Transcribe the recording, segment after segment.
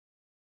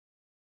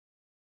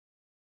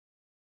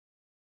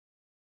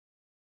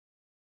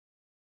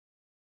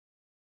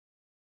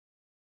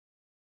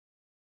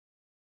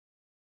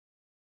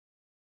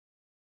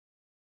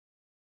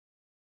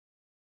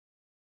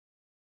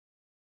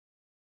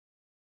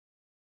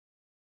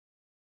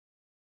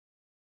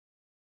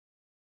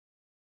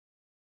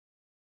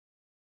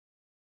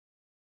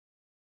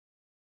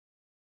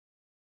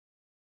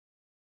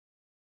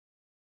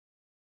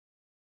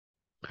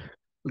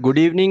Good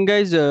evening,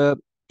 guys.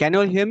 Can you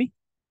all hear me?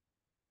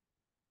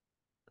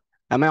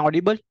 Am I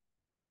audible?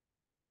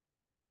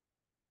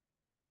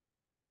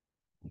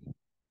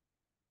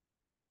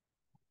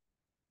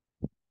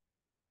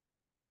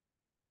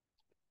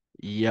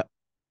 Yeah,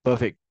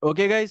 perfect.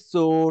 Okay, guys.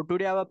 So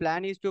today our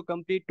plan is to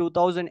complete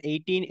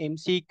 2018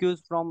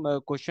 MCQs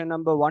from question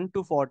number 1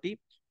 to 40.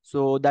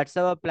 So that's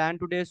our plan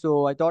today.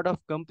 So I thought of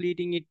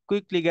completing it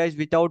quickly, guys,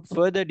 without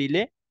further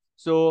delay.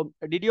 So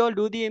did you all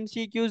do the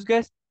MCQs,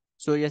 guys?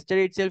 So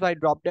yesterday itself, I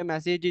dropped a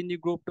message in the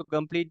group to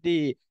complete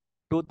the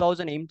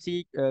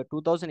 2018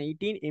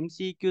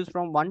 MCQs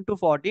from 1 to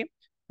 40.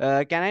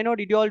 Can I know,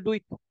 did you all do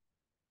it?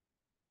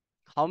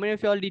 How many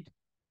of you all did?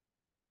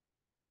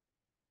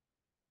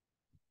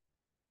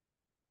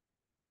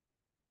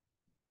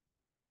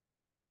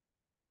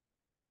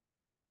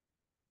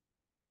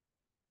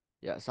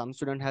 Yeah, some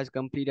student has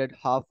completed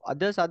half.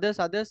 Others.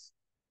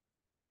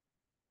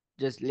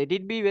 Just let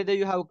it be whether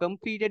you have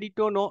completed it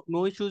or no.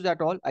 No issues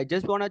at all. I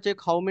just wanna check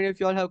how many of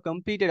you all have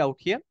completed out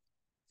here.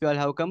 If you all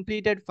have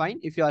completed,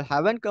 fine. If you all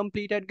haven't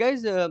completed,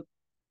 guys,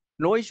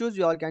 no issues.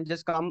 You all can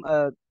just come,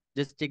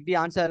 just check the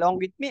answer along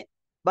with me.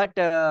 But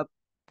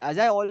as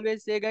I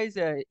always say, guys,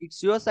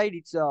 it's your side.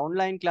 It's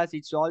online class.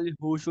 It's all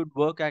who should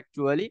work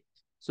actually.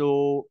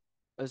 So,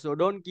 so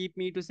don't keep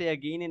me to say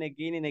again and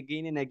again and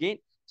again and again.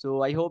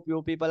 So I hope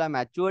you people are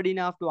matured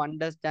enough to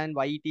understand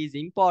why it is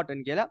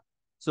important, Gela.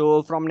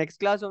 So from next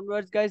class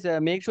onwards, guys,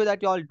 make sure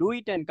that you all do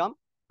it and come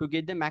to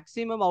get the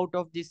maximum out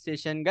of this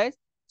session, guys.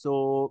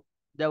 So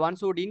the ones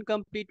who didn't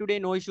complete today,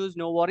 no issues,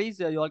 no worries.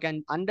 You all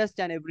can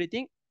understand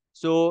everything.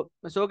 So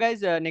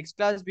guys, next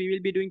class we will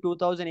be doing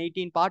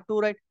 2018 part 2,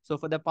 right? So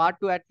for the part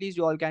 2, at least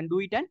you all can do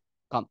it and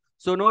come.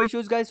 So no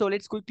issues, guys. So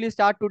let's quickly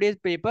start today's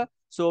paper.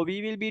 So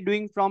we will be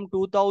doing from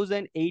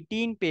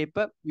 2018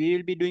 paper. We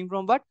will be doing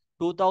from what?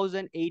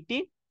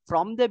 2018.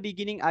 From the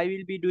beginning, I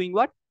will be doing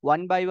what?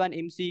 One by one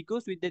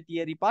MCQs with the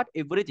theory part,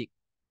 everything.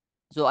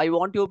 So I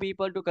want you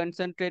people to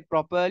concentrate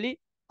properly,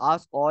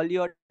 ask all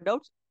your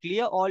doubts,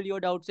 clear all your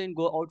doubts and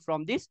go out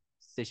from this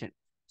session.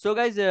 So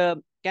guys,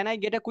 can I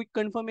get a quick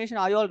confirmation?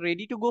 Are you all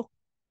ready to go?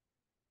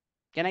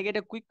 Can I get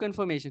a quick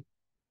confirmation?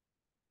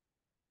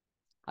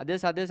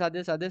 Others.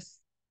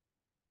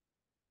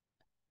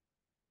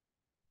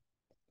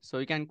 So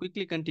you can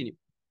quickly continue.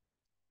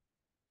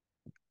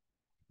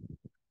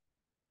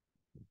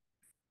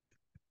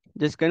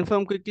 Just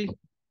confirm quickly.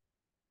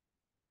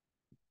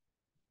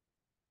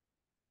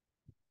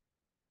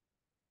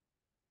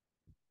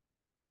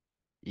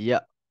 Yeah,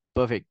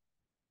 perfect.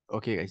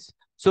 Okay, guys.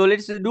 So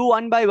let's do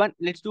one by one.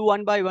 Let's do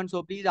one by one.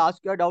 So please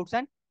ask your doubts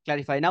and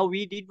clarify. Now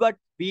we did what?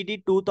 We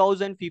did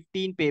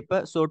 2015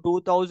 paper. So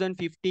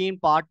 2015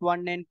 part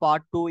 1 and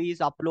part 2 is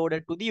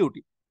uploaded to the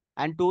YouTube.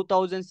 And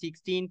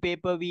 2016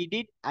 paper we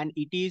did, and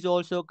it is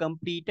also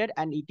completed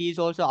and it is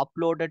also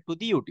uploaded to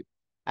the YouTube.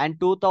 And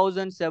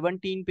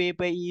 2017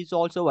 paper is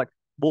also what?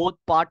 Both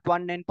part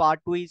 1 and part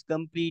 2 is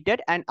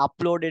completed and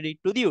uploaded it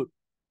to the YouTube.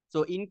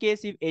 So in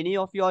case if any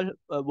of y'all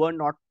were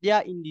not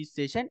there in this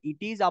session, it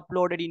is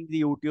uploaded in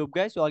the YouTube,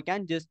 guys. So you all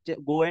can just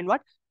go and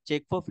what?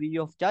 Check for free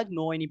of charge,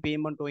 no any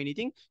payment or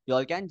anything. You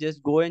all can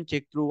just go and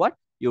check through what?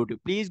 YouTube.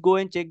 Please go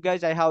and check,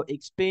 guys. I have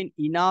explained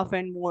enough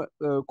and more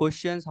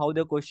questions, how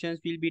the questions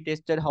will be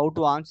tested, how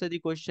to answer the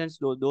questions.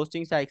 Those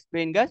things I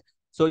explained, guys.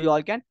 So you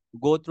all can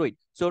go through it.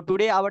 So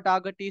today our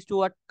target is to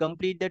what?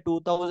 Complete the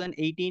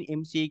 2018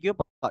 MCQ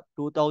part.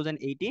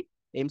 2018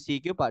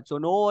 MCQ part. So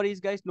no worries,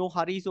 guys. No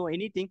hurries or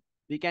anything,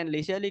 we can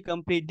leisurely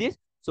complete this.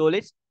 So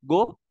let's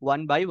go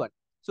one by one.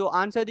 So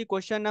answer the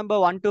question number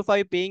 1 to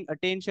 5 paying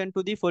attention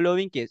to the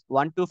following case.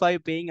 1 to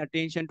 5 paying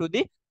attention to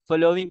the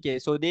following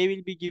case. So they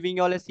will be giving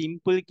you all a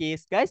simple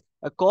case, guys.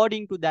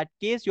 According to that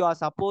case, you are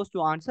supposed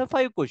to answer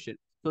 5 questions.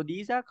 So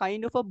these are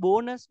kind of a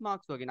bonus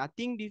marks. Okay,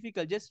 nothing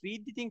difficult. Just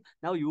read the thing.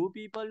 Now you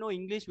people know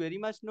English very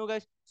much, no,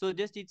 guys. So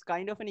just it's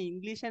kind of an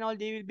English and all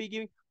they will be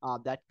giving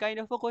that kind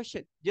of a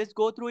question. Just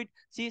go through it.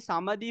 See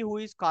somebody who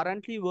is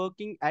currently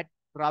working at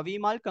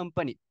Ravimal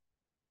company.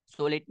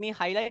 So let me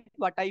highlight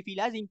what I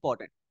feel as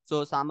important.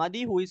 So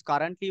Samadhi, who is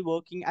currently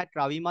working at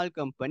Ravimal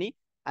company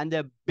and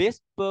the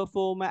best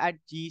performer at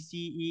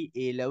GCE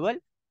A level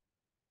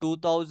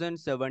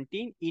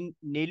 2017 in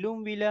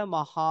Nelumvila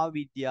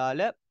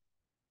Mahavidyalaya,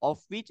 of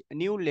which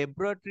new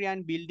laboratory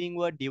and building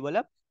were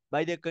developed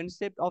by the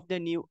concept of the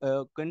new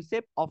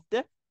concept of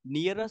the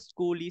nearest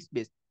school is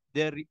best.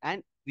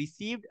 And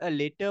received a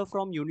letter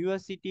from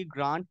University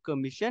Grant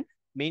Commission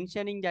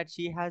mentioning that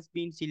she has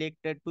been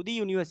selected to the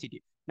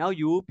university. Now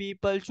you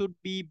people should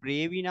be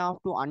brave enough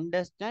to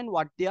understand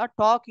what they are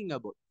talking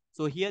about.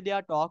 So here they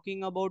are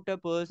talking about a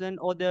person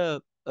or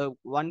the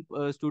one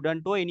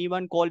student or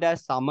anyone called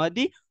as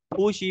Samadhi,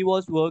 who she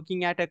was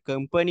working at a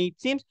company. It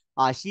seems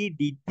she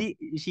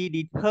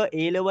did her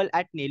A level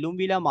at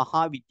Nelumvila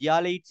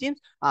Mahavidyalaya. It seems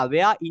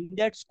where in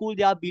that school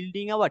they are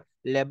building a what?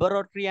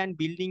 Laboratory and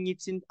building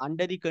it in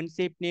under the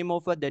concept name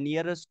of the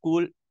nearest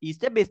school is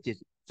the best.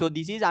 So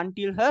this is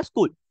until her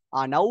school.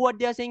 Now what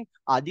they are saying?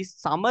 This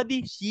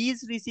Samadhi, she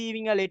is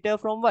receiving a letter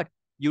from what?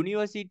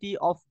 University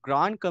of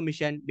Grand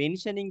Commission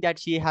mentioning that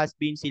she has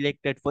been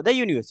selected for the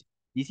university.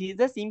 This is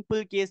the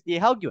simple case they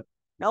have given.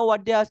 Now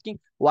what they are asking,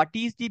 what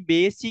is the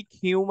basic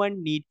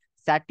human need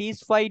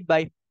satisfied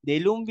by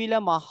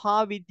Nelumvila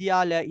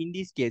Mahavidyalaya in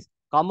this case?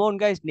 Come on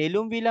guys,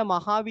 Nelumvila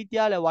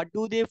Mahavidyalaya, what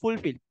do they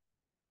fulfill?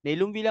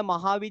 Nelumvila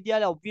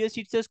Mahavidyalaya,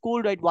 obviously it's a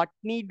school, right? What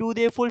need do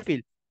they fulfill?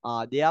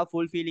 They are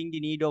fulfilling the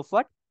need of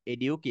what?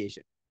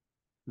 Education.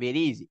 Very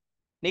easy.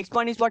 Next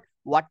one is what?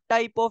 What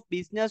type of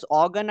business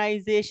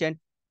organization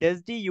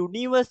does the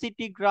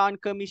University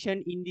Grant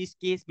Commission in this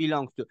case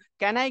belongs to?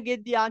 Can I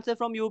get the answer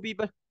from you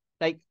people?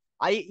 Like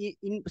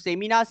in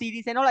seminar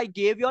series and all, I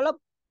gave you all a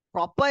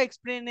proper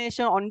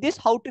explanation on this,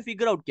 how to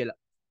figure out Kela.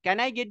 Can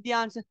I get the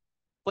answer?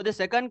 For the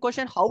second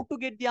question, how to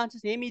get the answer?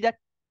 Say me that.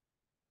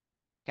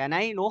 Can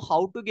I know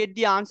how to get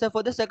the answer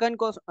for the second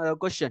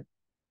question?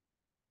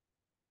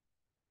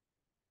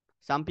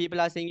 Some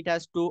people are saying it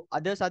has two,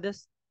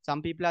 others.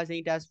 Some people are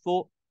saying it has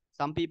four.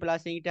 Some people are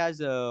saying it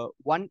has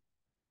one.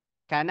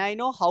 Can I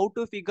know how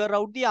to figure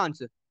out the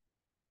answer?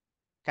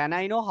 Can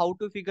I know how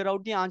to figure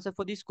out the answer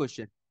for this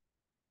question?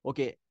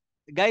 Okay.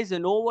 Guys,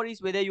 no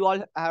worries whether you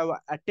all have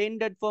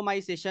attended for my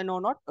session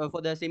or not,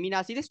 for the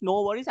seminar series.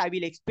 No worries. I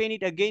will explain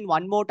it again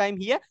one more time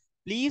here.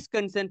 Please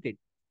concentrate.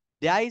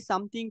 There is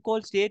something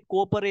called state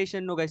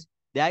cooperation, no guys.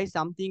 There is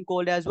something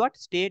called as what?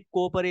 State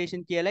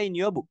cooperation in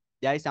your book.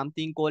 There is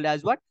something called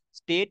as what?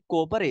 State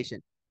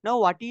cooperation. Now,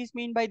 what is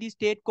mean by the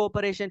state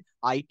cooperation?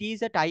 It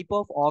is a type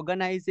of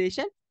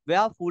organization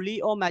where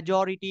fully or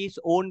majority is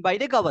owned by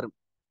the government.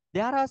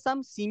 There are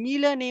some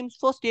similar names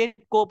for state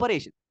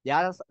cooperation.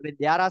 There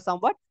are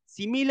somewhat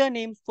similar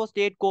names for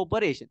state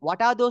cooperation.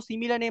 What are those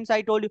similar names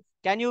I told you?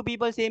 Can you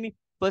people say me?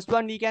 First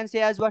one we can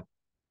say as what?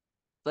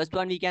 First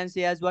one we can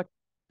say as what?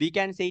 We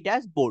can say it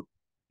as board.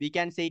 We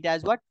can say it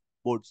as what?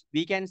 Boards.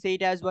 We can say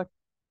it as what?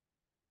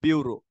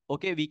 Bureau.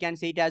 Okay, we can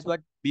say it as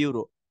what?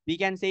 Bureau. We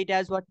can say it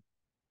as what?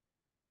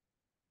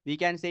 We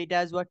can say it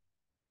as what?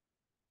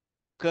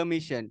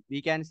 Commission.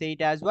 We can say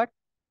it as what?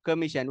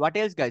 Commission. What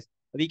else, guys?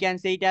 We can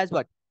say it as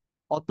what?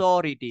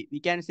 Authority. We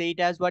can say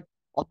it as what?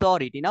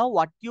 Authority. Now,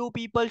 what you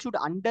people should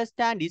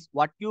understand is,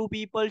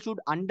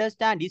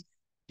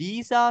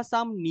 these are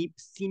some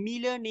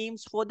similar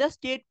names for the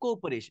state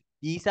corporation.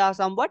 These are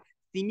somewhat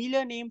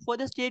similar name for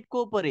the state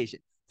corporation.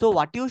 So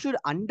what you should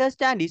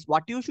understand is,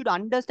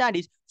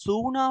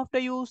 soon after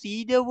you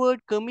see the word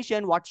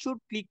commission, what should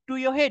click to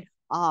your head?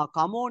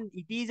 Come on,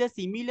 it is a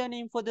similar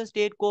name for the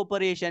state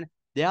corporation.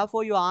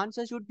 Therefore, your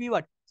answer should be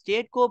what?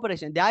 State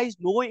corporation. There is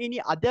no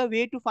any other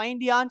way to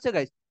find the answer,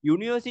 guys.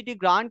 University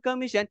Grant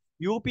Commission,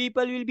 you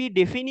people will be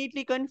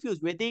definitely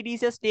confused whether it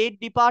is a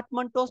state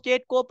department or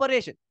state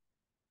corporation.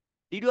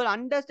 Did you all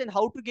understand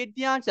how to get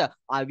the answer?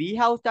 We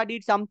have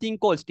studied something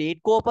called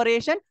state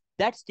corporation.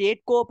 That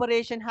state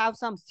corporation have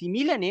some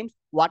similar names.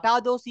 What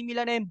are those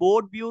similar names?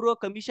 Board, bureau,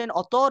 commission,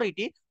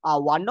 authority.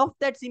 One of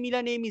that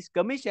similar name is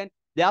commission.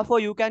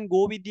 Therefore, you can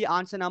go with the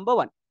answer number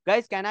one.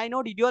 Guys, can I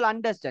know, did you all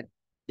understand?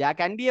 There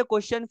can be a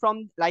question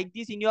from like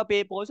this in your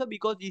paper also,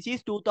 because this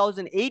is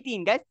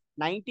 2018, guys.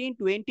 19,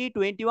 20,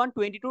 21,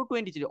 22,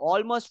 23.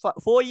 Almost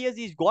 4 years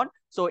is gone.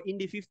 So in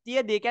the 5th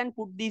year, they can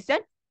put this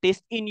and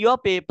test in your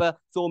paper.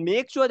 So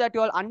make sure that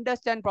you all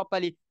understand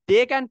properly.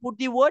 They can put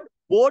the word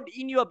board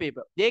in your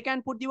paper. They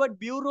can put the word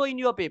bureau in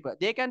your paper.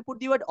 They can put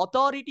the word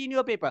authority in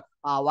your paper.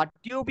 What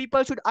you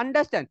people should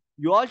understand,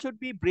 you all should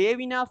be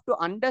brave enough to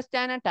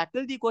understand and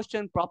tackle the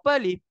question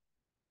properly.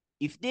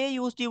 If they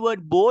use the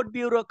word board,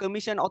 bureau,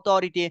 commission,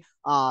 authority,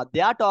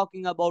 they are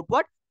talking about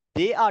what?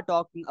 They are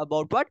talking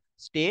about what?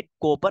 State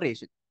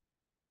corporation.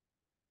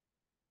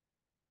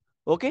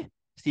 Okay.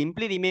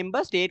 Simply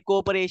remember, state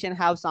corporation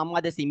have some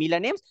other similar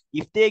names.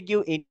 If they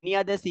give any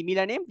other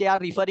similar name, they are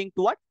referring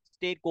to what?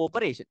 State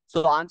corporation.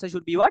 So answer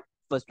should be what?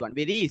 First one.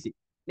 Very easy.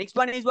 Next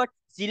one is what?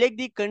 Select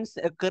the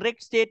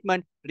correct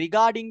statement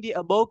regarding the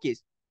above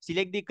case.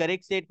 Select the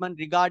correct statement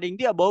regarding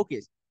the above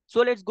case.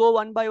 So let's go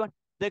one by one.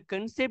 The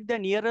concept, the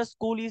nearest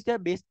school is the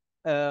best,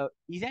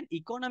 is an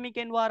economic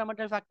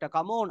environmental factor.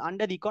 Come on,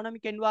 under the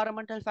economic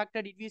environmental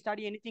factor, did we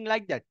study anything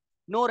like that?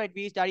 No, right?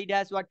 We studied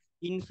as what?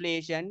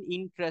 Inflation,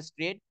 interest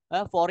rate,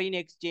 foreign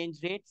exchange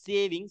rate,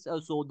 savings.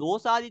 So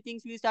those are the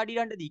things we studied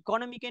under the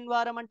economic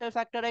environmental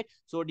factor, right?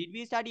 So did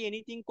we study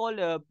anything called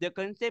the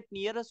concept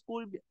nearest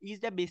school is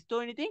the best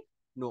or anything?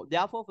 No.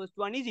 Therefore, first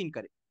one is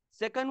incorrect.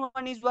 Second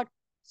one is what?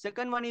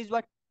 Second one is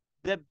what?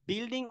 The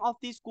building of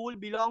the school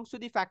belongs to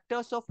the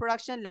factors of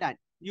production land.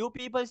 You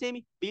people say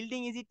me,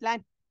 building, is it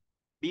land?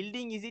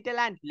 Building, is it a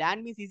land?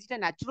 Land means, is it a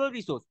natural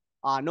resource?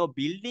 No,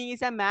 building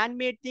is a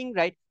man-made thing,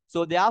 right?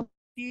 So therefore,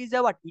 it is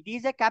a what? It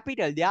is a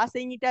capital. They are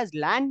saying it as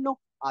land, no?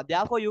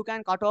 Therefore, you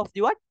can cut off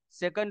the what?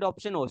 Second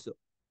option also.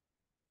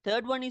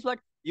 Third one is what?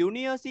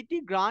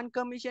 University Grant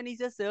Commission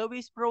is a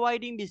service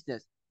providing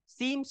business.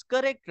 Seems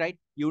correct, right?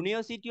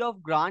 University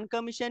of Grant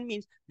Commission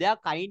means they are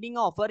kindly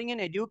offering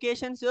an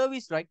education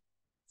service, right?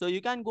 So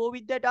you can go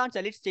with that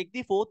answer. Let's take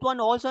the fourth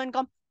one also and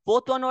come.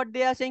 Fourth one, what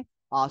they are saying?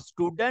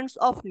 Students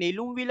of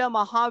Nelumvila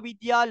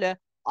Mahavidyalaya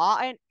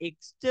are an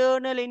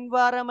external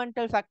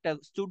environmental factor.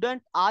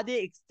 Students, are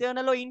they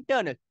external or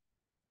internal?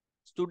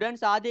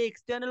 Students, are they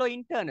external or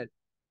internal?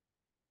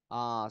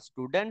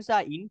 Students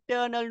are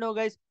internal, no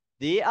guys.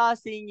 They are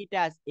saying it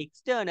as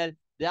external.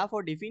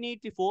 Therefore,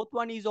 definitely fourth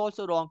one is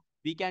also wrong.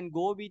 We can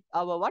go with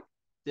our what?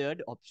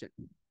 Third option.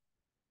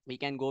 We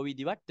can go with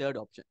the what? Third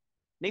option.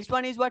 Next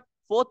one is what?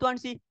 Fourth one,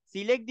 see,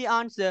 select the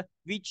answer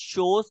which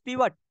shows the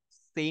what?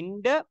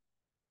 Sender,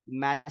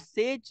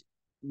 message,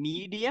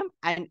 medium,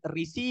 and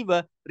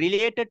receiver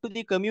related to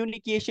the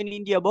communication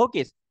in the above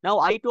case. Now,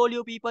 I told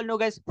you people, no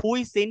guys, who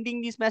is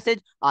sending this message?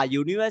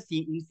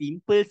 University, in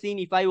simple scene,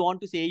 if I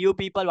want to say you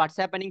people, what's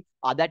happening?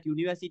 That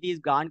university's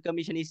grant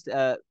commission is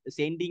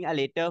sending a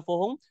letter for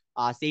whom?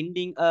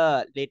 Sending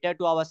a letter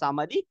to our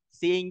Samadhi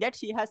saying that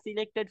she has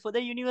selected for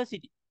the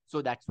university.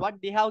 So that's what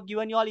they have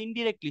given you all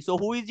indirectly. So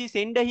who is the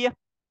sender here?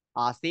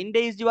 Sender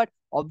is the what?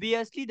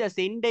 Obviously, the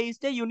sender is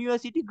the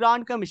university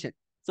grant commission.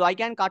 So I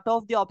can cut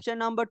off the option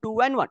number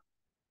 2 and 1.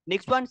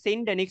 Next one,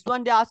 sender. Next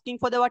one, they're asking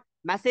for the what?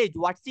 Message.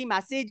 What's the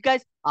message,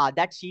 guys?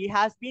 That she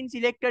has been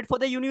selected for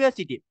the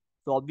university.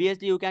 So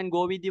obviously, you can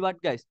go with the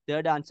what, guys?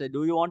 Third answer.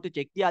 Do you want to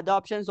check the other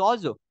options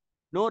also?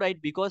 No, right?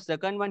 Because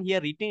second one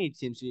here, written, it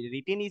seems.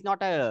 Written is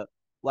not a,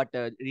 what?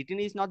 Written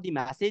is not the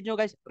message, no,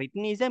 guys.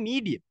 Written is a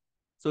medium.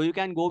 So you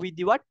can go with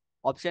the what?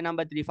 Option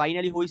number 3.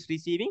 Finally, who is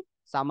receiving?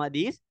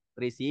 Samadhi is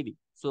receiving.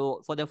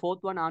 So for the fourth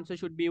one, answer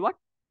should be what?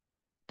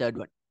 Third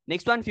one.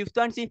 Next one, fifth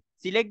one, see,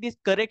 select this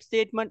correct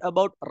statement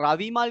about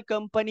Ravimal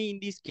company in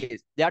this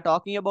case. They are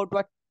talking about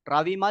what?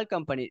 Ravimal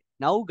company.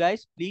 Now,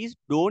 guys, please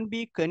don't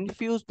be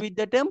confused with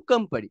the term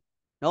company.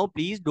 Now,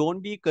 please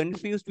don't be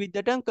confused with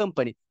the term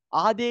company.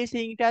 Are they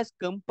saying it as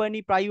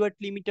company private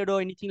limited or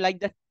anything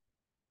like that?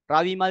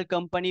 Ravimal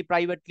company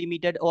private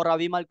limited or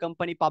Ravimal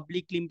company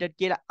public limited?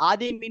 Are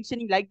they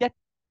mentioning like that?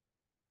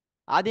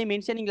 Are they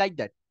mentioning like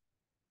that?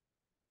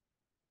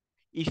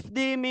 If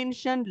they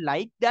mention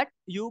like that,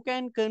 you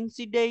can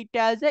consider it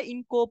as an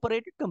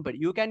incorporated company.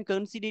 You can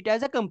consider it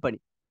as a company.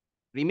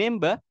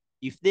 Remember,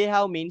 if they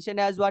have mentioned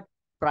as what?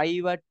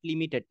 Private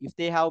limited. If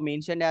they have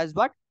mentioned as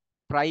what?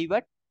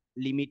 Private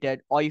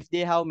limited. Or if they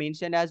have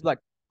mentioned as what?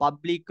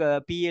 Public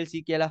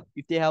PLC.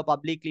 If they have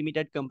public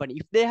limited company.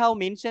 If they have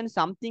mentioned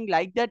something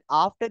like that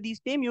after this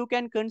name, you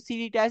can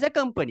consider it as a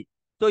company.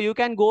 So you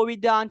can go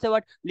with the answer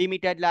what?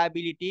 Limited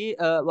liability.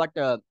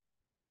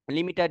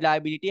 Limited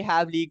liability,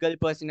 have legal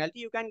personality,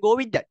 you can go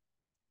with that.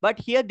 But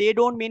here they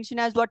don't mention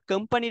as what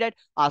company, right?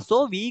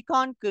 So we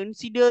can't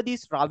consider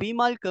this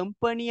Ravimal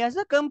company as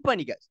a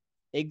company, guys.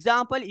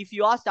 Example, if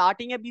you are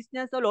starting a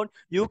business alone,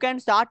 you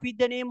can start with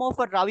the name of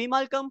a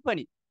Ravimal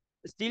company.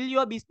 Still,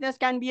 your business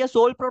can be a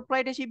sole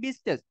proprietorship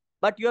business,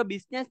 but your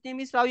business name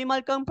is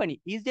Ravimal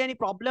company. Is there any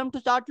problem to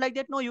start like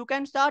that? No, you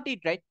can start it,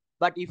 right?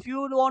 But if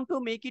you want to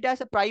make it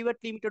as a private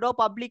limited or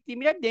public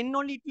limited, then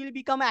only it will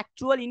become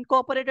actual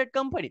incorporated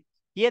company.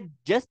 Here,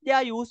 just they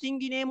are using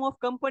the name of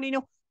company.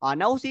 No,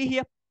 now see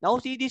here. Now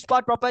see this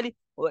part properly.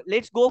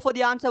 Let's go for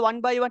the answer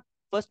one by one.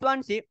 First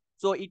one, see.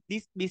 So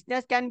this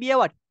business can be a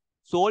what?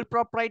 Sole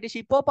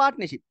proprietorship or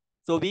partnership.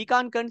 So we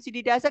can't consider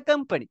it as a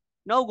company.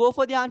 Now go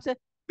for the answer.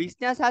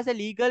 Business has a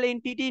legal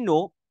entity,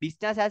 no.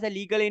 Business has a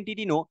legal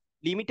entity, no.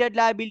 Limited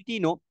liability,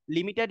 no.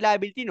 Limited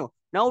liability, no.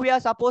 Now we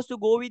are supposed to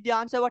go with the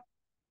answer what?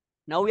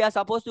 Now we are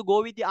supposed to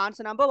go with the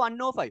answer number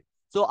 105.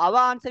 So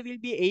our answer will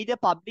be either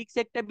public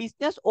sector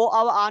business or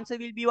our answer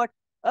will be what?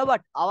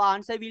 What? Our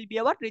answer will be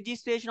what?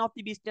 Registration of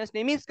the business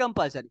name is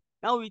compulsory.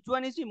 Now which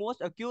one is the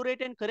most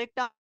accurate and correct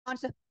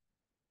answer?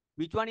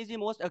 Which one is the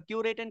most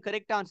accurate and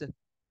correct answer?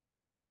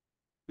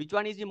 Which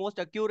one is the most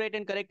accurate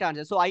and correct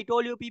answer? So I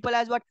told you people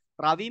as what?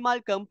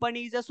 Ravimal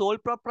company is a sole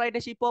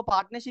proprietorship or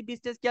partnership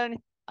business.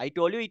 I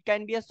told you it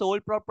can be a sole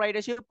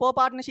proprietorship or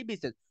partnership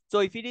business. So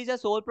if it is a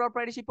sole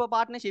proprietorship or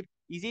partnership,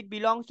 is it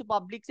belongs to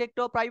public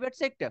sector or private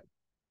sector?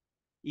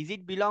 Is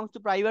it belongs to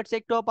private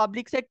sector or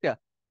public sector?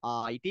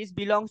 It is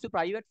belongs to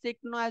private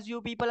sector, no, as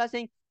you people are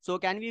saying. So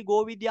can we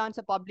go with the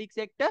answer public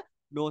sector?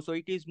 No. So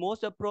it is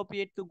most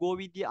appropriate to go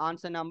with the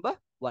answer number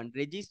 1.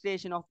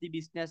 Registration of the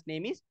business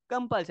name is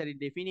compulsory.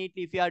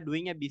 Definitely, if you are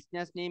doing a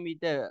business name with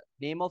the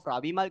name of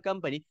Ravimal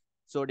company,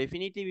 so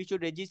definitely we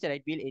should register,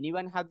 right? Will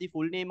anyone have the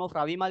full name of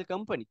Ravimal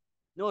company?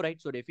 No,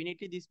 right? So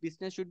definitely this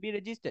business should be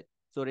registered.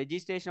 So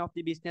registration of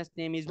the business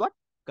name is what?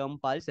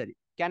 Compulsory.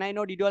 Can I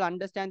know, did you all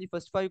understand the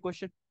first 5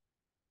 questions?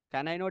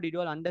 Can I know, did you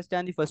all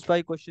understand the first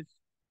 5 questions?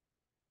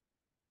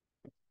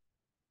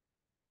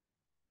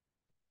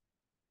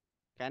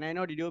 Can I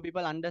know, did you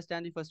people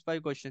understand the first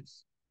 5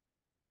 questions?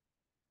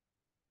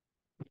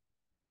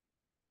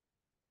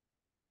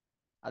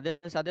 Others.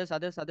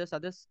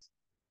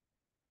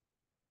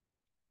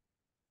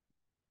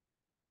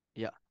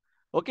 Yeah.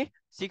 Okay.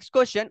 Sixth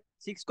question.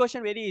 Sixth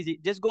question, very easy.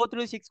 Just go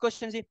through 6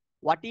 questions.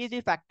 What is the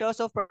factor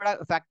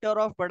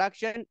of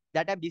production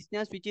that a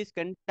business which is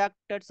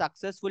conducted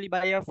successfully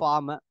by a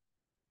farmer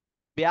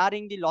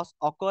bearing the loss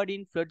occurred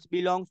in floods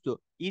belongs to?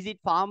 Is it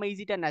farmer? Is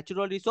it a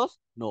natural resource?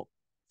 No.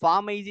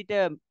 Farmer, is it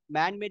a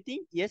man-made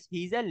thing. Yes,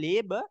 he's a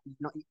labor.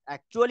 No,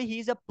 actually,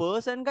 he's a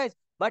person, guys.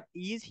 But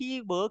is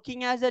he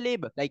working as a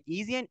labor? Like,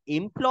 is he an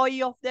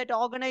employee of that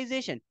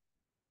organization?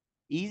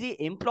 Is he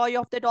employee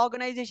of that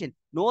organization?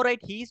 No, right?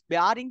 He's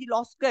bearing the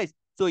loss, guys.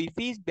 So if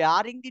he's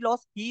bearing the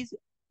loss, he's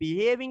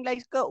behaving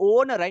like a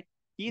owner, right?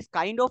 He's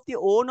kind of the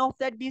owner of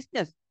that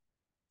business.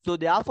 So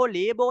therefore,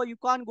 labor, you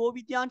can't go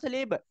with the answer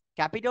labor.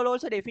 Capital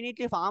also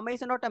definitely farmer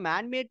is not a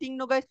man-made thing,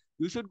 no guys.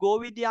 You should go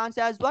with the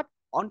answer as what?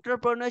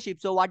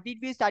 Entrepreneurship. So what did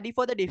we study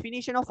for the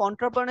definition of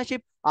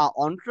entrepreneurship?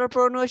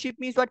 Entrepreneurship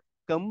means what?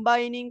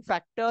 Combining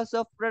factors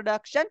of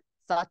production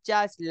such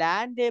as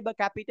land, labor,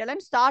 capital,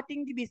 and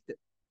starting the business.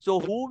 So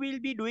who will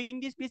be doing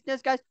this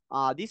business, guys?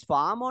 This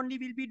farm only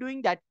will be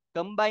doing that,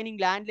 combining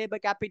land, labor,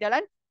 capital,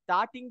 and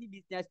starting the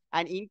business.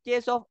 And in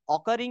case of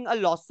occurring a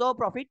loss or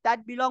profit,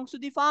 that belongs to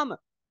the farmer.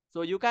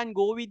 So you can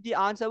go with the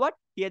answer what?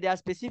 Here they are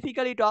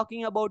specifically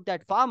talking about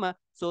that farmer.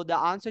 So the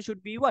answer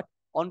should be what?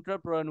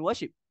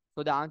 Entrepreneurship.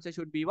 So the answer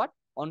should be what?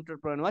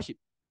 Entrepreneurship.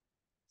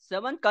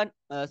 Seventh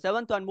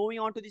one, moving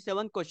on to the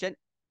seventh question.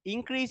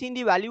 Increase in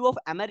the value of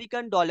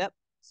American dollar.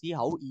 See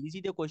how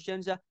easy the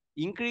questions are.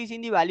 Increase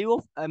in the value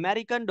of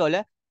American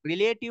dollar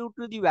relative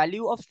to the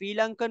value of Sri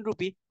Lankan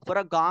rupee for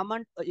a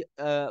government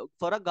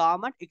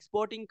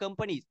exporting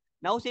companies.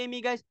 Now say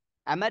me guys,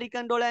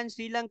 American dollar and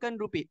Sri Lankan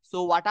rupee.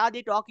 So what are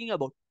they talking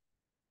about?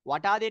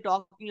 What are they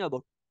talking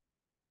about?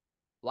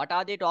 What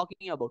are they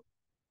talking about?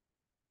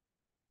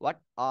 What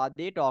are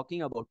they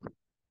talking about?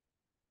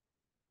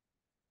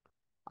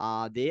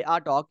 They are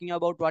talking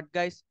about what,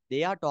 guys?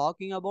 They are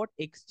talking about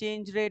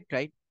exchange rate,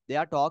 right? They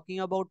are talking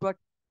about what?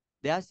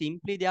 They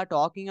are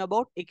talking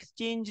about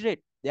exchange rate.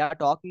 They are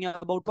talking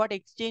about what?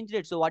 Exchange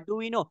rate. So what do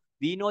we know?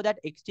 We know that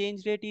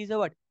exchange rate is a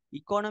what?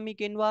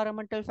 Economic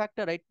environmental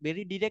factor, right?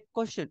 Very direct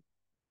question.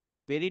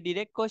 Very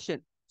direct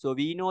question. So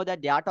we know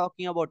that they are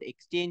talking about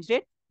exchange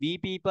rate. We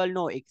people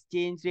know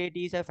exchange rate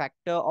is a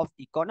factor of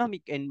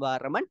economic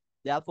environment.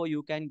 Therefore,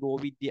 you can go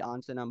with the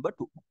answer number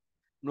 2.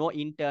 No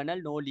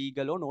internal, no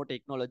legal, or no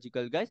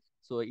technological, guys.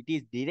 So it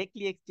is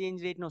directly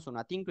exchange rate. No, so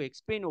nothing to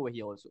explain over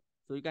here also.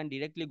 So you can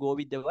directly go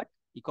with the what?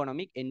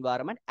 Economic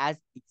environment, as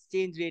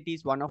exchange rate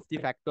is one of the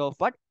factor of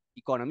what?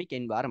 Economic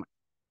environment.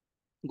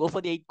 Go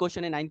for the 8th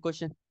question and 9th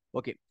question.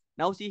 Okay.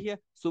 Now see here,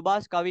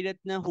 Subhash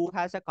Kaviratna, who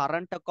has a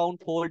current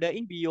account holder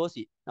in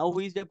BOC. Now who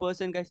is the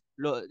person, guys?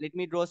 Let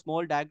me draw a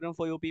small diagram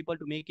for you people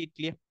to make it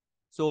clear.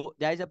 So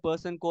there is a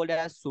person called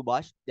as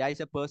Subhash. There is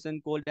a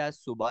person called as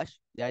Subhash.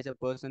 There is a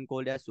person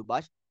called as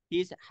Subhash.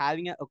 He is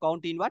having an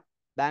account in what?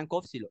 Bank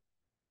of Ceylon.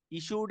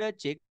 Issued a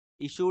check.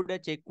 Issued a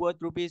check worth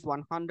rupees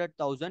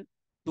 100,000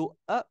 to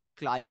a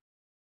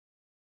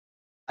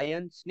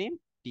client's name,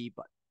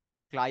 Deepak.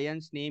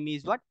 Client's name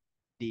is what?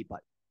 Deepak.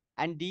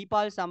 And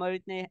Deepal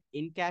Samaritne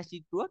encashed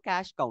it to a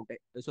cash counter.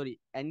 Sorry,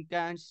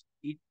 encashed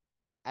it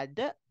at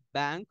the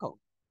bank account.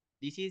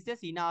 This is the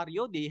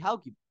scenario they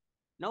have given.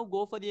 Now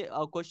go for the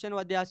question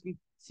what they asking.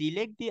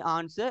 Select the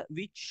answer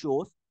which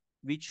shows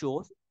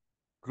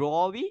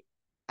drawee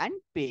and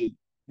pay.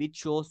 Which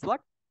shows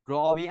what?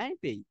 Drawee and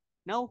pay.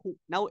 Now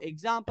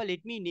example,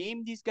 let me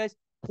name these guys.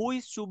 Who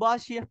is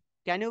Subhash here?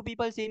 Can you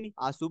people say me?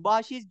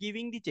 Subhash is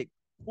giving the check.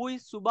 Who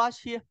is Subhash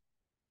here?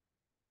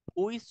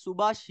 Who is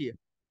Subhash here?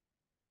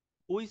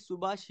 Who is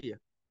Subhash here?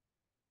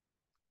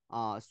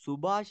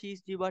 Subhash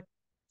is the what?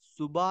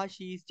 Subhash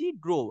is the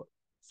drawer.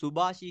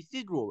 Subhash is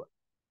the drawer.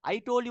 I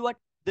told you what?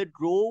 The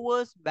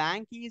drawer's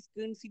bank is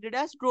considered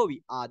as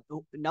drovey.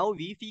 Now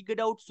we figured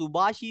out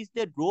Subhash is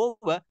the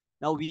drawer.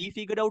 Now we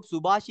figured out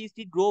Subhash is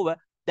the drawer.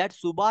 That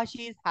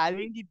Subhash is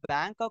having the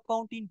bank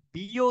account in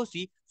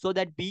BOC. So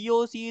that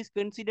BOC is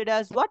considered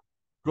as what?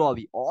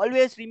 Drovey.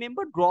 Always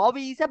remember,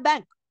 drovey is a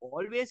bank.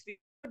 Always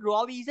remember,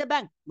 drovey is a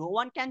bank. No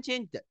one can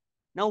change that.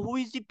 Now who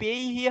is the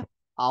payee here?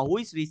 Who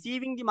is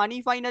receiving the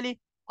money finally?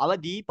 Our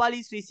Deepal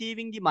is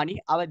receiving the money.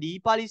 Our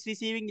Deepal is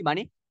receiving the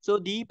money. So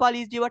Deepal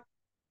is the what?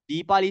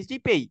 Deepal is the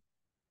pay.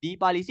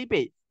 Deepal is the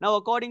pay. Now,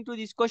 according to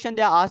this question,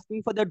 they are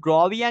asking for the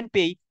drawee and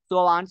pay. So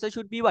our answer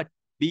should be what?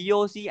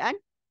 BOC and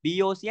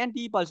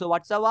Deepal. So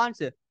what's our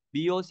answer?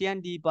 BOC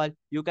and Deepal.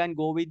 You can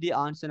go with the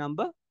answer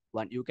number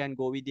 1. You can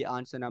go with the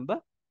answer number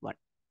 1.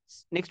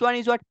 Next one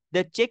is what?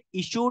 The check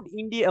issued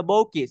in the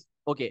above case.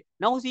 Okay.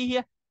 Now see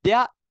here. They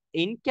are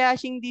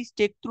encashing this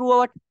check through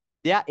what?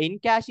 They are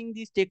encashing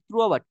this check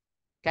through what?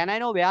 Can I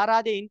know where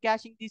are they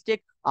encashing this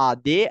check?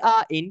 They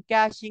are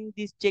encashing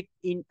this check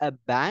in a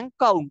bank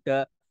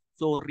counter.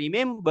 So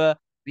remember,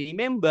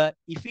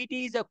 if it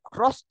is a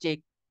cross check,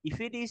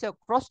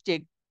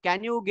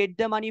 can you get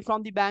the money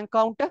from the bank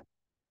counter?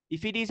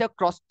 If it is a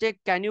cross check,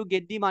 can you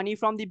get the money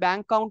from the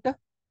bank counter?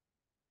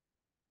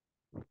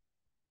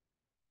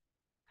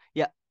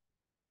 Yeah.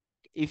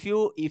 If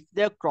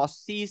the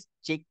cross is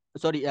check,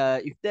 sorry,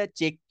 if the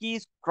check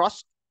is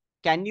crossed,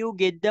 can you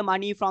get the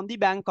money from the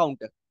bank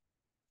counter?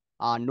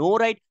 No,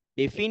 right?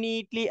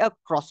 Definitely a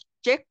cross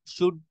check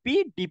should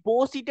be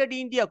deposited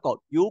in the account.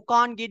 You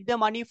can't get the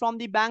money from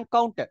the bank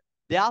counter.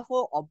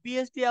 Therefore,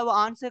 obviously,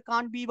 our answer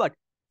can't be what?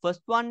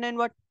 First one and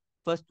what?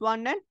 First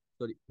one and,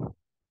 sorry.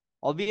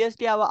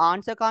 Obviously, our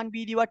answer can't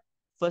be the what?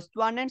 first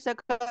one and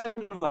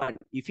second one.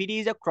 If it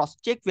is a cross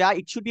check, where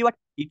it should be what?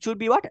 It should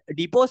be what?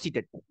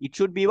 Deposited. It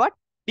should be what?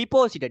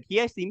 Deposited.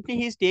 Here simply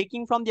he is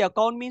taking from the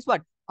account means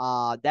what?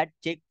 That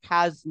check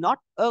has not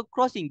a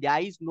crossing.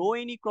 There is no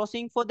any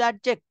crossing for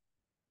that check.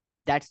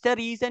 That's the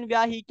reason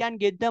where he can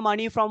get the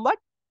money from what?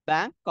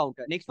 Bank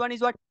counter. Next one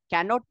is what?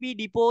 Cannot be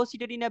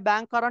deposited in a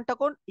bank current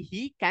account.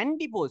 He can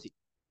deposit.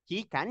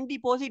 He can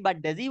deposit,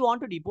 but does he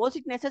want to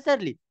deposit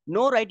necessarily?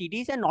 No, right? It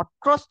is a not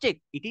cross check.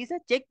 It is a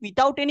check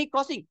without any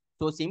crossing.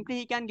 So simply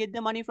he can get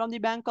the money from the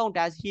bank account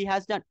as he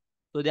has done.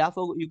 So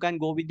therefore, you can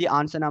go with the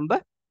answer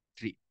number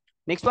 3.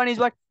 Next one is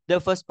what? The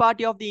first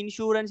party of the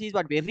insurance is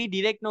what? Very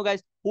direct, no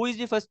guys. Who is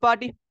the first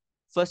party?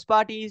 First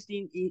party is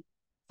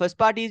first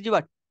party is the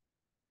what?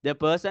 The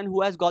person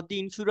who has got the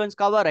insurance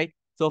cover, right?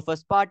 So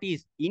first party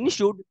is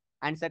insured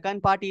and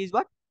second party is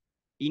what?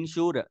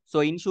 Insurer.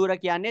 So insurer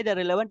kya the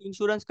relevant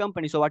insurance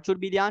company. So what should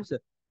be the answer?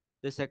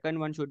 The second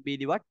one should be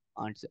the what?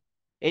 Answer.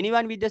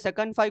 Anyone with the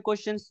second 5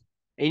 questions?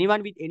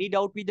 Anyone with any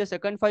doubt with the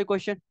second 5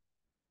 question?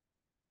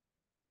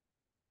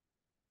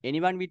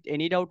 Anyone with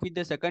any doubt with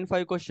the second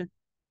 5 question?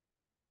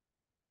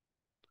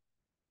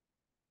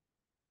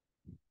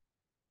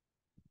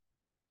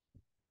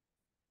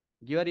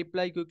 Give a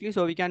reply quickly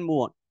so we can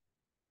move on.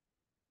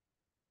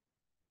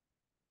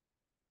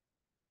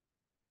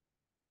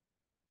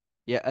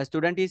 Yeah, a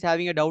student is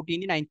having a doubt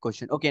in the 9th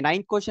question. Okay,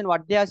 9th question,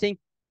 what they are saying?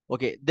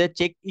 Okay, the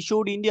check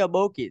issued in the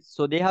above case.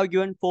 So they have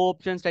given 4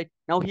 options, right?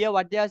 Now here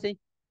what they are saying?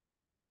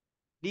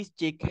 This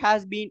check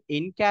has been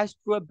encashed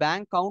through a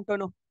bank account or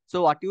no?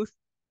 What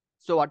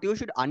you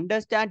should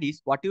understand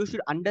is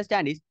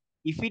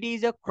if it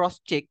is a cross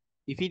check,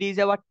 if it is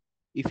a what?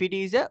 If it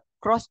is a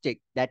cross check,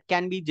 that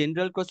can be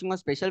general crossing or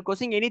special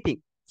crossing, anything.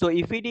 So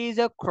if it is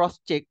a cross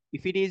check,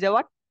 if it is a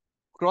what?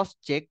 Cross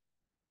check,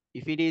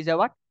 if it is a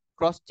what?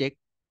 Cross check,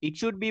 it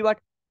should be what?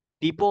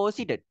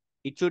 Deposited.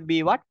 It should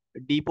be what?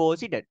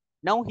 Deposited.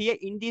 Now here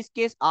in this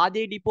case, are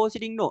they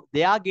depositing? No,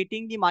 they are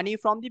getting the money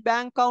from the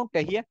bank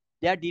counter here.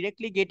 They are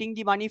directly getting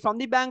the money from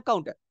the bank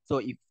counter. So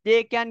if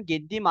they can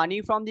get the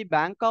money from the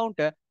bank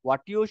counter,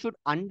 what you should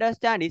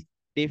understand is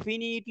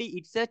definitely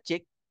it's a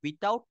check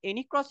without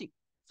any crossing.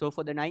 So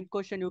for the 9th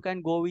question, you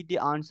can go with the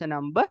answer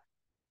number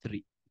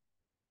 3.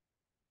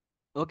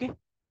 Okay.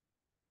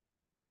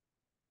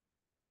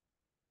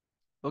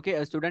 Okay,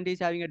 a student is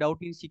having a doubt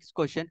in 6th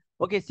question.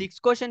 Okay,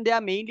 6th question, they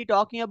are mainly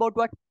talking about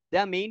what? They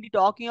are mainly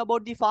talking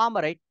about the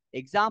farmer, right?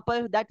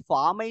 Example, that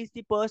farmer is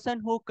the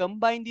person who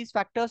combine these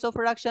factors of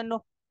production,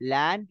 no?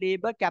 Land,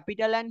 labor,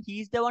 capital, and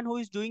he's the one who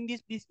is doing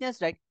this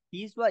business, right?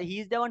 He's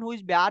the one who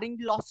is bearing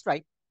the loss,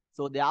 right?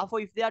 So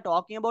therefore, if they are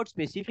talking about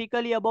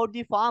specifically about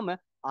the farmer,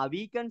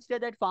 we consider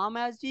that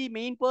farmer as the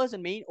main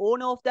person, main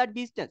owner of that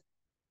business.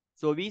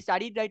 So we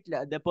studied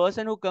that the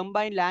person who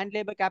combine land,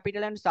 labor,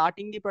 capital and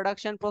starting the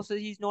production process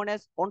is known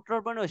as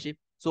entrepreneurship.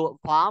 So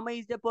farmer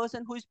is the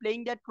person who is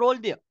playing that role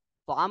there.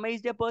 Farmer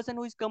is the person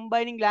who is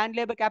combining land,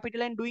 labor,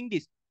 capital and doing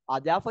this.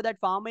 Therefore,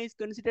 that farmer is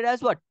considered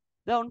as what?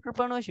 The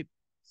entrepreneurship.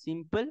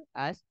 Simple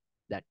as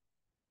that.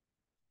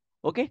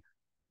 Okay.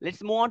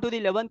 Let's move on to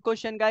the 11th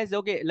question, guys.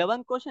 Okay,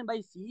 11th question,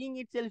 by seeing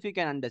itself, you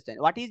can understand.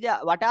 What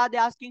are they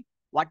asking?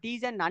 What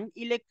is a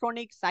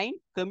non-electronic sign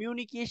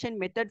communication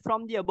method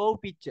from the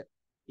above picture?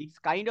 It's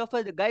kind of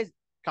a, guys,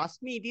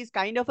 trust me, it is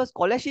kind of a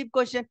scholarship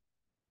question.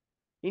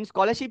 In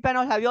scholarship and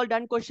all, have you all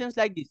done questions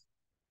like this?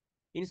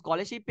 In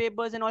scholarship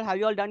papers and all, have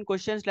you all done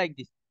questions like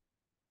this?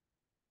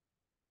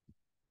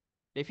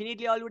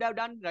 Definitely all would have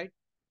done, right?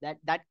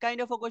 That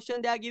kind of a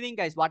question they are giving,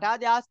 guys. What are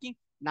they asking?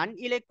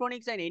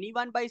 Non-electronics, and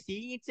anyone by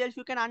seeing itself,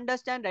 you can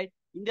understand, right?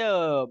 In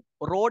the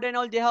road and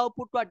all, they have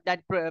put what?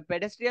 That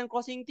pedestrian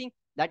crossing thing.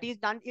 That is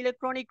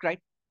non-electronic, right?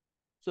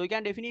 So you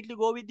can definitely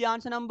go with the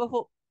answer number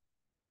 4.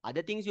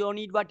 Other things you don't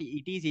need, but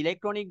it is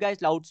electronic,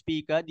 guys.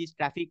 Loudspeaker, this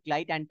traffic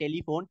light and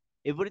telephone.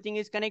 Everything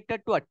is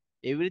connected to what?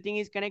 Everything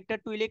is connected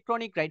to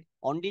electronic, right?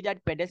 Only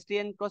that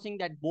pedestrian crossing,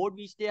 that board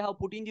which they have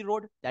put in the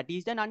road, that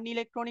is the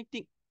non-electronic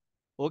thing.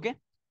 Okay.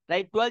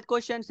 Right. 12th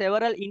question.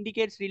 Several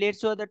indicates relates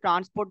to the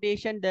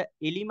transportation. The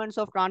elements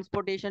of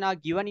transportation are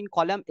given in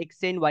column X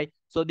and Y.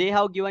 So they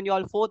have given you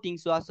all 4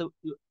 things. So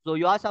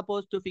you are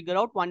supposed to figure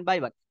out one by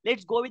one.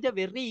 Let's go with a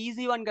very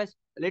easy one, guys.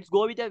 Let's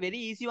go with a very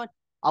easy one.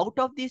 Out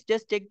of this,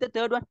 just check the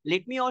third one.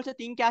 Let me also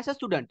think as a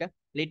student.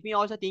 Let me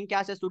also think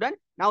as a student.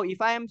 Now,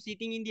 if I am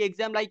sitting in the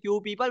exam like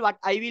you people, what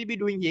I will be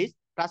doing is,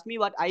 trust me,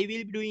 what I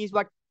will be doing is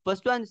what?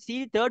 First one,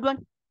 see the third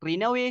one.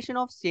 Renovation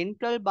of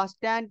central bus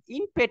stand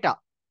in PETA.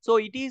 So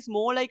it is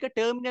more like a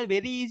terminal,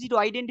 very easy to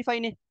identify.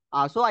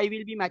 So I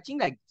will be matching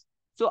like this.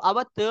 So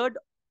our third,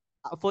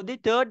 for the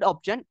third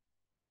option,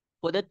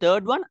 for the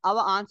third one,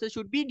 our answer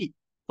should be D.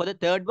 For the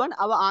third one,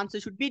 our answer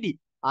should be D.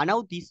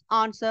 Now this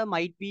answer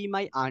might be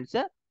my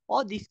answer,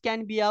 or this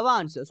can be our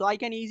answer. So I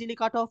can easily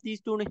cut off these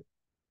two.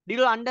 Did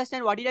you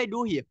understand what did I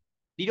do here?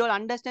 Did you all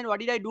understand what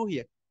did I do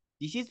here?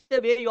 This is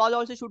the way you all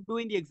also should do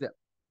in the exam.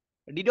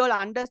 Did you all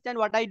understand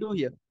what I do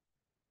here?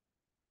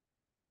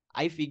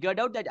 I figured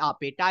out that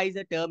PETA is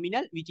a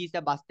terminal, which is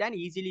a bus stand.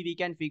 Easily we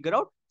can figure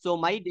out. So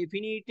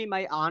definitely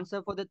my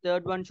answer for the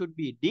third one should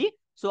be D.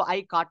 So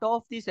I cut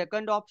off the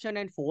second option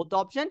and fourth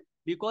option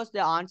because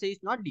the answer is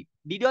not D.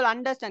 Did you all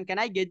understand? Can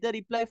I get the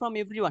reply from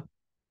everyone?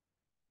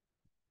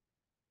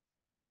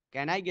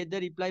 Can I get the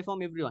reply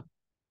from everyone?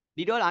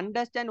 Did you all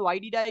understand why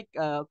did I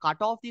cut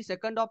off the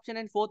second option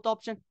and fourth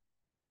option?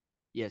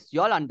 Yes,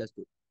 you all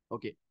understood.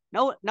 Okay.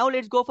 Now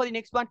let's go for the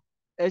next one.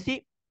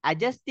 See,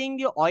 adjusting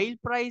the oil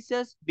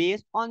prices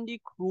based on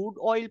the crude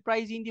oil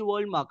price in the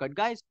world market.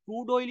 Guys,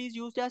 crude oil is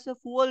used as a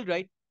fuel,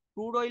 right?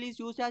 Crude oil is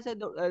used as a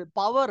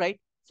power, right?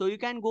 So you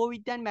can go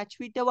with and match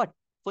with the what?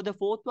 For the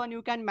fourth one,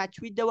 you can match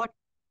with the what?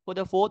 For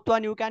the fourth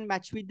one, you can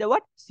match with the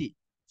what? C.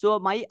 So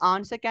my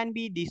answer can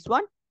be this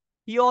one.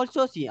 He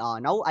also C.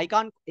 Now I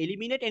can't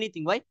eliminate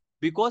anything, right?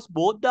 Because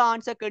both the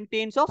answer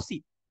contains of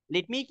C.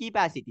 Let me keep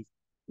as it is.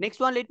 Next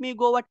one, let me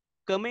go what?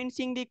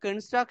 Commencing the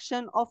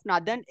construction of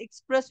Northern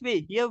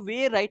Expressway. Here,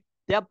 way, right?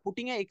 They are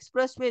putting an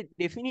expressway.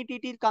 Definitely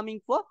it is coming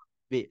for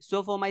way.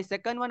 So for my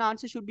second one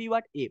answer should be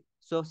what? A.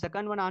 So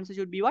second one answer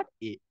should be what?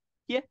 A.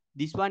 Here,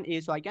 this one A.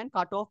 So I can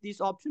cut off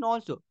this option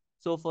also.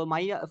 So for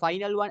my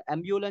final one,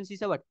 ambulance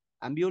is a what?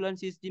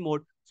 Ambulance is the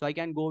mode. So I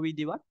can go with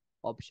the what?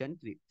 Option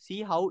 3.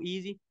 See how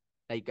easy?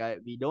 Like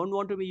we don't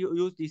want to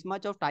use this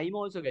much of time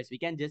also, guys. We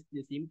can just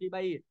simply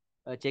by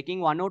checking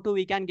one or two,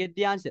 we can get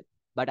the answer.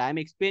 But I am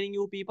explaining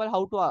you people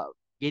how to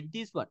get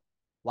this one.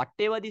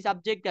 Whatever the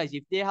subject guys,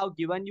 if they have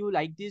given you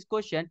like this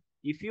question,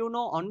 if you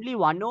know only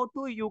one or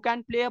two, you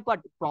can play a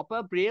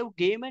proper brave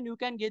game and you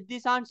can get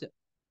this answer.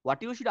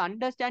 What you should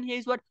understand here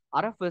is what,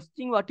 our first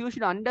thing what you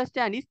should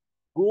understand is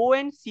go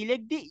and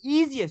select the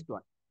easiest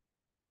one.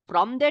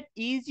 From that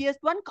easiest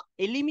one,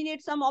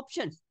 eliminate some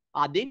options.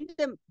 Then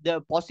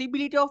the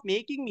possibility of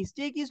making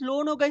mistake is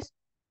low, no guys.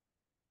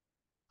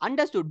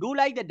 Understood. Do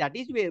like that. That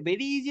is very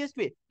easiest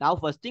way. Now,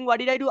 first thing, what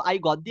did I do? I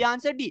got the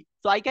answer D.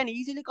 So I can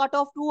easily cut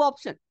off two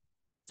options.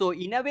 So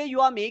in a way, you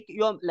are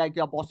like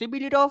the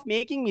possibility of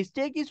making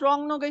mistake is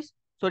wrong, no guys.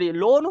 Sorry,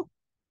 low,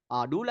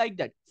 no. Do like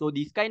that. So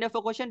this kind of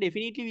a question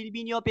definitely will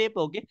be in your paper,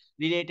 okay?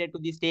 Related to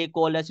the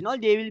stakeholders and all,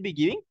 they will be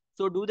giving.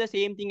 So do the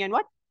same thing and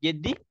what?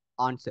 Get the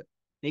answer.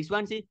 Next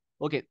one, see.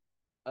 Okay.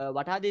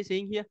 What are they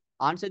saying here?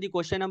 Answer the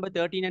question number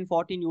 13 and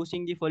 14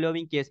 using the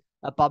following case.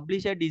 A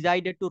publisher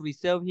decided to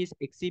reserve his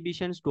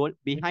exhibition stall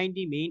behind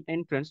the main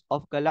entrance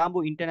of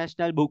Colombo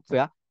International Book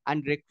Fair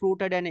and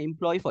recruited an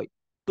employee for it.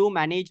 To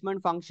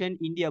management function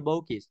in the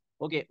above case.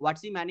 Okay,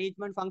 what's the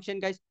management function,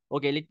 guys?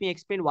 Okay, let me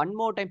explain one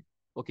more time.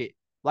 Okay,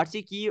 what's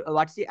the key?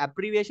 What's the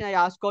abbreviation I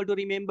asked all to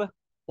remember?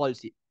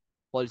 Policy.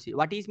 Policy.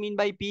 What is mean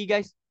by P,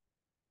 guys?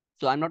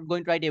 So I'm not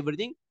going to write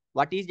everything.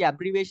 What is the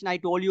abbreviation I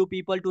told you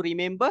people to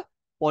remember?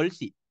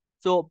 Policy.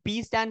 So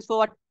P stands for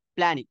what?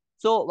 Planning.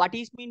 So what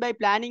is mean by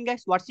planning,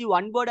 guys? What's the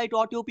one word I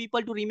taught you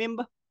people to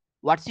remember?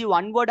 What's the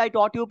one word I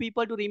taught you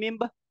people to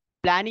remember?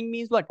 Planning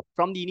means what?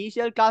 From the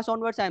initial class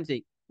onwards, I'm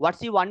saying. What's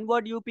the one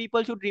word you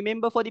people should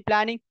remember for the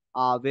planning?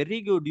 Very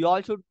good. You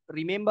all should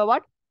remember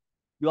what?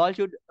 You all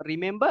should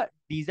remember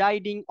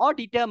deciding or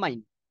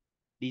determining.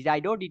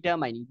 Decide or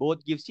determining.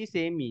 Both gives the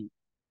same meaning.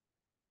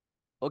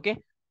 Okay.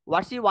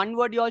 What's the one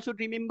word you all should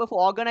remember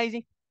for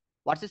organizing?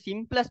 What's the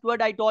simplest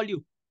word I told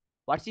you?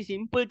 What's the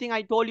simple thing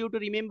I told you to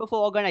remember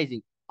for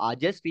organizing?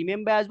 Just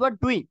remember as what?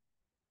 Doing.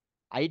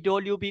 I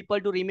told you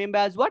people to remember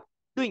as what?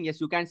 Doing.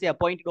 Yes, you can say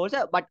appointed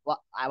also, but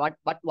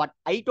what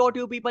I taught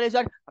you people is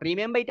what?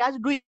 Remember it as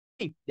doing.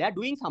 They are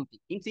doing something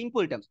in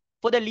simple terms.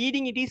 For the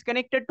leading, it is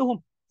connected to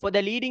whom? For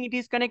the leading, it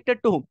is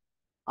connected to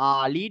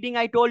whom? Leading,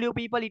 I told you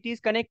people, it is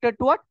connected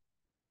to what?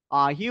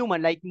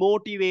 Human, like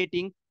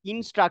motivating,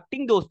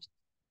 instructing those.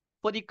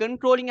 For the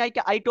controlling,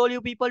 I told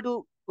you people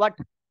to what?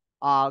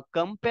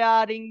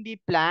 Comparing the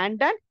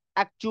planned and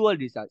actual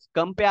results.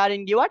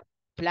 Comparing the what?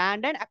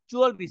 Planned and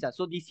actual results.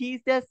 So this is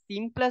the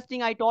simplest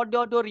thing I taught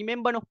you to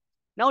remember. No?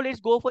 Now let's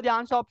go for the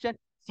answer option.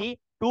 See,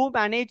 two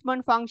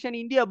management function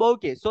in the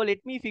above case. So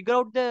let me figure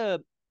out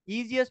the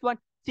easiest one.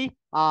 See,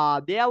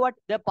 they are what?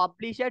 The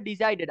publisher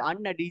decided.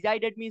 And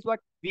decided means what?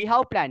 We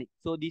have planning.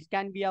 So this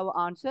can be our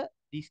answer.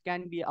 This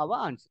can be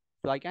our answer.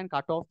 So I can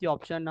cut off the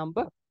option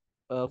number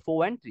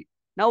 4 and 3.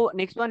 Now,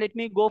 next one, let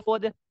me go for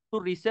the to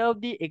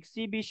reserve the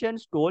exhibition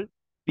stall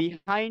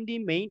behind the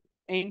main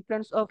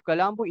entrance of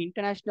Colombo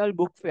International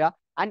Book Fair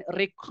and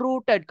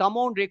recruited. Come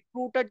on,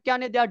 recruited.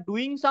 They are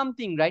doing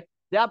something, right?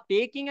 They are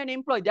taking an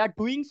employee. They are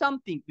doing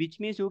something, which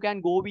means you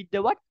can go with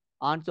the what?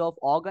 Answer of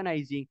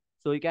organizing.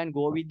 So you can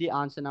go with the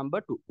answer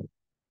number 2.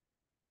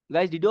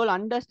 Guys, did you all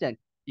understand?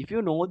 If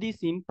you know these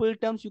simple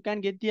terms, you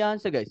can get the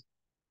answer, guys.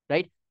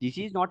 Right? This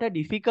is not a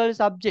difficult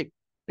subject.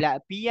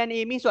 P and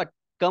A means what?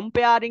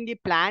 Comparing the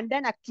planned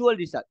and actual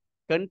result.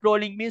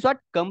 Controlling means what?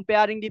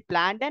 Comparing the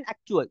planned and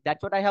actual.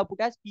 That's what I have put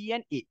as P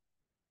and A.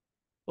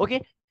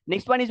 Okay.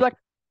 Next one is what?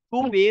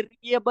 Two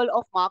variable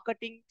of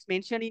marketing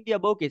mentioned in the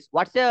above case.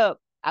 What's the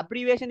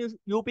abbreviation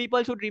you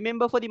people should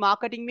remember for the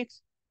marketing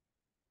mix?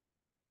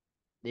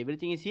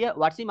 Everything is here.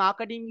 What's the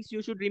marketing mix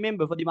you should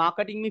remember for the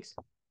marketing mix?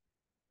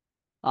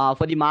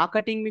 For the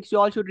marketing mix, you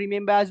all should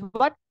remember as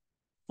what?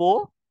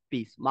 4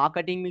 P's.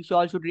 Marketing mix you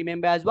all should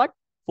remember as what?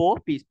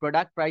 4 P's.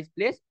 Product, price,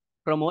 place,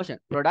 promotion.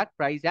 Product,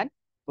 price, and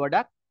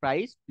product,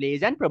 price,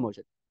 place, and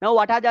promotion. Now,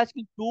 what are they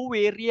asking? Two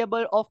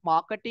variable of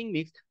marketing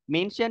mix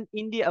mentioned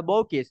in the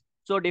above case.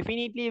 So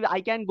definitely I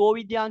can go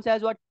with the answer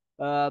as what?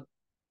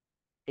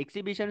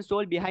 Exhibition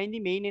stall behind the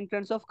main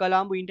entrance of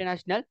Colombo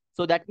International.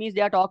 So that means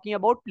they are talking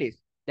about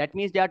place. That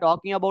means they are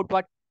talking about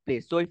what?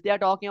 Place. So if they are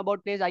talking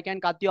about place, I can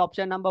cut the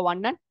option number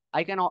 1 and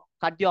I can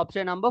cut the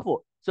option number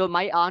 4. So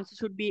my answer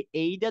should be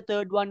either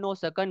third one or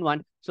second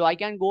one. So I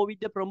can go with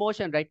the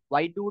promotion, right?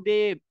 Why do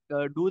they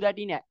do that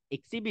in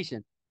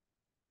exhibition?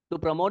 To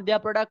promote their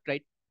product,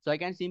 right? So I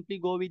can simply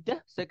go with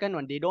the second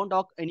one. They don't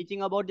talk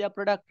anything about their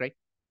product, right?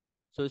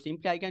 So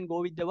simply I can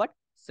go with the what?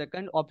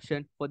 Second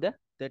option for the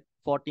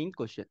 14th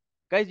question.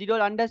 Guys, did you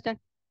all understand?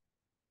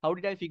 How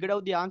did I figure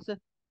out the answer?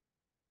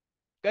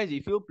 Guys,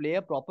 if you play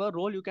a proper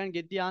role, you can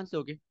get the answer,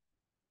 okay?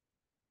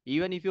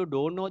 Even if you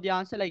don't know the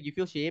answer, like if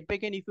you shape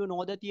again, if you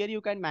know the theory,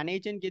 you can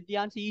manage and get the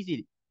answer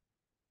easily.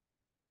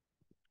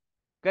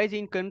 Guys,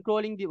 in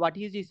controlling the, what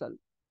is this?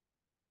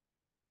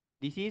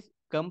 This is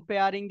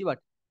comparing the what?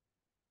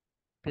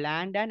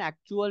 Planned and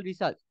actual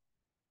results.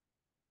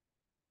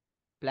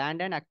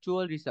 Planned and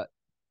actual result.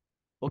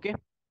 Okay?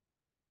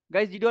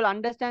 Guys, did you all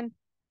understand?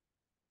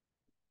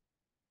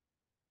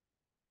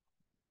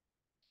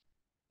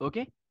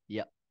 Okay?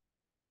 Yeah.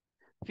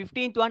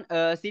 15th one,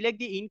 select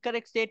the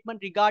incorrect statement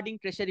regarding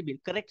treasury bill.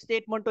 Correct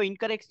statement or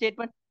incorrect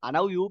statement? And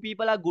now you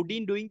people are good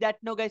in doing that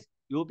now, guys.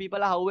 You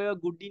people are, however,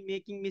 good in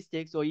making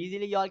mistakes. So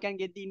easily you all can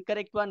get the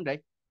incorrect one, right?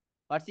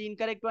 What's the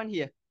incorrect one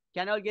here?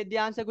 Can you all get the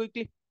answer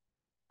quickly?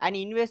 An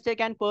investor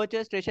can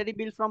purchase treasury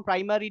bill from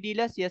primary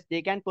dealers. Yes,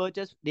 they can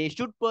purchase. They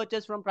should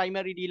purchase from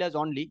primary dealers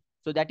only.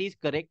 So that is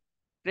correct.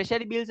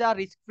 Treasury bills are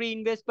risk-free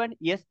investment.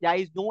 Yes, there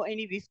is no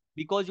any risk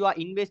because you are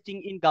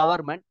investing in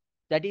government.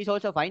 That is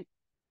also fine.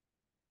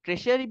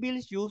 Treasury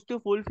bills used to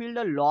fulfill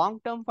the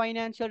long-term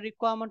financial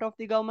requirement of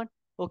the government.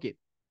 Okay,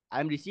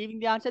 I'm receiving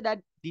the answer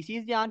that this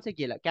is the answer,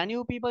 Kela. Can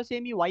you people say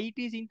me why it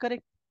is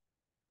incorrect?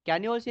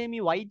 Can you all say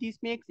me why this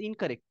makes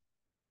incorrect?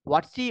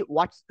 What's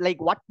like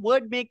what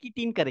word make it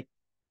incorrect?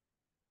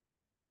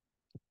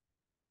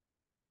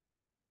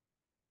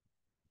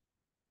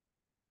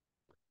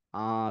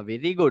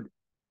 Very good.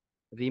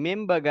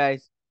 Remember,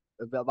 guys,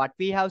 what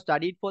we have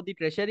studied for the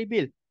treasury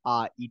bill.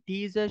 It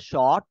is a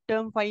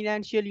short-term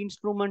financial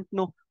instrument.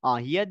 No,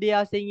 here they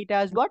are saying it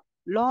as what?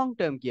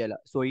 Long-term, Kiela.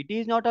 So it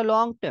is not a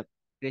long-term.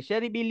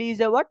 Treasury bill is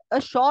a what? A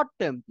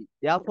short-term thing.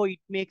 Therefore, it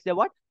makes a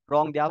what?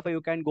 Wrong. Therefore,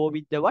 you can go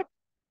with the what?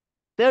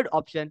 Third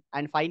option.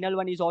 And final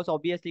one is also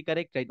obviously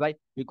correct, right? Why?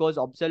 Because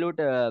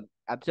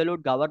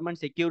absolute government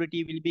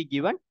security will be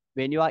given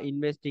when you are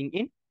investing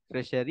in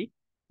treasury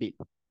bill.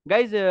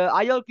 Guys,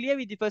 are you all clear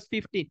with the first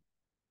 15?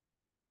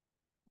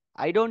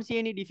 I don't see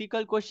any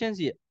difficult questions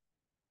here.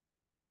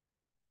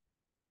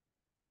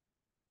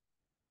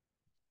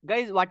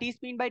 Guys, what is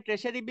mean by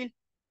treasury bill?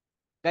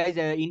 Guys,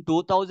 in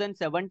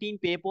 2017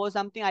 paper or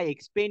something, I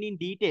explained in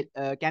detail.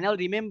 Can you all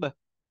remember?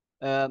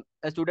 A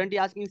student is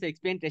asking to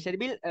explain treasury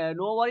bill.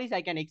 No worries,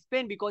 I can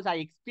explain because I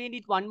explained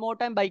it one more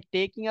time by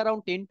taking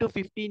around 10 to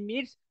 15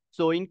 minutes.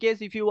 So in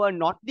case if you are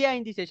not there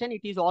in the session,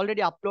 it is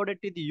already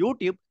uploaded to the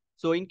YouTube.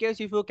 So in case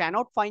if you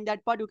cannot find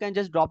that part, you can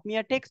just drop me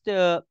a text.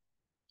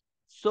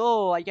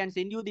 So I can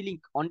send you the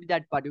link on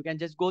that part. You can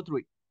just go through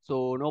it.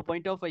 So no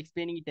point of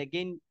explaining it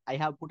again. I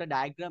have put a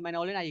diagram and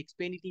all, and I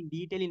explain it in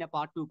detail in a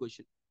part 2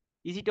 question.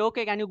 Is it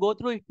okay? Can you go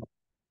through it?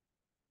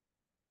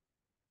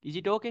 Is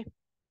it okay?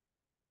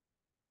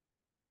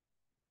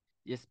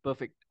 Yes,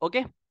 perfect.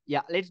 Okay.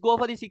 Yeah, let's go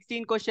for the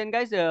 16th question,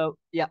 guys.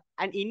 Yeah,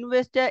 an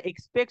investor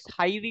expects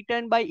high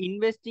return by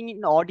investing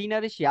in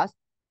ordinary shares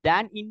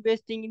than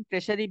investing in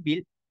treasury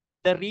bill.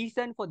 The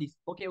reason for this,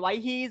 okay, why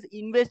he is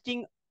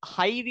investing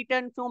high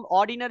return from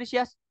ordinary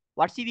shares?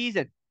 What's the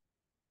reason?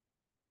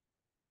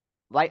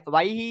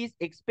 Why he is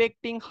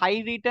expecting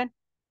high return?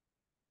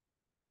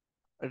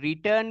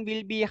 Return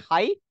will be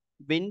high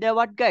when the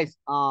what, guys?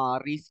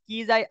 Risk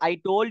is,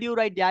 I told you,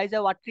 right? There is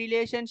a what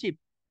relationship?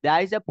 There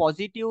is a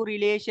positive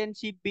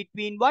relationship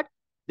between what?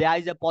 There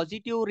is a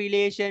positive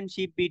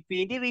relationship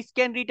between the risk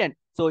and return.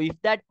 So if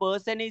that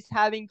person is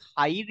having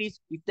high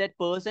risk, if that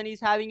person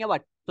is having a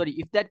what? Sorry,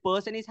 if that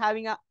person is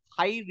having a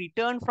high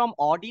return from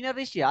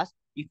ordinary shares,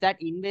 if that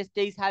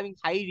investor is having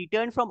high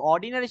return from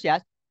ordinary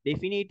shares,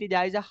 definitely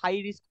there is a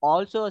high risk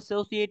also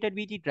associated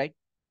with it, right?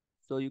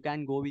 So you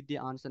can go with the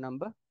answer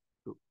number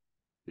 2.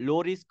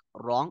 Low risk,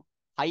 wrong.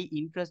 High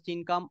interest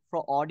income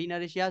for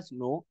ordinary shares,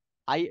 no.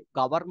 High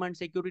government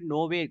security,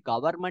 no way.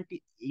 Government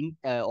in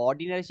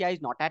ordinary share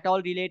is not at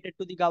all related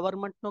to the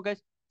government, no,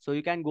 guys. So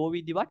you can go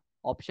with the what?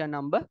 Option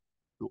number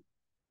 2.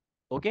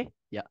 Okay,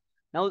 yeah.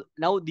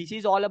 Now this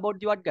is all about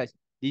the what, guys?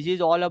 This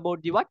is all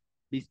about the what?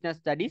 Business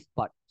studies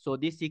part. So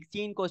this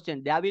 16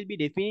 question, there will be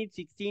definite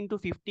 16 to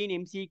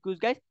 15 MCQs,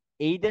 guys.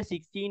 Either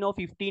 16 or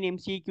 15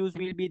 MCQs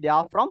will be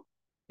there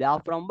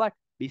from what?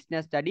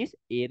 Business studies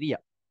area.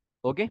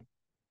 Okay.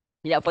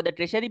 Yeah, for the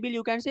treasury bill,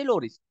 you can say low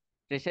risk.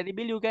 Treasury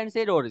bill, you can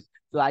say low risk.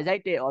 So as I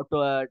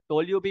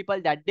told you people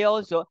that day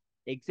also,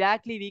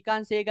 exactly we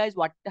can say, guys,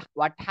 what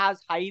has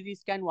high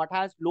risk and what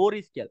has low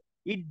risk here.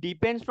 It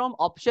depends from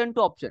option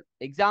to option.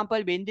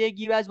 Example, when they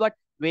give us what?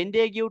 when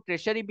they give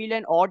treasury bill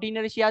and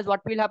ordinary shares,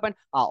 what will happen?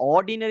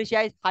 Ordinary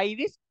share is high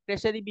risk,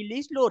 treasury bill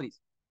is low risk.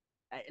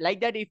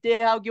 Like that, if they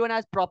have given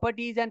us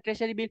properties and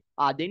treasury bill,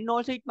 then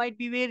also it might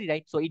be vary,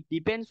 right? So it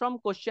depends from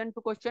question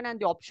to question and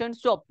the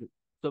options to option.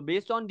 So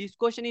based on this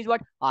question is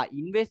what?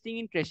 Investing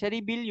in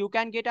treasury bill, you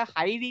can get a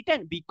high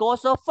return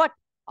because of what?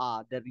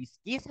 The risk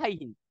is high.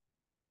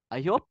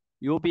 I hope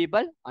you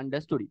people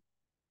understood it.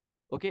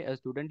 Okay, a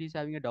student is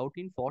having a doubt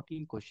in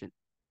 14 question.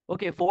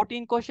 Okay,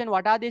 14 question,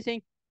 what are they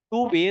saying?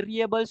 Two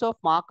variables of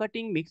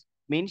marketing mix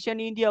mentioned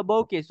in the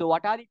above case. So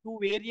what are the two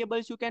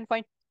variables you can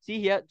find? See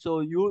here, so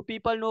you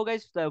people know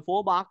guys, the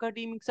four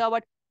marketing mix are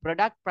what?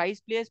 Product,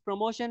 price, place,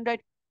 promotion, right?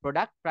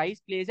 Product,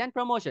 price, place, and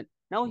promotion.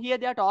 Now here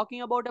they are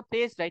talking about a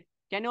place, right?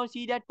 Can you all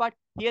see that part?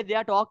 Here they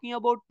are talking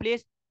about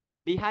place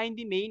behind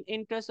the main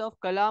entrance of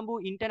Colombo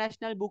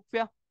International Book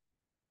Fair.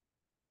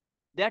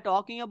 They are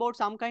talking about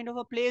some kind of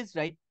a place,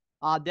 right?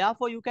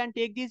 Therefore, you can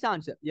take this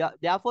answer. Yeah,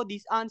 therefore,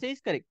 this answer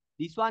is correct.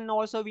 This one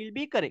also will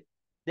be correct.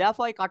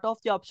 Therefore, I cut off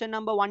the option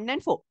number 1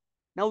 and 4.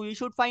 Now, we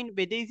should find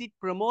whether is it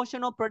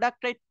promotion or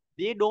product, right?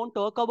 They don't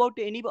talk about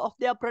any of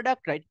their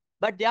product, right?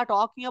 But they are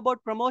talking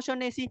about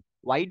promotion, AC.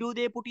 Why do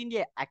they put in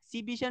the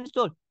exhibition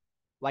store?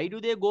 Why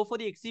do they go for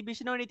the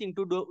exhibition or anything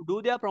to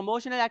do their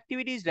promotional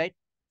activities, right?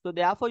 So,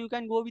 therefore, you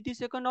can go with the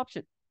second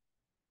option.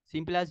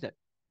 Simple as that.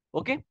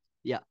 Okay.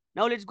 Yeah.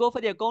 Now let's go for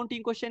the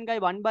accounting question, guy,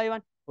 one by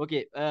one.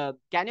 Okay.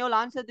 Can you all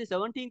answer the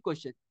 17th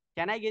question?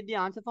 Can I get the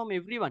answer from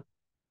everyone?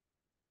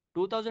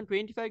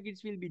 2025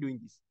 kids will be doing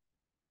this.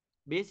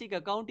 Basic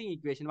accounting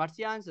equation. What's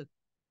the answer?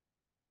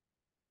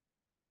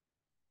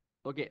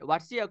 Okay.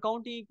 What's the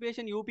accounting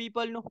equation you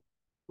people know?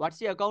 What's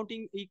the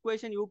accounting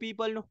equation you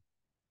people know?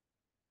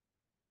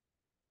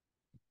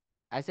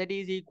 Asset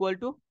is equal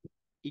to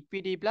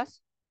equity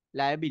plus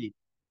liability.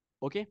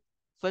 Okay.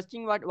 First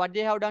thing, what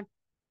they have done?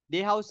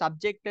 They have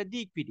subjected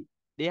the equity.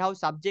 They have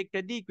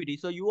subjected the equity.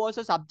 So you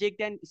also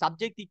subject and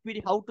subject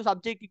equity. How to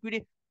subject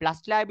equity? Plus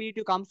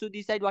liability comes to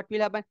this side. What will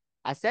happen?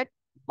 Asset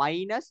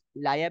minus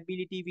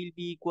liability will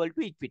be equal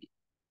to equity.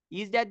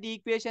 Is that the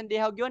equation they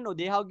have given? No,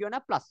 they have given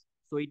a plus.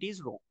 So it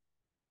is wrong.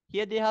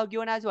 Here they have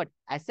given as what?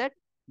 Asset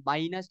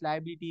minus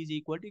liability is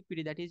equal to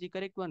equity. That is the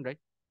correct one, right?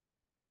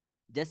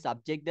 Just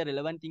subject the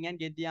relevant thing and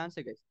get the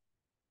answer, guys.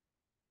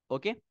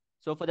 Okay.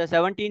 So for the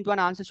 17th one,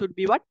 answer should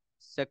be what?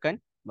 Second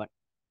one.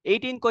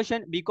 18th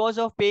question, because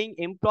of paying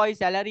employee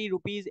salary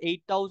rupees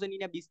 8,000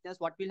 in a business,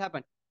 what will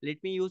happen? Let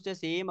me use the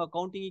same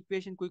accounting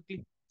equation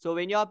quickly. So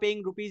when you are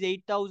paying rupees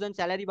 8,000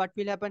 salary, what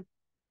will happen?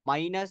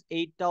 Minus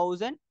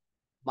 8,000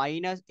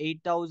 minus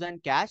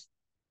 8,000 cash.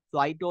 So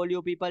I told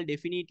you people,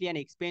 definitely an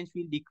expense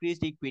will decrease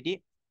the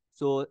equity.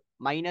 So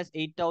minus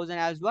 8,000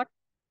 as what?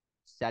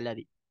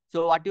 Salary.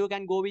 So what you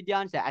can go with the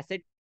answer?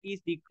 Asset is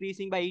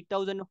decreasing by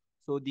 8,000.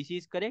 So this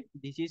is correct.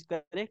 This is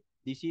correct.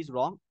 This is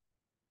wrong.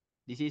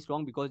 This is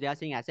wrong because they are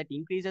saying asset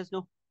increases.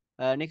 No.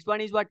 Next one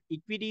is what?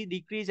 Equity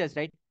decreases,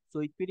 right?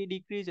 So equity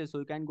decreases. So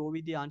you can go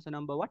with the answer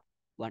number what?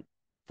 1.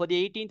 For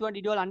the 18th one,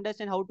 did you all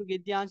understand how to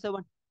get the answer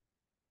 1?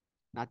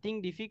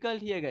 Nothing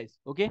difficult here, guys.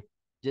 Okay.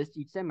 Just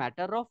it's a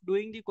matter of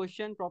doing the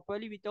question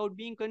properly without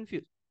being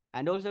confused.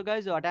 And also,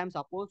 guys, what I'm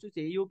supposed to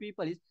say you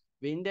people is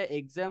when the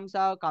exams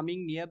are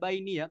coming near,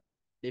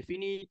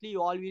 definitely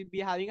you all will be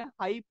having a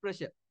high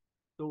pressure.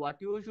 So what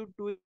you should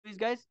do is,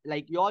 guys,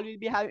 like you all will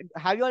be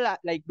have you all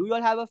like, do you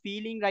all have a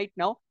feeling right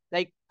now,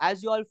 like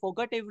as you all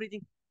forgot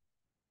everything,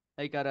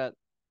 like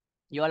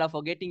you all are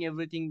forgetting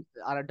everything,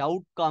 or a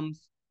doubt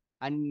comes,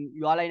 and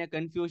you all are in a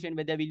confusion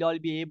whether will all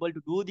be able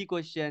to do the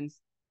questions,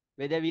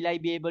 whether will I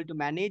be able to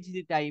manage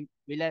the time,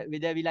 whether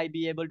will I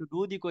be able to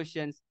do the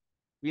questions,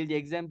 will the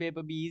exam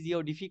paper be easy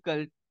or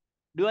difficult?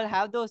 Do you all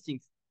have those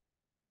things?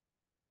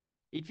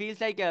 It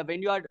feels like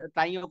when you are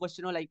trying a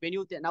question, or like when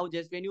you now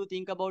just when you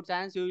think about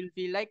science, you will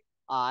feel like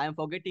I am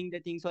forgetting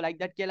the thing. So like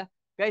that, Kela.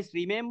 Guys,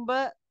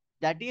 remember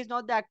that is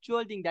not the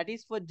actual thing. That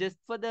is for just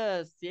for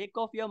the sake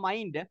of your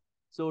mind.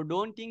 So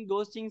don't think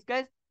those things,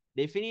 guys.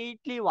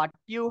 Definitely, what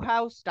you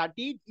have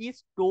studied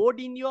is stored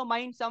in your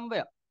mind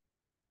somewhere.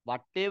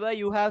 Whatever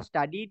you have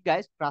studied,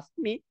 guys, trust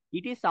me,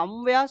 it is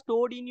somewhere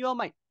stored in your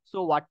mind.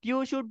 So what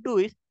you should do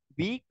is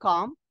be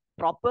calm,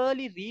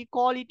 properly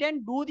recall it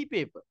and do the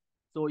paper.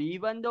 So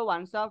even though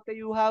once after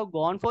you have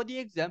gone for the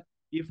exam,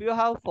 if you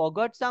have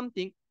forgot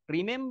something,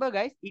 remember,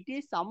 guys, it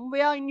is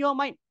somewhere in your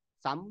mind.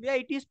 Somewhere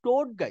it is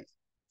stored, guys.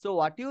 So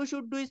what you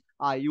should do is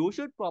you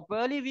should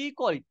properly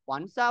recall it.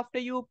 Once after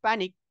you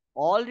panic,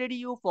 already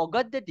you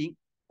forgot the thing.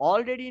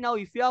 Already now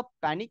if you are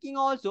panicking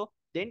also,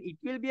 then it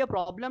will be a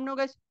problem. No,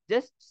 guys,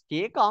 just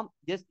stay calm.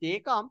 Just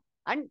stay calm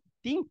and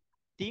think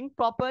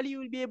properly. You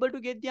will be able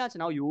to get the answer.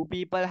 Now you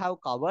people have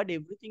covered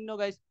everything. No,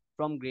 guys,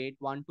 from grade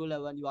 1 to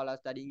 11, you all are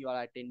studying, you all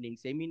are attending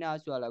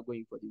seminars, you all are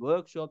going for the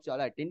workshops, you all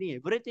are attending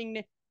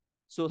everything.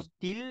 So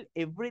still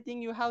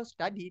everything you have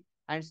studied,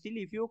 and still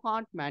if you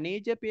can't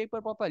manage a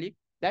paper properly,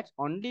 that's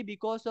only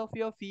because of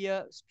your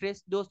fear,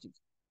 stress, those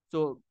things.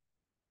 So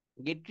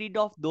get rid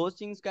of those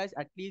things, guys,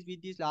 at least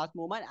with this last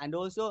moment. And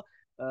also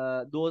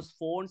those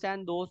phones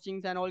and those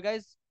things and all,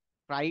 guys,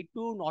 try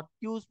to not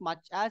use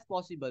much as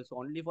possible. So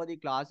only for the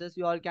classes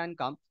you all can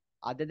come.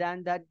 Other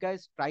than that,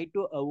 guys, try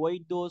to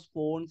avoid those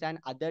phones and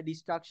other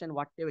distraction,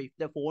 whatever. If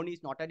the phone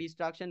is not a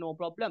distraction, no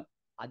problem.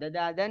 Other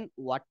than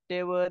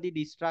whatever the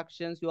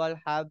distractions you all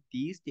have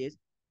these days,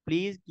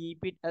 please keep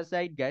it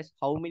aside, guys.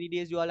 How many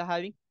days you all are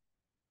having?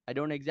 I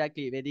don't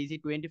exactly, whether is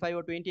it 25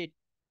 or 28,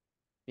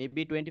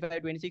 maybe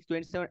 25, 26,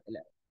 27.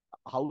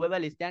 However,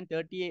 less than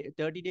 30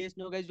 days,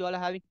 no, guys, you all are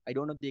having. I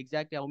don't know the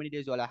exact how many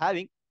days you all are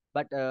having,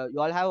 but you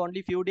all have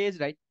only few days,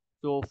 right?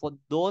 So for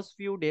those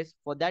few days,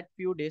 for that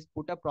few days,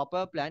 put a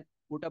proper plan,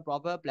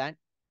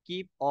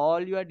 keep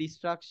all your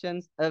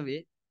distractions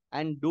away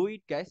and do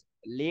it, guys.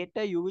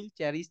 Later, you will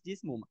cherish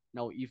this moment.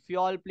 Now, if you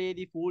all play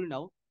the fool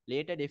now,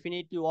 later,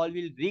 definitely you all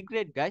will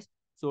regret, guys.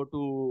 So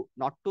to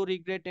not to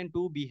regret and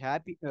to be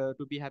happy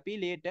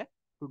later,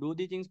 to do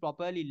the things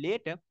properly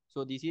later.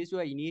 So this is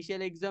your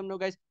initial exam, no,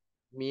 guys.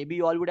 Maybe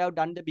you all would have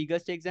done the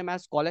biggest exam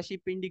as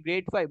scholarship in the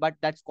grade 5, but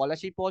that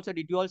scholarship also,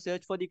 did you all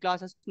search for the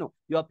classes? No,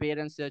 your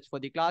parents search for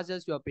the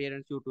classes, your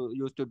parents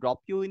used to drop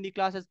you in the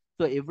classes.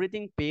 So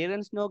everything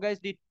parents know, guys,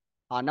 did.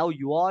 Now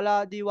you all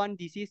are the one.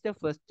 This is the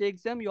first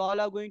exam you all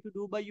are going to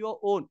do by your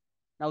own.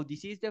 Now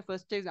this is the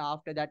first exam.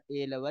 After that,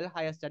 A level,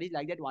 higher studies,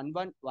 like that, one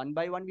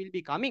by one will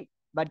be coming.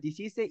 But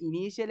this is the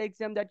initial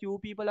exam that you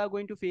people are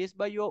going to face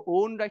by your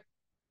own, right?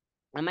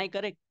 Am I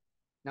correct?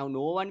 Now,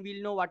 no one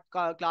will know what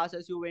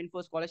classes you went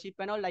for scholarship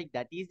and all, like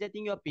that is the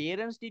thing your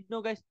parents did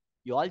know, guys.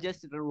 You all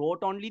just wrote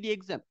only the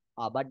exam.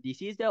 But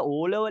this is the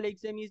O-level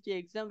exam, is the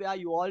exam where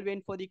you all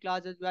went for the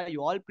classes, where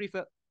you all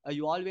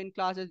went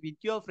classes with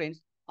your friends.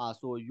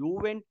 So you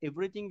went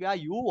everything where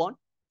you want.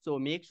 So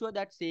make sure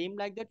that same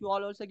like that you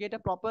all also get a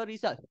proper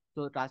result.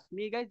 So trust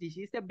me, guys, this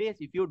is the base.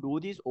 If you do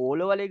this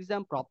O-level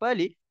exam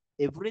properly,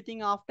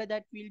 everything after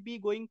that will be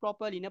going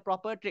properly in a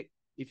proper track.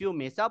 If you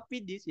mess up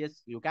with this,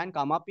 yes, you can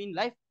come up in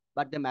life,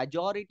 but the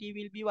majority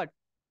will be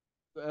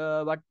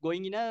what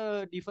going in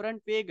a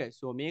different way, guys.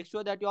 So make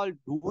sure that you all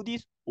do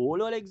this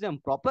oral exam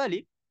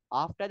properly.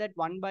 After that,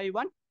 one by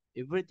one,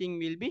 everything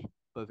will be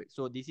perfect.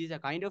 So this is a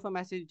kind of a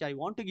message which I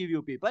want to give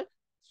you people.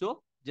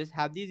 So just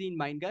have this in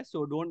mind, guys.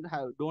 So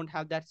don't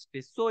have that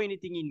stress or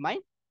anything in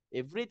mind.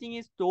 Everything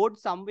is stored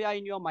somewhere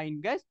in your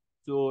mind, guys.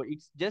 So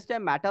it's just a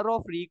matter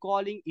of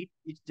recalling it.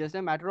 It's just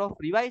a matter of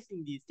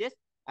revising these days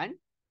and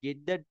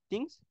get the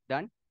things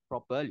done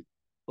properly.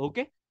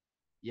 Okay.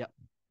 Yeah.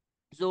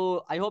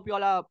 So I hope you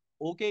all are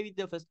okay with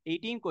the first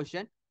 18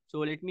 question. So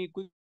let me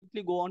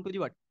quickly go on to the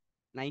what?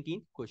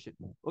 19th question.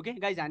 Okay,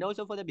 guys, and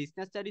also for the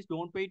business studies,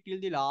 don't wait till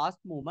the last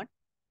moment.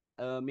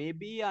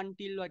 Maybe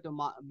until like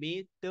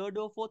May 3rd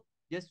or 4th,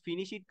 just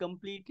finish it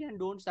completely and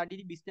don't study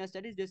the business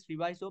studies. Just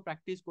revise or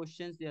practice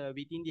questions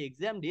within the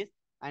exam days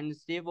and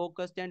stay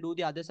focused and do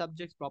the other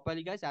subjects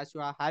properly, guys, as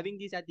you are having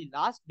this at the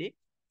last day.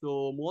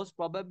 So most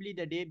probably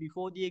the day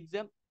before the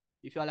exam,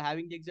 if you are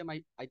having the exam,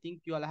 I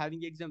think you are having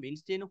the exam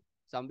Wednesday, no?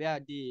 Somewhere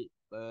at the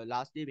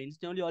last day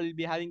Wednesday only, I will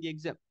be having the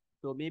exam.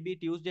 So maybe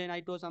Tuesday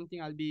night or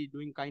something, I'll be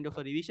doing kind of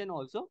a revision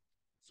also.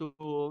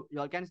 So you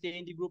all can stay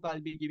in the group.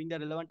 I'll be giving the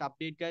relevant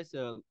update, guys.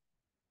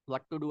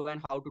 What to do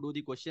and how to do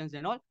the questions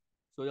and all.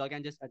 So you all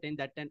can just attend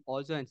that and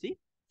also and see.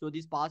 So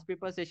this past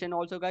paper session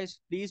also, guys,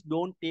 please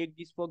don't take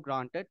this for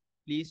granted.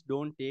 Please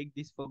don't take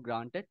this for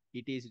granted.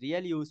 It is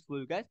really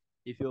useful, guys.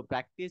 If you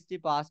practice the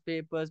past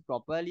papers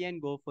properly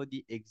and go for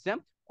the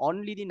exam,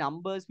 only the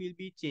numbers will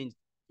be changed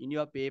in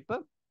your paper.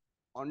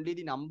 Only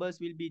the numbers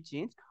will be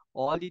changed.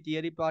 All the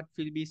theory part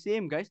will be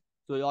same, guys.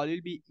 So you all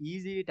will be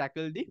easily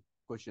tackle the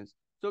questions.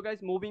 So guys,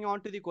 moving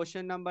on to the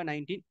question number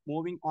 19.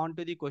 Moving on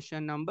to the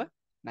question number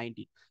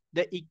 19.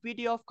 The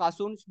equity of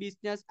Kasun's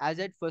business as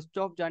at 1st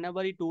of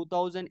January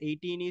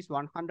 2018 is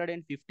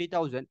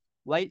 150,000,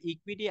 while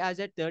equity as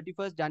at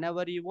 31st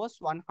January was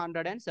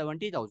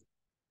 170,000.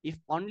 If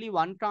only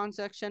one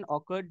transaction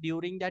occurred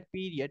during that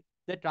period,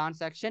 the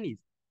transaction is.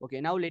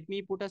 Okay, now let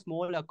me put a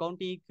small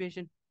accounting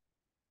equation.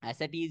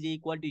 Asset is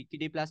equal to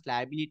equity plus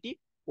liability.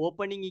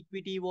 Opening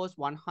equity was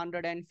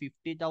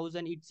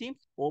 150,000, it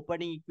seems.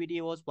 Opening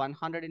equity was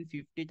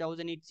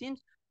 150,000, it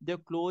seems. The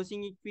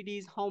closing equity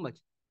is how much?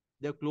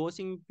 The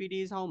closing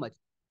equity is how much?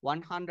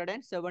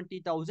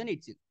 170,000,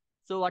 it seems.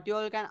 So what you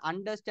all can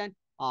understand,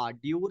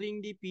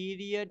 during the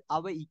period,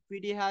 our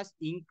equity has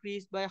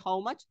increased by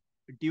how much?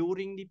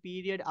 During the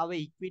period, our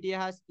equity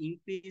has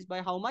increased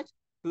by how much?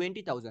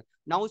 20,000.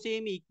 Now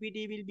same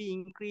equity will be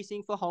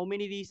increasing for how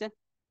many reasons?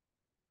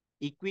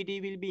 Equity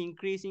will be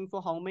increasing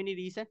for how many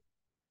reasons?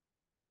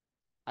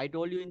 I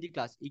told you in the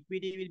class.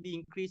 Equity will be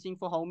increasing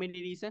for how many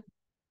reasons?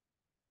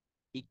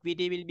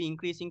 Equity will be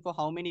increasing for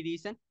how many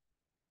reasons?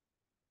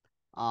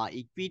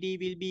 Equity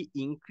will be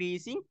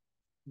increasing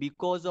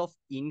because of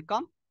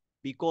income,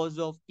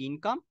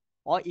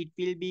 or it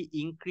will be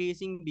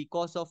increasing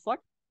because of what?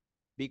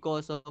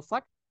 Because of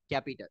what?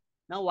 Capital.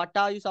 Now, what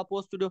are you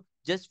supposed to do?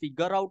 Just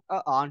figure out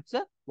an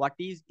answer. What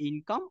is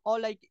income, or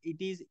like it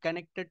is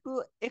connected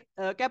to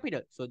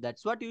capital. So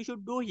that's what you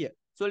should do here.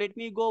 So let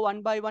me go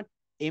one by one.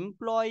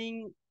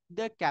 Employing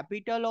the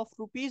capital of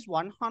rupees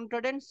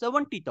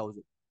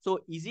 170,000. So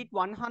is it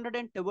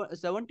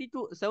 170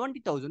 to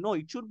 70,000? No,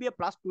 it should be a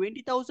plus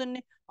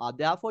 20,000.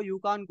 Therefore, you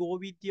can't go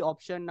with the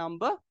option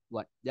number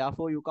 1.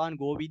 Therefore, you can't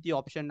go with the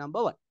option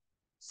number 1.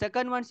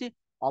 Second one is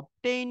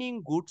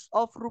obtaining goods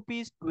of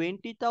rupees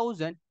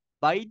 20,000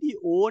 by the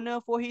owner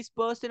for his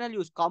personal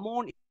use. Come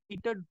on,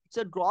 it's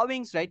a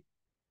drawings, right?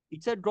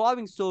 It's a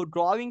drawing. So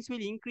drawings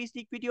will increase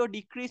the equity or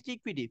decrease the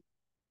equity.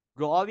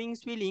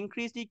 Drawings will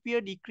increase the equity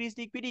or decrease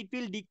the equity. It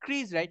will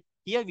decrease, right?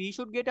 Here we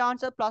should get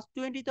answer plus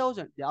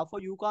 20,000. Therefore,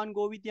 you can't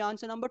go with the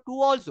answer number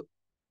 2 also.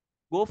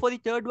 Go for the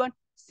third one.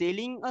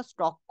 Selling a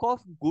stock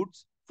of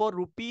goods for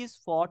rupees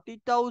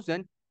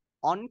 40,000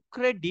 on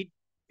credit,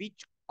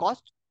 which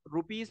cost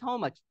rupees how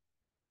much?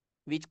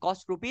 Which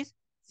cost rupees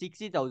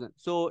 60,000.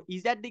 So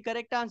is that the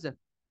correct answer?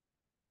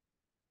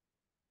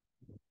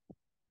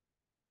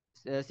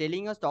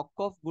 Selling a stock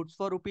of goods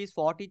for rupees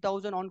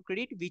 40,000 on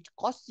credit, which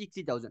costs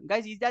 60,000.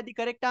 Guys, is that the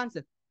correct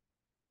answer?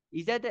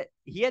 Is that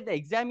here the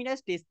examiner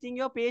is testing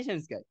your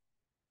patience, guys?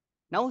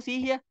 Now see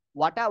here,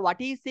 what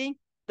he is saying?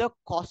 The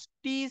cost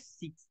is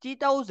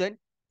 60,000.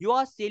 You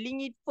are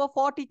selling it for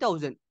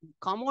 40,000.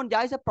 Come on,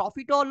 there is a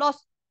profit or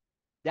loss.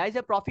 There is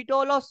a profit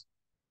or loss.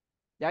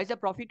 There is a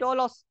profit or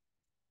loss.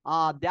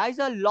 There is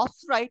a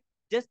loss, right?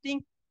 Just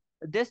think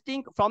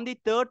from the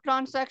third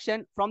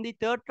transaction,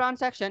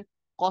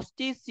 cost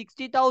is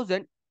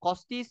 60,000,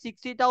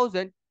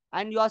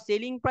 and your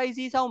selling price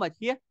is how much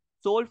here?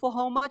 Sold for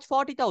how much?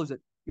 40,000.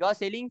 You are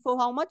selling for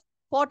how much?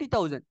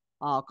 40,000.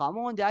 Come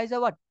on, there is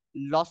a what?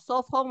 Loss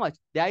of how much?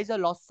 There is a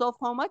loss of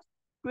how much?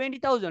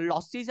 20,000.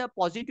 Loss is a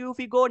positive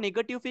figure,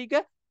 negative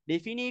figure?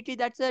 Definitely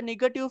that's a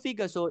negative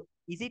figure. So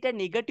is it a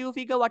negative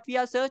figure what we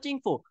are searching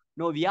for?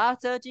 No, we are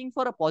searching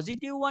for a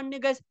positive one,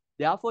 guys.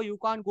 Therefore, you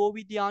can't go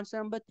with the answer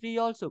number 3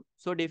 also.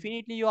 So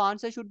definitely your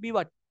answer should be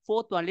what?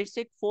 Fourth one. Let's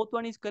check fourth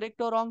one is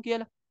correct or wrong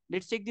here.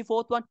 Let's check the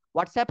fourth one.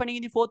 What's happening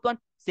in the fourth one?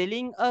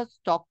 Selling a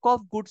stock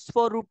of goods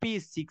for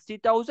rupees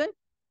 60,000,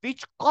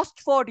 which cost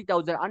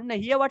 40,000. And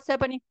here what's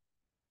happening?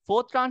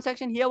 Fourth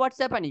transaction here what's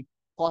happening?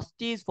 Cost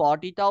is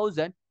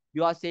 40,000.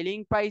 Your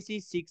selling price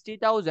is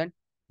 60,000.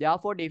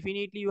 Therefore,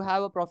 definitely you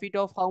have a profit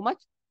of how much?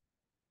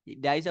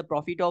 There is a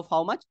profit of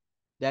how much?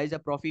 There is a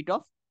profit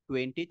of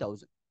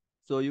 20,000.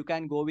 So you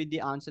can go with the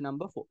answer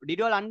number 4. Did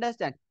you all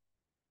understand?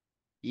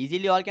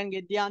 Easily all can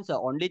get the answer.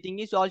 Only thing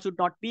is all should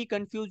not be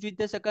confused with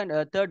the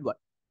third one.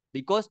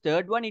 Because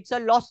third one it's a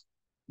loss.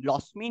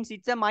 Loss means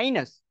it's a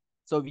minus.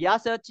 So we are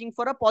searching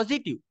for a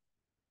positive.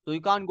 So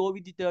you can't go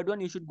with the third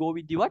one. You should go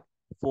with the what?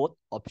 Fourth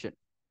option.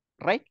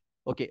 Right?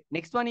 Okay.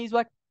 Next one is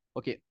what?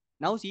 Okay.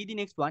 Now see the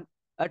next one.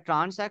 A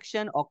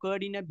transaction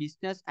occurred in a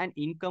business and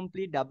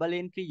incomplete double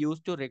entry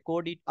used to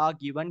record it are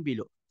given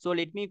below. So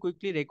let me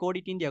quickly record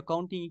it in the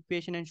accounting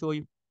equation and show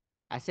you.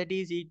 Asset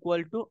is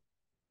equal to,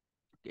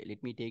 okay,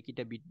 let me take it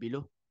a bit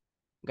below.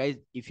 Guys,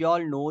 if you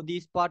all know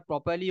this part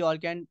properly, you all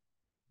can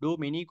do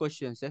many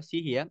questions.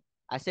 See here,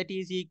 asset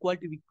is equal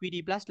to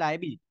equity plus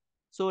liability.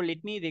 So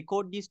let me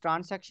record this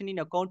transaction in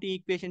accounting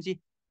equation. See,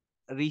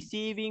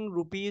 receiving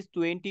rupees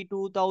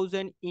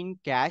 22,000 in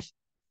cash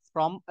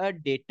from a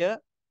debtor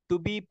to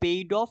be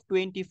paid off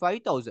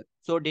 25,000.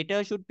 So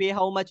debtor should pay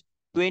how much?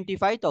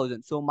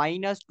 25,000. So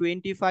minus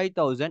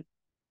 25,000,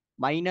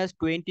 minus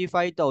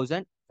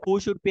 25,000. Who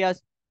should pay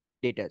us?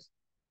 Debtors.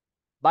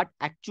 But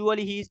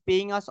actually he is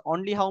paying us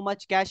only how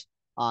much cash?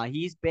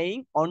 He is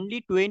paying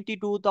only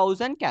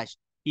 22,000 cash.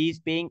 He is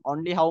paying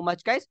only how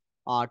much cash?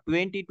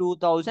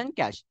 22,000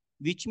 cash.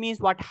 Which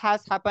means what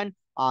has happened?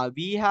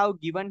 We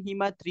have given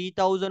him a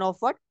 3,000 of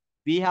what?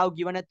 We have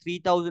given a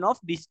 3,000 of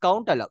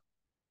discount allowed.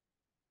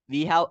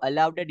 We have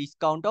allowed a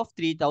discount of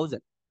 3,000.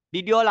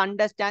 Did you all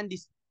understand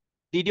this?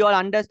 Did you all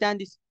understand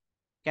this?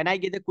 Can I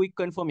get a quick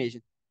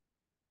confirmation?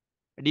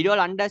 Did you all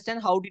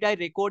understand how did I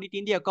record it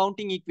in the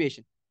accounting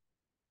equation?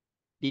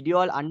 Did you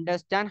all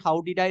understand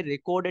how did I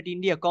record it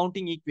in the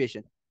accounting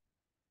equation?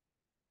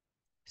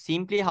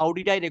 Simply, how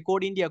did I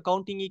record in the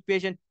accounting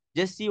equation?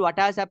 Just see what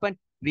has happened.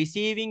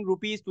 Receiving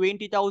rupees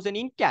 20,000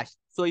 in cash.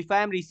 So if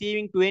I am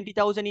receiving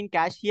 20,000 in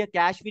cash here,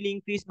 cash will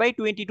increase by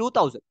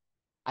 22,000.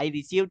 I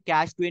received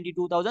cash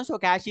 22,000. So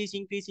cash is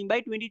increasing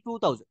by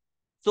 22,000.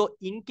 So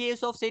in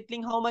case of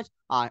settling how much?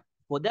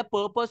 For the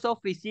purpose of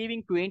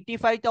receiving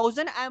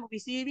 25,000, I am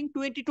receiving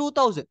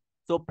 22,000.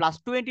 So plus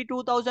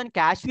 22,000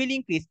 cash will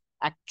increase.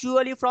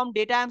 Actually, from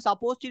data, I am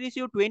supposed to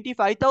receive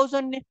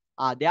 25,000.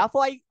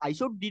 Therefore, I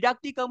should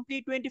deduct the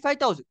complete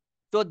 25,000.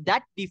 So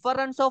that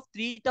difference of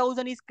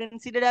 3,000 is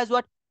considered as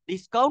what?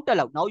 Discount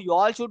allowed. Now you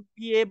all should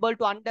be able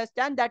to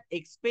understand that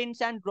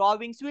expense and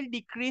drawings will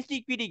decrease the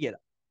equity here.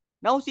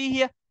 Now see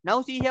here.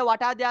 Now see here.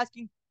 What are they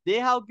asking? They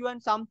have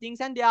given some things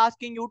and they are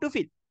asking you to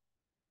fill.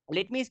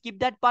 Let me skip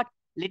that part.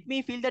 Let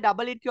me fill the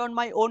double entry on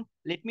my own.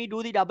 Let me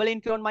do the double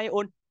entry on my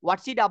own.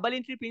 What's the double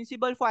entry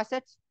principle for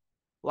assets?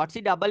 What's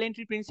the double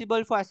entry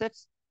principle for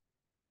assets?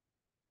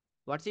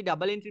 What's the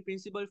double entry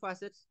principle for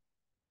assets?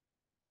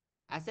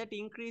 Asset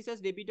increases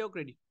debit or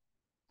credit.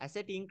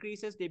 Asset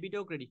increases debit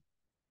or credit.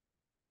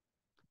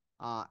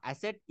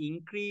 Asset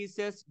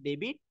increases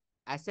debit.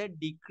 Asset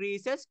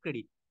decreases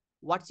credit.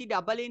 What's the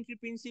double entry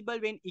principle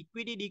when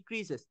equity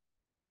decreases?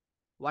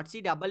 What's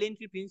the double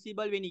entry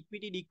principle when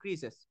equity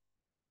decreases?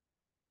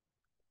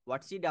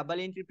 What's the double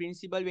entry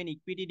principle when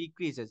equity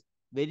decreases?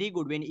 Very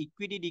good. When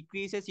equity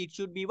decreases, it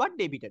should be what?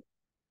 Debited.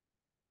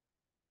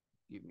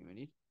 Give me a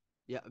minute.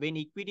 Yeah, when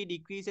equity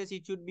decreases,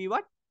 it should be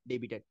what?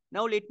 Debited.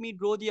 Now let me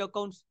draw the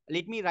accounts.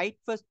 Let me write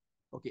first.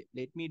 Okay,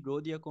 let me draw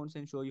the accounts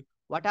and show you.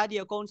 What are the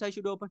accounts I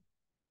should open?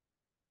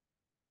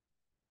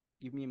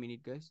 Give me a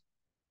minute, guys.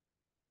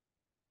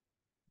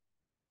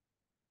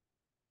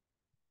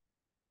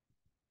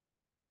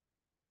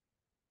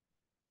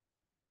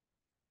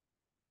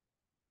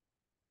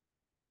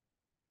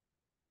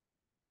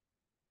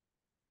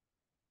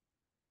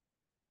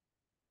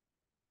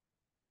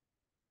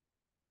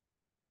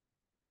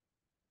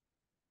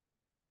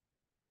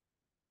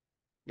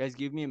 Guys,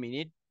 give me a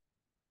minute.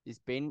 This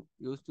pen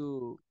used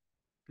to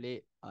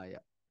play. Ah,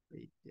 yeah.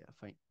 Wait, yeah,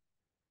 fine.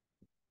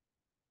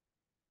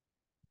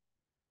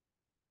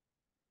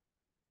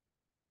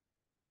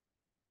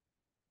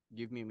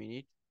 Give me a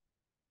minute.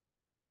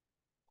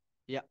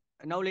 Yeah.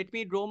 Now let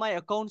me draw my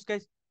accounts,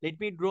 guys. Let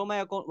me draw my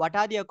account. What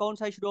are the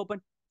accounts I should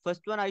open?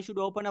 First one, I should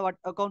open a what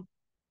account?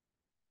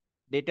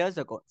 Debtors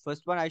account.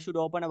 First one, I should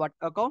open a what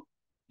account?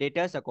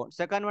 Debtors account.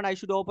 Second one, I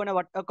should open a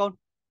what account?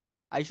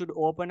 I should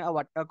open a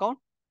what account?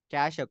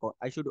 Cash account.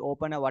 I should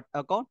open a what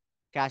account?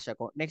 Cash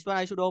account. Next one,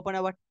 I should open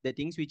a what? The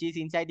things which is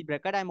inside the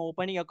bracket, I'm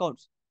opening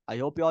accounts. I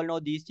hope you all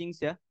know these things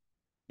here.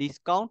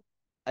 Discount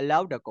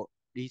allowed account.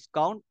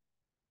 Discount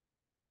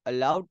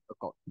allowed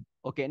account.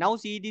 Okay, now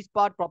see this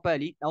part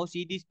properly. Now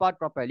see this part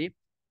properly.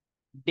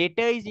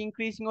 Data is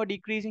increasing or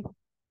decreasing?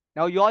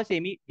 Now you all say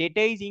me,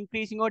 data is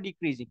increasing or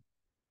decreasing?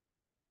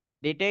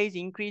 Data is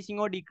increasing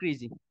or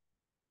decreasing?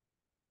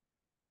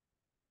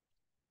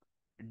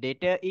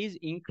 Data is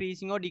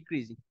increasing or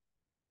decreasing?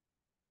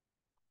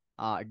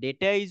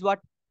 Data is what?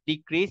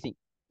 Decreasing.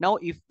 Now,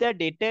 if the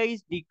data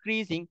is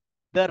decreasing,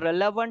 the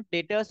relevant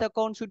debtors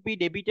account should be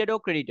debited or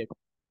credited.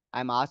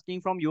 I'm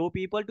asking from you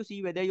people to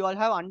see whether you all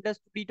have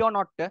understood it or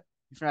not.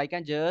 If I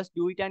can just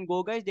do it and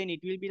go, guys, then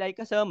it will be like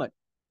a sermon.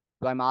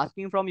 So I'm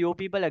asking from you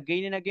people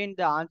again and again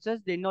the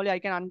answers. Then only I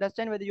can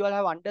understand whether you all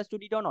have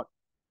understood it or not.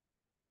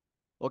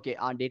 Okay,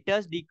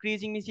 debtors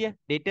decreasing means here,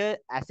 debtor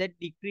asset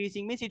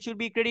decreasing means it should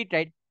be credit,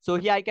 right? So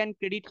here I can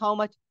credit how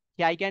much?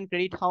 Here I can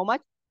credit how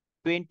much?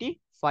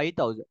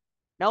 25,000.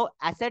 Now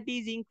asset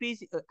is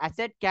increasing,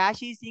 asset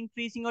cash is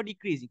increasing or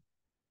decreasing?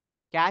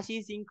 Cash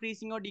is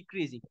increasing or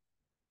decreasing?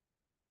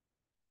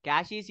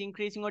 Cash is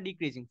increasing or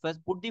decreasing?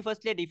 First, put the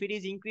first letter. If it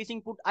is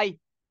increasing, put I.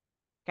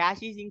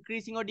 Cash is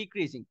increasing or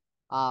decreasing?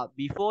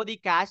 Before the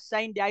cash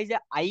sign, there is a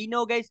I,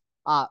 no, guys.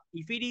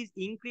 If it is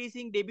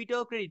increasing debit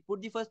or credit,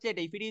 put the first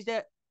letter. If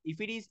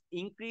it is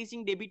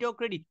increasing debit or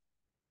credit,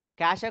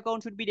 cash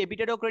account should be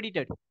debited or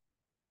credited?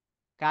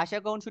 Cash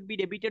account should be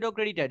debited or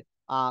credited?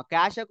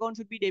 Cash account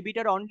should be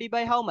debited only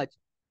by how much?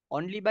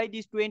 Only by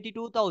this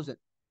 22,000.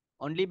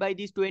 Only by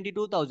this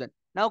 22,000.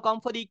 Now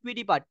come for the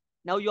equity part.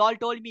 Now you all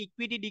told me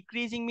equity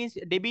decreasing means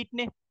debit.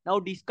 Ne? Now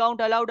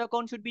discount allowed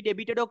account should be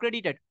debited or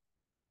credited?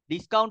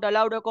 Discount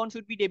allowed account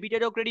should be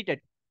debited or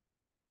credited?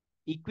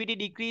 Equity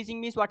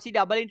decreasing means what's the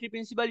double entry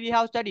principle we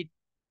have studied?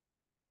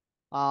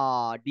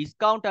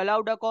 Discount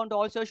allowed account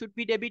also should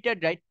be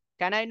debited, right?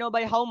 Can I know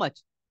by how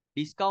much?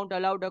 Discount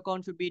allowed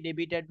account should be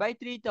debited by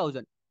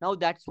 3,000. Now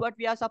that's what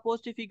we are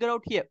supposed to figure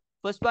out here.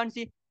 First one,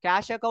 see,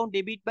 cash account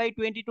debit by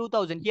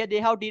 22,000. Here they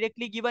have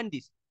directly given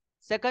this.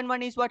 Second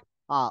one is what?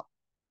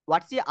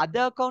 What's the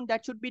other account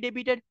that should be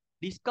debited?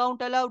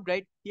 Discount allowed,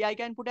 right? Here I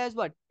can put as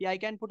what? Here I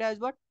can put as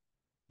what?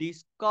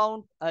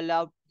 Discount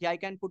allowed. Here I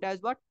can put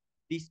as what?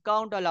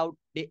 Discount allowed.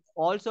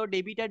 Also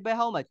debited by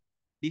how much?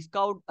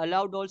 Discount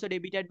allowed also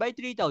debited by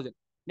 3,000.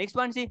 Next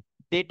one, see,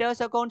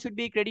 debtors account should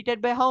be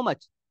credited by how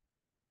much?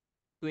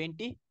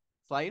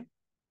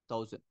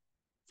 25,000.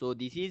 So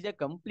this is a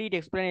complete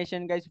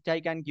explanation, guys, which I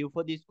can give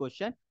for this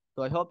question.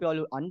 So I hope you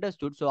all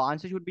understood. So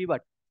answer should be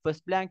what?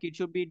 First blank, it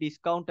should be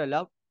discount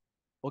allowed.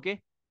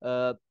 Okay.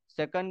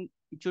 Second,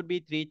 it should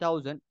be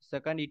 3,000.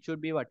 Second, it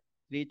should be what?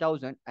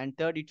 3,000. And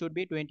third, it should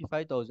be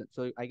 25,000.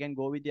 So I can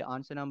go with the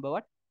answer number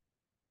what?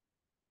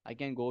 I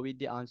can go with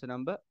the answer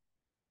number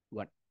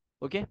 1.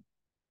 Okay.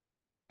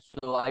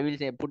 So I will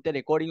say put the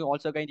recording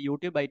also in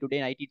YouTube by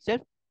today night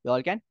itself. You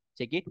all can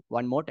check it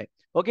one more time.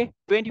 Okay.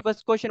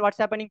 21st question. What's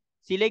happening?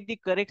 Select the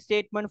correct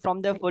statement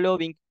from the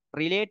following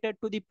related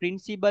to the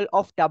principle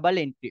of double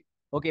entry.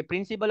 Okay.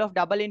 Principle of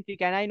double entry.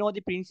 Can I know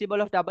the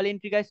principle of double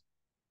entry, guys?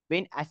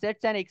 When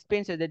assets and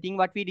expenses, the thing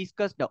what we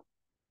discussed now.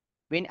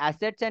 When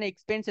assets and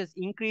expenses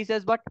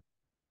increases what?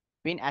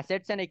 When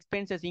assets and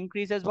expenses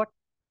increases what?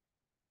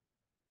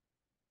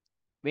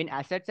 When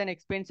assets and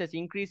expenses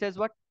increases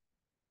what?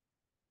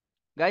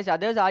 Guys,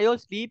 others are you all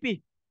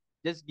sleepy?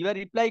 Just give a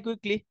reply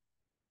quickly.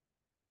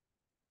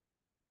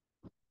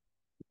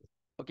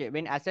 Okay,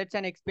 when assets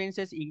and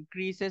expenses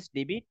increases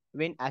debit,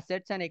 when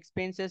assets and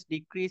expenses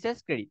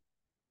decreases credit.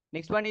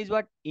 Next one is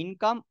what?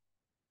 Income,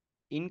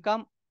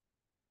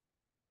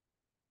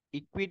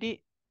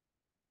 equity,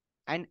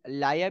 and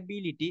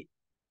liability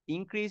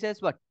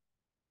increases what?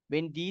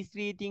 When these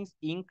three things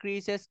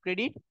increases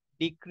credit,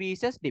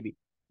 decreases debit.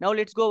 Now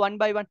let's go one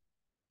by one.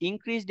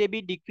 Increase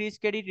debit, decrease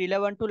credit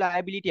relevant to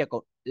liability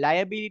account.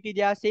 Liability,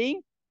 they are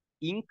saying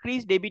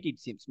increase debit, it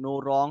seems.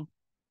 No, wrong.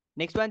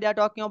 Next one, they are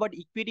talking about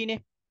equity.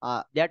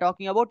 They are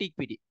talking about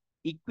equity.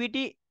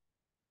 Equity,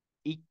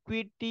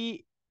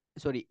 equity,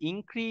 sorry,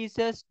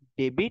 increases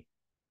debit.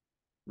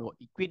 No,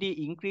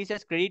 equity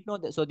increases credit. No,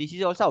 so this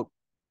is also out.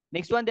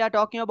 Next one, they are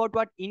talking about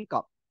what?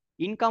 Income.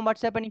 Income,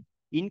 what's happening?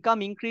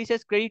 Income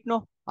increases credit.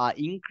 No,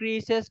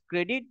 increases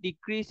credit,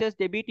 decreases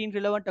debit in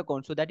relevant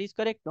account. So that is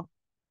correct. No.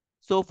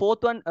 So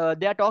fourth one,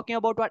 they are talking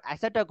about what?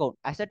 Asset account.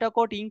 Asset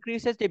account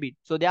increases debit.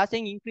 So they are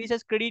saying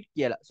increases credit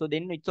here. So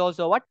then it's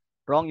also what?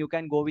 Wrong. You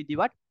can go with the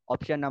what?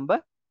 Option number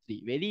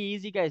 3. Very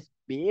easy, guys.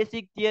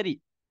 Basic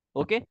theory.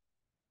 Okay.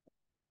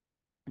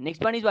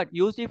 Next one is what?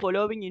 Use the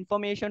following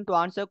information to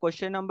answer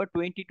question number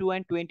 22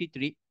 and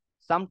 23.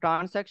 Some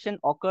transaction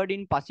occurred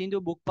in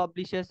Pasindu book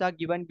publishers are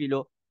given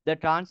below. The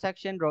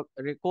transaction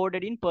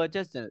recorded in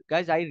purchase journal.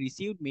 Guys, I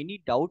received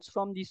many doubts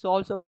from this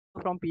also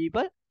from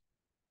people.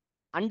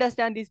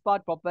 Understand this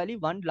part properly.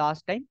 One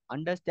last time,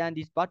 understand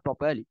this part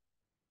properly.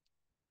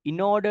 In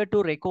order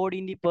to record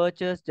in the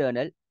purchase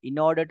journal,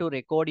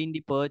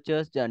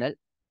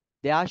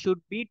 there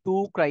should be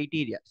two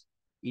criteria.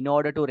 In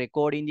order to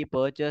record in the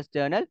purchase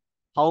journal,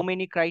 how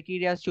many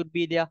criteria should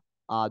be there?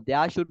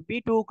 There should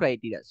be two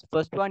criteria.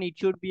 First one, it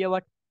should be a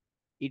what?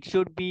 It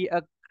should be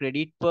a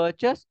credit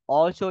purchase.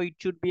 Also, it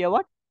should be a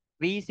what?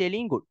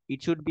 Reselling good.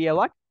 It should be a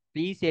what?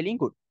 Reselling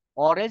good.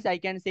 Or else I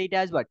can say it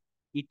as what?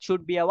 It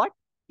should be a what?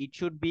 It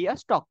should be a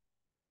stock.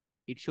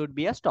 It should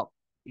be a stock.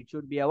 It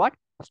should be a what?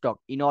 Stock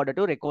in order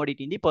to record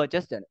it in the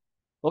purchase journal.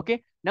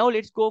 Okay. Now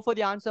let's go for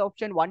the answer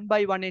option one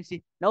by one and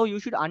see. Now you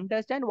should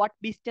understand what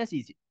business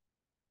is it.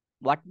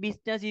 What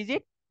business is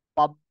it?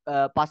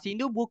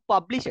 Pasindu book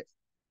publishers.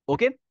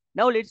 Okay.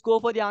 Now let's go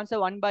for the answer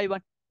one by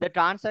one. The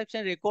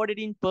transaction recorded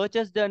in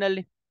purchase journal.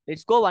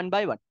 Let's go one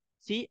by one.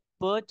 See,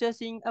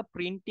 purchasing a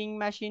printing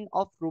machine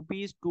of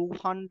rupees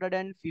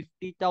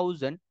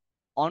 250,000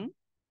 on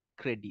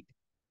credit.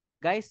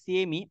 Guys,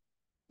 say me,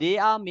 they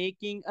are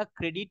making a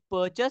credit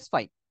purchase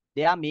fine.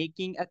 They are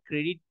making a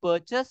credit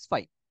purchase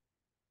fine.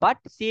 But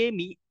say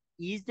me,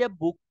 is the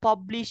book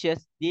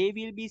publishers, they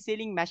will be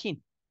selling machine.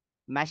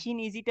 Machine,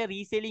 is it a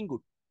reselling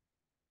good?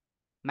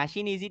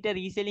 Machine, is it a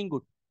reselling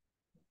good?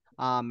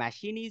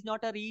 Machine is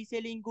not a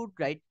reselling good,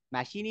 right?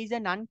 Machine is a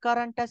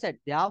non-current asset.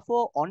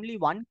 Therefore, only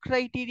one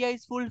criteria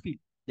is fulfilled.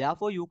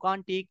 Therefore, you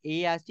can't take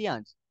A as the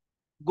answer.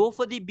 Go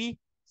for the B.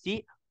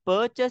 See,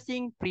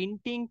 purchasing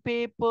printing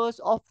papers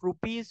of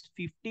rupees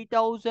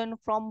 50,000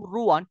 from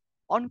Ruan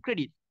on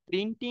credit.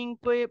 Printing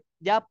paper,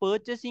 they are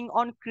purchasing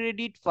on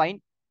credit,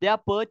 fine. They are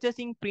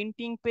purchasing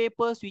printing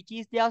papers, which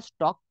is their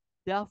stock.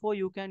 Therefore,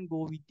 you can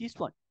go with this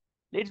one.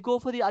 Let's go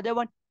for the other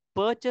one.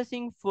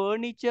 Purchasing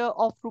furniture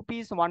of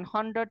rupees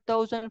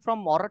 100,000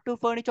 from Moratu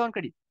Furniture on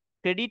credit.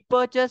 Credit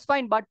purchase,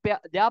 fine, but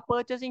they are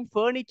purchasing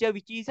furniture,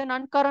 which is an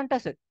uncurrent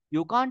asset.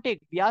 You can't take.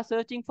 We are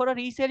searching for a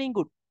reselling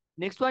good.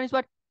 Next one is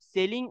what?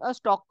 Selling a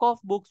stock of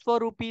books for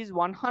rupees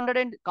 100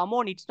 and come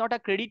on, it's not a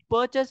credit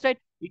purchase, right?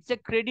 It's a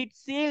credit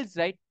sales,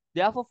 right?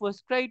 Therefore,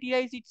 first criteria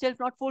is itself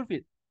not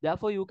fulfilled.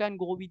 Therefore, you can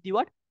go with the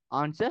what?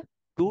 Answer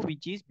 2,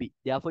 which is B.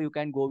 Therefore, you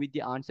can go with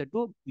the answer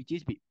 2, which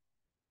is B.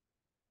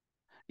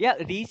 Yeah,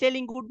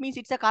 reselling good means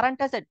it's a current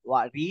asset.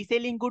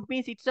 Reselling good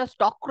means it's a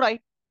stock, right?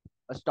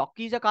 A stock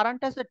is a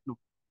current asset, no?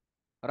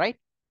 Right?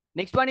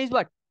 Next one is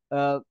what?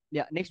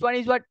 Next one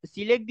is what?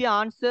 Select the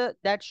answer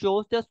that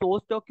shows the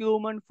source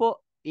document for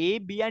A,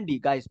 B, and D.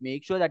 Guys,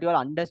 make sure that you all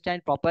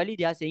understand properly.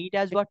 They are saying it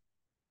as what?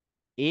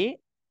 A,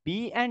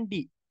 B, and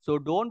D. So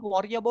don't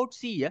worry about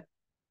C. Yeah?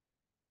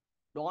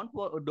 Don't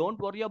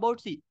worry about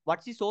C.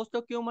 What's the source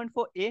document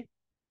for A?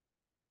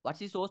 What's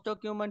the source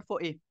document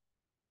for A?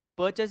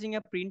 Purchasing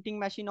a printing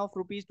machine of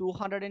rupees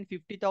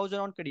 250,000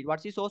 on credit.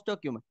 What's the source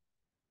document?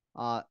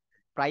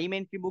 Prime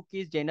entry book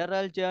is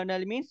general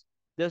journal, means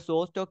the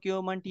source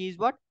document is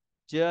what?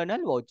 Journal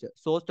voucher.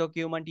 Source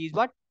document is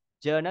what?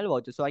 Journal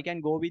voucher. So I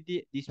can go with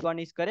this one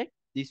is correct.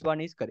 This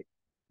one is correct.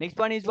 Next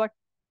one is what?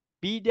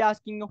 B, they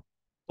asking you.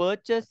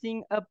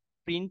 Purchasing a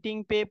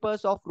printing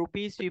papers of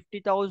rupees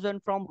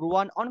 50,000 from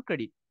Ruan on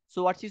credit.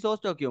 So what's the source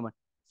document?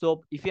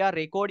 So if you are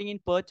recording in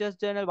purchase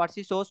journal, what's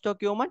the source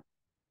document?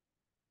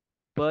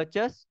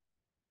 Purchase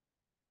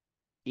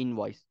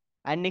invoice.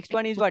 And next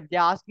one is what?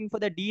 They're asking for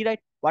the D, right?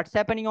 What's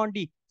happening on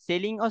D?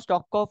 Selling a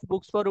stock of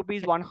books for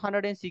rupees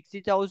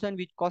 160,000,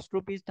 which cost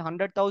rupees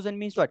 100,000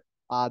 means what?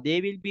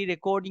 They will be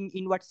recording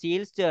in what?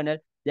 Sales journal.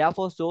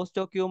 Therefore, source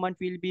document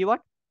will be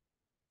what?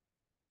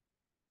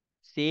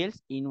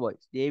 Sales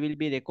invoice. They will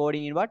be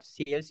recording in what?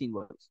 Sales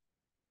invoice.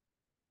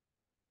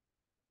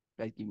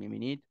 Guys, give me a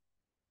minute.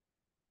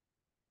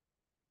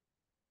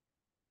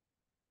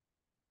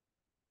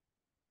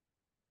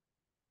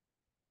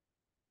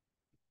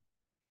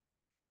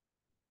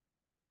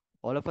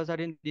 All of a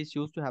sudden, this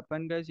used to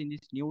happen, guys, in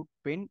this new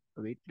pen.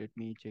 Wait, let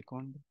me check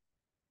on.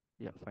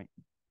 Yeah, fine.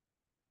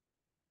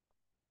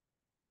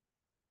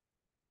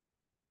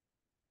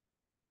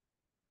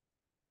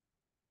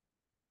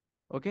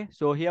 Okay,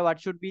 so here what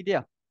should be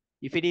there?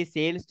 If it is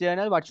sales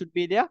journal, what should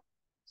be there?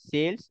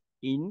 Sales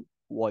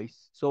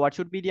invoice. So what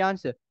should be the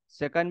answer?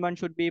 Second one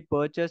should be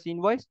purchase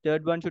invoice.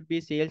 Third one should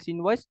be sales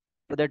invoice.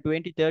 For the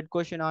 23rd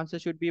question, answer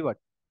should be what?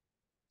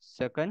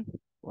 Second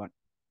one.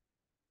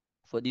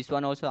 For this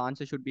one also,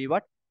 answer should be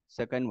what?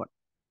 Second one.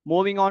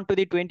 Moving on to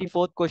the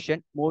 24th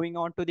question. Moving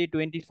on to the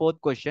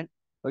 24th question.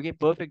 Okay,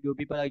 perfect. You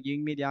people are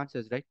giving me the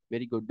answers, right?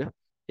 Very good.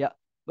 Yeah.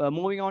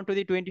 Moving on to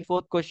the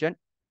 24th question.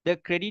 The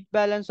credit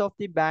balance of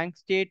the bank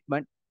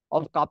statement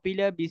of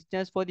Kapila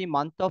business for the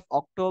month of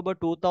October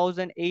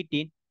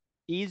 2018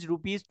 is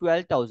rupees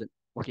 12,000.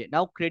 Okay,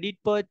 now credit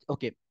per.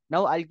 Okay,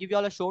 now I'll give you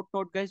all a short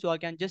note, guys, so I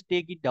can just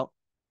take it down.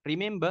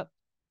 Remember,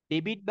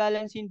 debit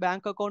balance in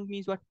bank account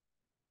means what?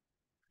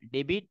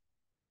 Debit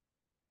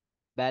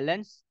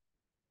balance,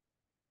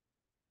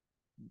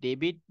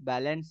 debit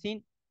balance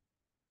in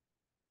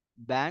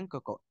bank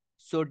account.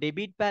 So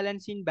debit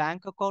balance in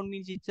bank account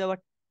means it's our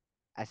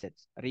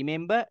assets.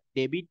 Remember,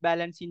 debit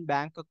balance in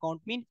bank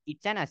account means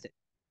it's an asset.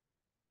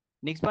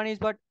 Next one is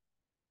what?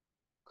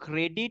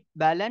 Credit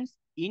balance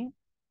in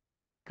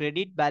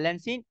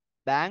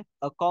bank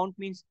account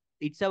means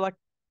it's a what?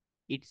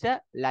 It's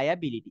a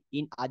liability.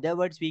 In other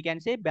words, we can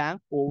say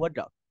bank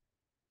overdraft.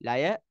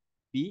 Liability.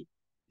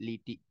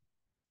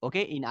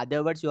 Okay. In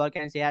other words, you all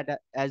can say it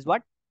as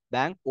what?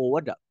 Bank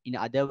overdraft. In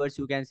other words,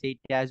 you can say it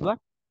as what?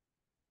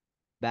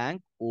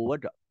 Bank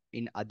overdraft.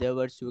 In other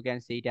words, you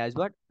can say it as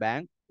what?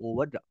 Bank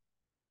overdraft.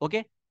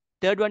 Okay.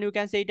 Third one, you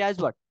can say it as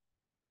what?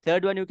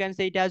 Third one, you can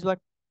say it as what?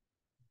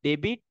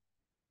 Debit,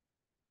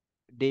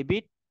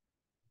 debit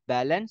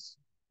balance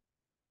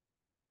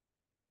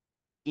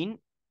in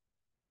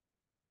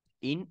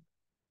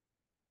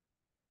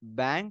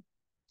bank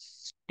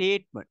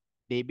statement.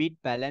 Debit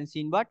balance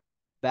in what?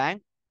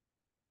 Bank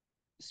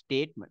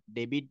statement.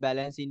 Debit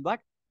balance in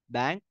what?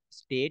 Bank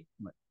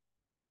statement.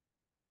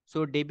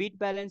 So debit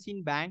balance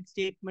in bank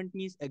statement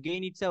means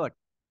again it's a what?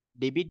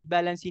 Debit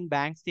balance in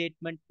bank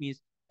statement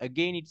means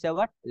again it's a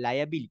what?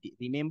 Liability.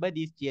 Remember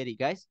this theory,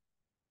 guys.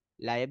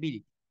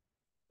 Liability.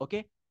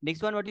 Okay.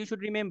 Next one, what you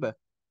should remember?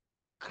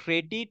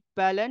 Credit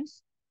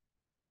balance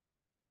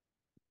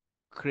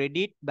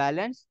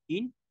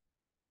in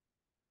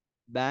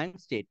bank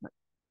statement.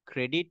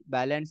 Credit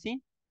balance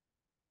in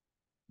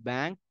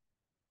bank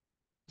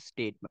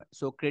statement.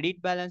 So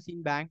credit balance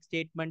in bank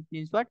statement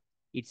means what?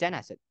 It's an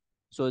asset.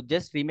 So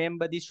just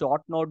remember the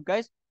short note,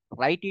 guys.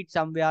 Write it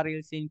somewhere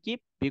else in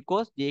keep,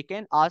 because they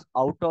can ask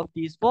out of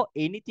this for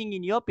anything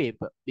in your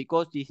paper.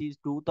 Because this is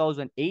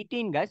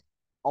 2018, guys.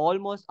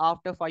 Almost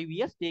after 5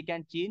 years, they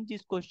can change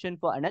this question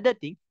for another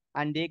thing,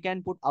 and they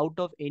can put out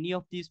of any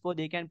of these four,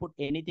 they can put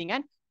anything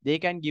and they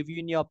can give you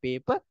in your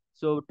paper.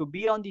 So to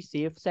be on the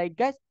safe side,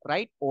 guys,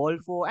 write all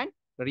four and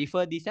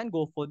refer this and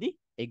go for the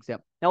exam.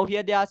 Now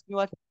here they ask me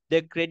what?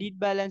 The credit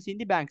balance in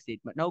the bank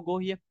statement. Now go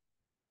here.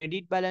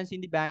 Credit balance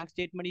in the bank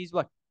statement is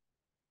what?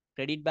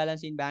 Credit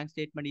balance in bank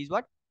statement is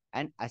what?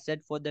 An asset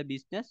for the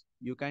business.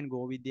 You can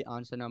go with the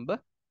answer number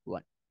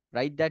 1.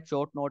 Write that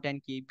short note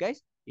and keep,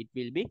 guys. It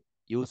will be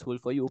useful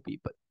for you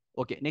people.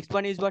 Okay, next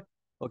one is what?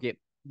 Okay,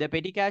 the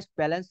petty cash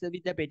balance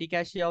with the petty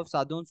cash of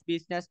Sadhun's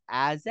business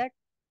as at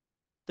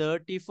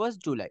 31st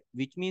July,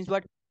 which means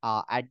what?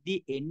 At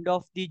the end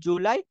of the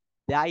July,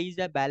 there is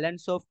a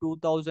balance of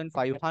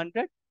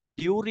 2,500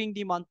 during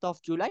the month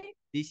of July.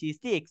 This is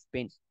the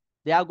expense.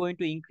 They are going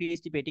to increase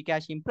the petty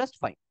cash interest.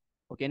 Fine.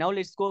 Okay, now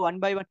let's go one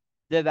by one.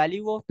 The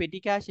value of petty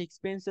cash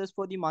expenses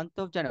for the month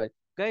of January.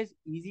 Guys,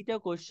 is it a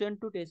question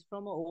to test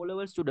from a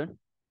O-level student?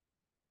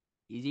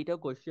 Is it a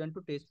question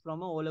to test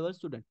from a O-level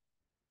student?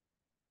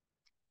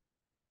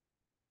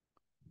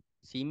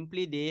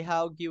 Simply they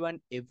have given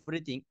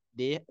everything.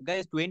 They,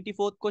 guys,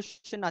 24th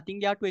question, nothing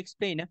they have to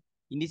explain.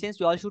 In the sense,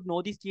 you all should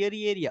know this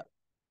theory area.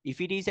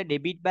 If it is a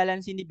debit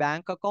balance in the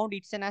bank account,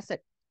 it's an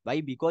asset.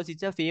 Why? Because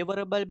it's a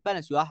favorable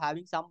balance. You are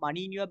having some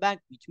money in your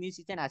bank, which means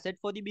it's an asset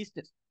for the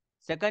business.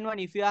 Second one,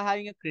 if you are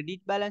having a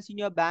credit balance in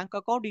your bank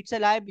account, it's a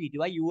liability.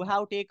 Why? You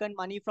have taken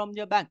money from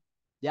your bank.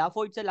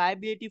 Therefore, it's a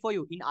liability for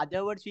you. In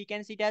other words, we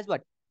can see it as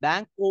what?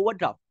 Bank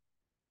overdraft.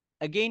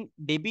 Again,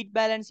 debit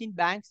balance in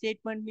bank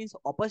statement means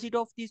opposite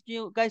of this,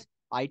 guys.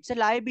 It's a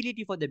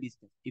liability for the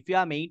business. If you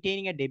are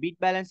maintaining a debit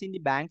balance in the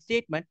bank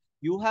statement,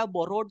 you have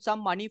borrowed some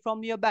money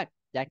from your bank.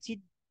 That's it.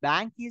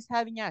 Bank is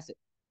having asset.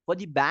 For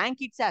the bank,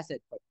 it's asset.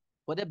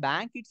 For the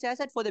bank, it's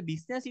asset. For the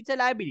business, it's a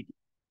liability.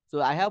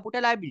 So I have put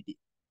a liability.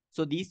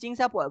 So these things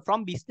are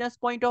from business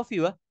point of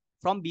view.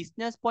 From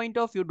business point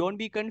of view, don't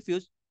be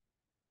confused.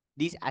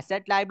 These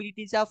asset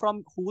liabilities are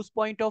from whose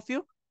point of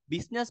view?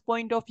 Business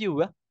point of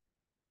view.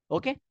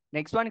 Okay.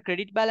 Next one,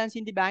 credit balance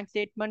in the bank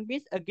statement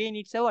means again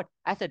it's a what?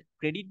 Asset.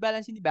 Credit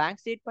balance in the bank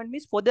statement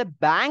means for the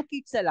bank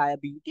it's a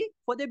liability,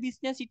 for the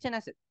business it's an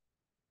asset.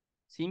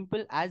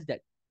 Simple as that.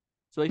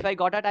 So if I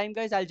got a time,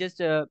 guys, I'll just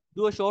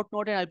do a short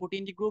note and I'll put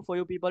in the group for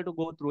you people to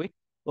go through it.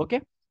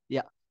 Okay.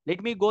 Yeah.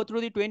 Let me go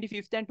through the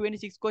 25th and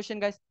 26th question,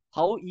 guys.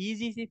 How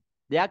easy is it?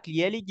 They are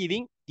clearly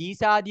giving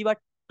these are the what?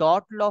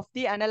 Total of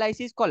the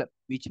analysis column,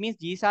 which means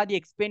these are the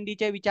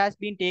expenditure which has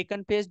been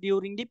taken place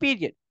during the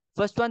period.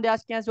 First one they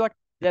asking us what?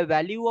 the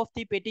value of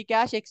the petty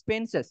cash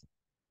expenses.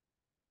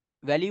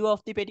 Value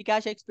of the petty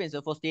cash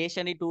expenses for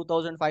stationery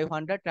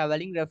 2,500,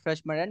 traveling,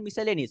 refreshment, and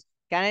miscellaneous.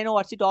 Can I know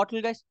what's the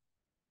total, guys?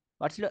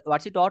 What's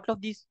the total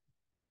of these?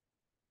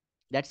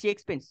 That's the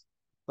expense.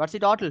 What's the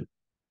total?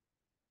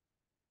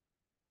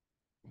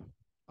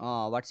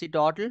 What's the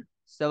total?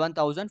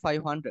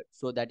 7,500.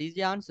 So that is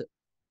the answer.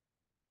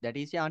 That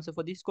is the answer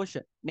for this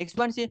question. Next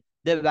one, say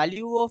the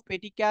value of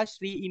petty cash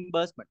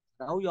reimbursement.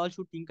 Now you all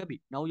should think a bit.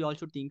 Now you all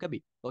should think a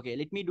bit. Okay,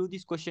 let me do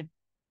this question.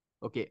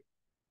 Okay,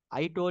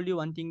 I told you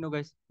one thing, no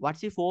guys. What's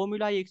the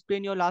formula I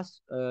explained your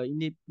last in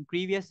the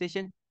previous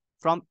session?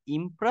 From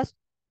impress,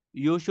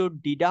 you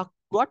should deduct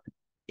what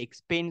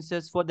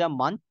expenses for the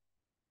month,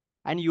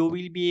 and you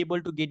will be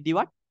able to get the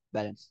what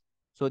balance.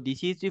 So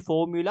this is the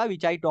formula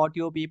which I taught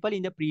you people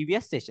in the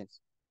previous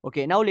sessions.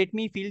 Okay, now let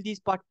me fill this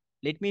part.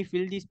 Let me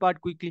fill this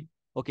part quickly.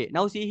 Okay,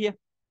 now see here.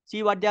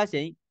 See what they are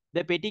saying.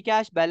 The petty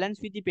cash balance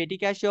with the petty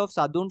cash of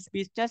Sadhun's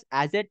business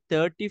as at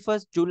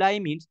 31st July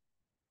means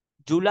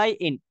July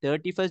end.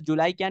 31st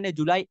July can a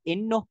July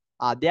end no.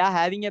 They are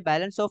having a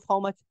balance of how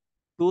much?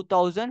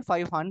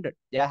 2,500.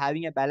 They are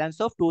having a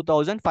balance of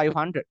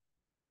 2,500.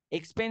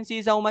 Expense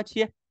is how much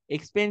here?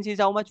 Expense is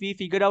how much? We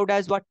figured out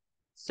as what?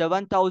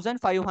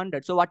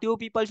 7,500. So what you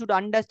people should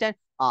understand,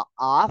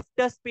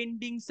 after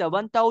spending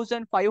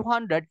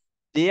 7,500,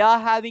 they are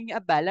having a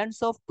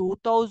balance of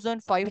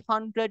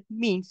 2,500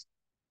 means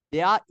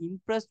their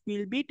interest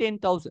will be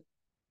 10,000.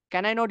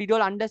 Can I know? Did you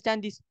all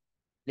understand this?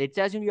 Let's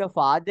assume your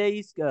father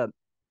is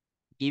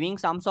giving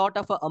some sort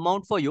of a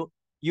amount for you.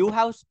 You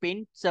have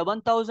spent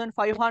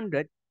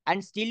 7,500,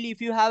 and still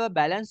if you have a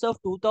balance of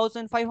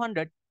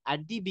 2,500,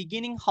 at the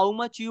beginning, how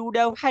much you would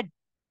have had?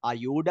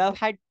 You would have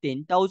had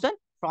 10,000.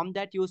 From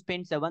that, you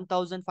spent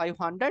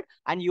 7,500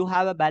 and you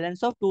have a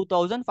balance of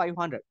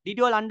 2,500. Did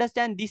you all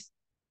understand this?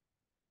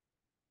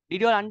 Did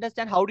you all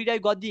understand how did I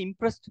got the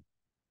interest?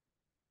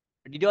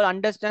 Did you all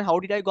understand how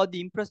did I got the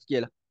interest,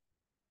 Kiela?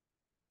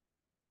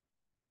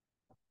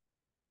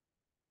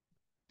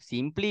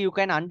 Simply you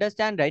can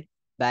understand, right?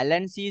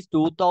 Balance is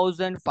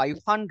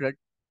 2,500.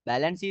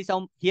 Balance is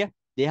here.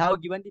 They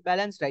have given the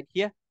balance right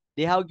here.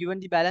 They have given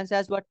the balance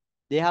as what?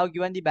 They have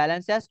given the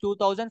balance as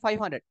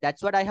 2,500.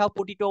 That's what I have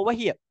put it over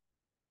here.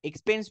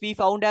 Expense we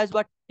found as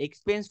what?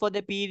 Expense for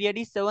the period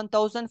is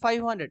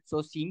 7,500.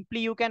 So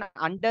simply you can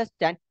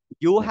understand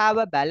you have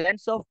a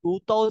balance of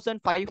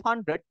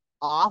 2,500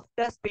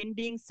 after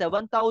spending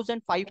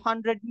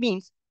 7,500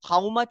 means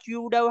how much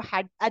you would have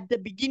had at the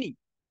beginning.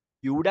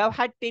 You would have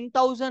had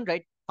 10,000,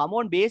 right? Come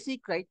on,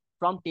 basic, right?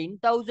 From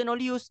 10,000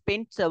 only you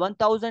spent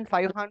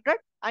 7,500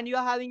 and you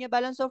are having a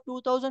balance of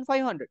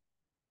 2,500.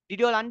 Did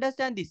you all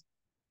understand this?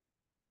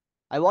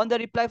 I want the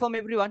reply from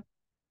everyone.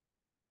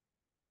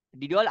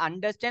 Did you all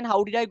understand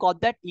how did I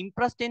got that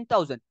impress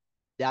 10,000?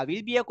 There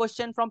will be a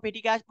question from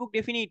petty cash book,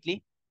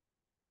 definitely.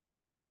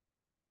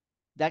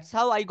 That's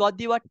how I got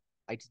the what?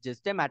 It's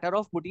just a matter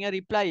of putting a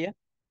reply here.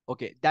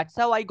 Okay, that's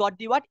how I got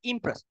the what?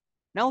 Impress.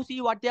 Now see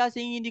what they are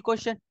saying in the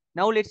question.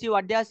 Now let's see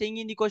what they are saying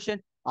in the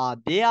question.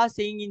 They are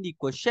saying in the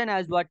question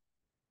as what?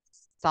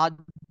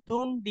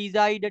 Sadhun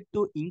decided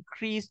to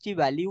increase the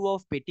value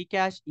of petty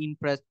cash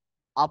interest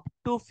up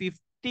to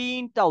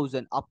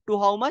 15,000. Up to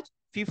how much?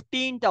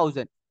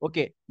 15,000.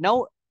 Okay.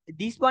 Now,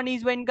 this one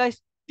is when,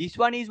 guys? This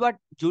one is what?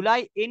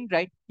 July end,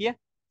 right? Here.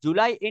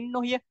 July end,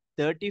 no, here.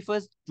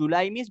 31st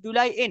July means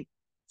July end.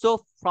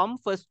 So, from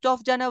 1st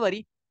of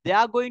January, they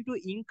are going to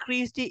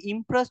increase the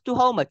interest to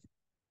how much?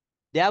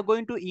 They are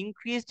going to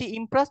increase the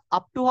interest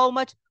up to how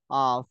much?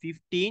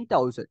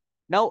 15,000.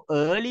 Now,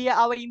 earlier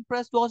our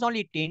interest was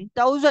only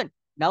 10,000.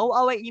 Now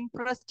our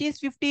interest is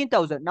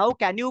 15,000. Now,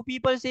 can you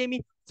people say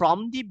me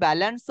from the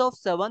balance of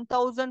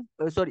 7,000?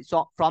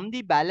 So from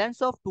the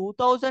balance of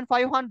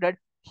 2,500,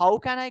 how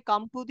can I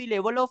come to the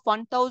level of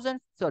 1,000?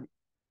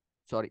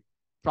 Sorry.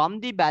 From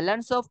the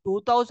balance of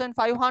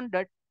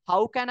 2,500,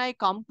 how can I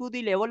come to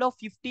the level of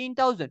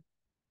 15,000?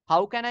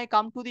 How can I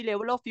come to the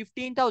level of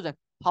 15,000?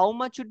 How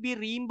much should be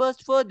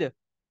reimbursed further?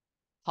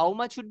 How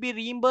much should be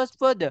reimbursed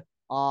further?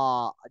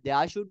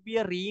 There should be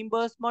a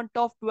reimbursement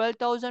of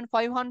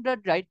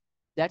 12,500, right?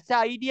 That's the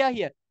idea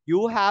here.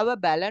 You have a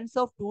balance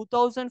of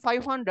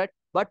 2,500,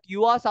 but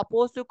you are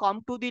supposed to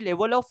come to the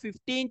level of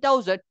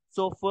 15,000.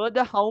 So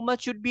further, how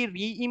much should be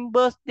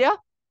reimbursed there?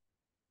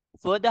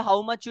 Further,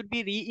 how much should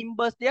be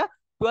reimbursed there?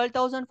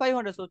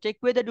 12,500. So check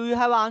whether do you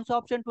have answer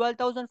option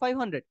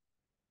 12,500.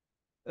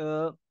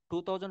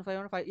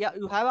 2,500. Yeah,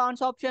 you have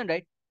answer option,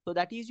 right? So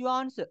that is your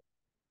answer.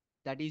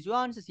 That is your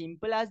answer.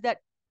 Simple as that.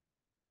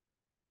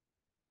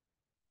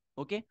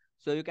 Okay.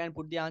 So you can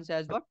put the answer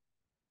as what?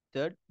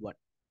 Third one.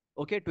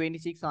 Okay.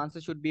 26 answer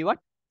should be what?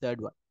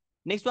 Third one.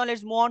 Next one,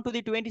 let's move on to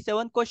the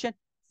 27th question.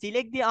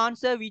 Select the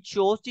answer which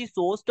shows the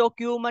source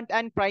document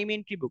and prime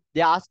entry book.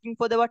 They're asking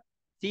for the what?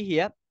 See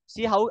here.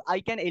 See how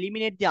I can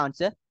eliminate the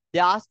answer.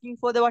 They're asking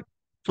for the what?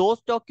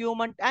 Source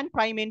document and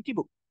prime entry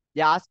book.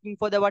 They're asking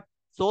for the what?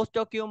 Source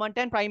document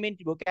and prime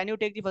entry book. Can you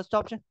take the first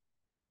option?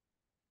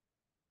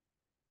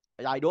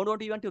 I don't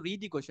want even to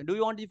read the question. Do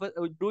you want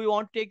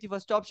to take the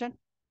first option?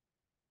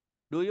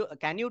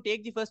 Can you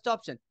take the first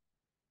option?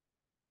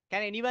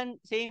 Can anyone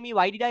say me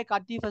why did I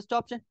cut the first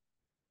option?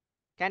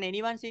 Can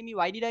anyone say me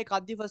why did I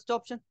cut the first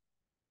option?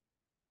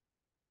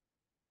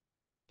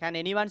 Can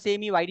anyone say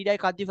me why did I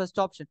cut the first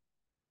option?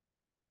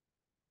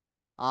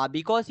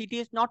 Because it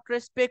is not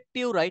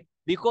respective, right?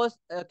 Because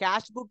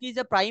cash book is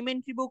a prime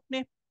entry book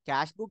name.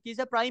 Cash book is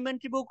a prime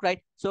entry book, right?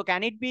 So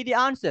can it be the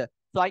answer?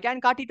 So I can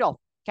cut it off.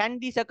 Can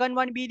the second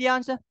one be the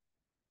answer?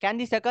 Can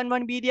the second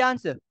one be the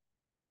answer?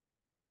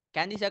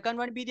 Can the second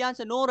one be the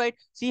answer? No, right?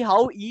 See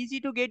how easy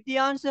to get the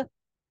answer.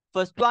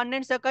 First one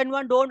and second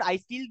one don't. I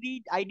still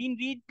read. I didn't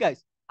read,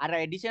 guys.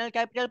 Additional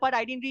capital part,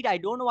 I didn't read. I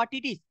don't know what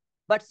it is.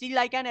 But still,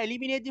 I can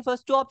eliminate the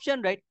first two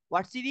option, right?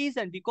 What's the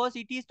reason? Because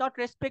it is not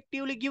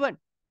respectively given.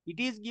 It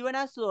is given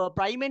as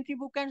prime entry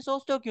book and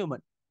source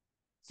document.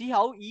 See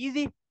how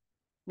easy.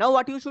 Now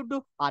what you should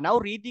do? Now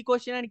read the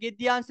question and get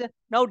the answer.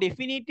 Now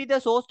definitely the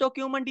source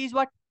document is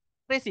what?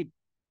 Receipt.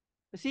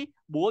 See,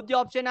 both the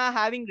option are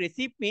having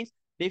receipt means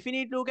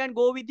definitely you can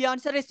go with the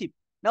answer receipt.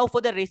 Now for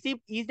the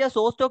receipt, is the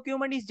source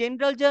document is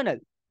general journal?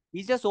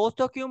 Is the source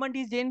document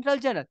is general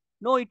journal?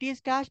 No, it is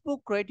cash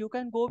book, right? You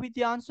can go with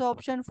the answer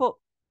option 4.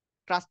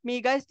 Trust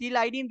me, guys. Still,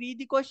 I didn't read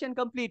the question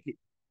completely.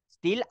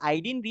 Still, I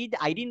didn't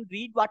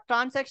read what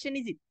transaction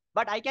is it.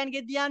 But I can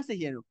get the answer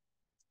here.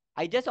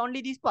 I just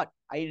only this part.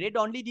 I read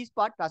only this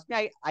part. Trust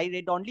me, I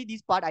read only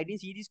this part. I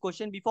didn't see this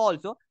question before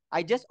also.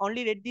 I just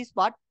only read this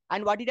part.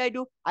 And what did I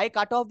do? I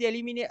cut off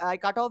the I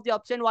cut off the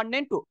option 1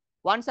 and 2.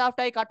 Once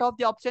after I cut off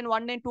the option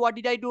 1 and 2, what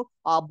did I do?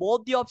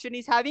 Both the option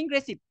is having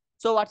receipt.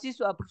 So what's this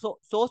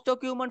source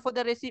document for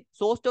the receipt?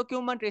 Source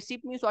document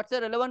receipt means what's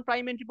the relevant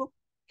prime entry book?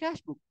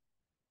 Cash book.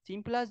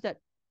 Simple as that.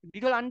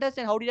 Did you all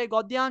understand how did I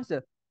got the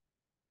answer?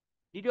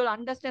 Did you all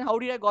understand how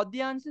did I got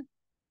the answer?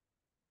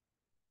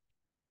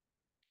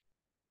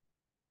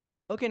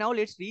 Okay, now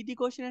let's read the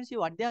question and see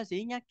what they are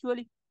saying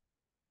actually.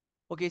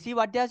 Okay, see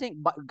what they are saying.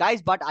 But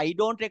guys, but I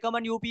don't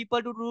recommend you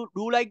people to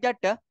do like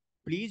that.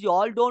 Please, you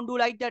all don't do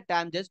like that.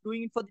 I'm just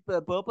doing it for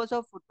the purpose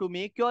of to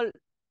make you all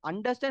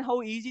understand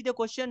how easy the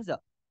questions are.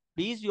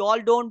 Please, you all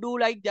don't do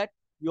like that.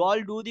 You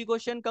all do the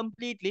question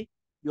completely.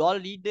 You all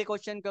read the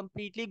question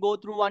completely, go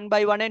through one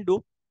by one and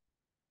do.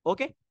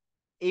 Okay.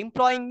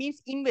 Employing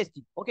means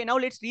investing. Okay, now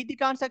let's read the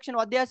transaction.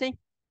 What they are saying.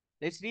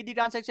 Let's read the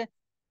transaction.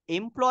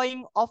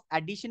 Employing of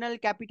additional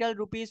capital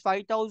rupees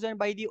 5,000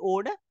 by the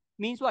owner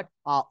means what?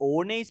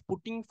 Owner is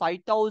putting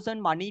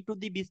 5,000 money to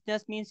the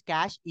business means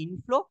cash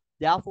inflow.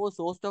 Therefore,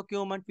 source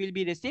document will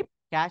be received.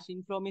 Cash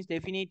inflow means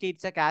definitely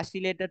it's a cash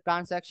related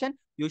transaction.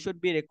 You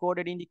should be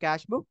recorded in the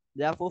cash book.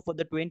 Therefore, for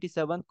the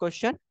 27th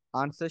question,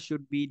 answer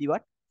should be the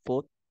what?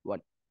 Fourth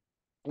one.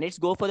 Let's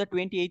go for the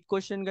 28th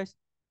question, guys.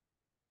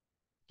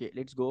 Okay,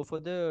 let's go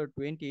for the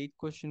 28th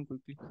question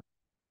quickly.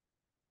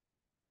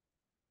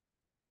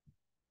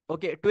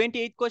 Okay,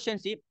 28th question.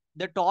 See,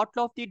 the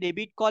total of the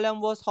debit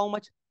column was how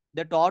much?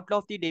 The total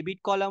of the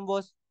debit column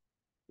was,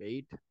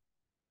 wait,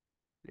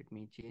 let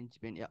me change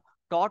pen. Yeah,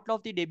 total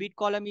of the debit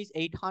column is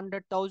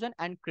 800,000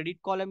 and credit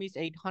column is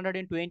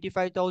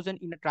 825,000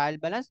 in a trial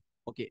balance.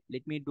 Okay,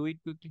 let me do it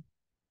quickly.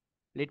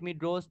 Let me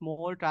draw a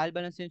small trial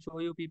balance and show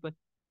you people.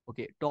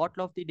 Okay,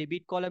 total of the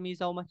debit column is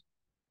how much?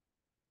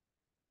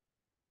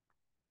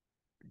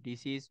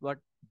 This is what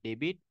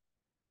debit.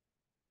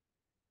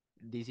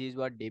 This is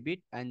what debit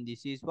and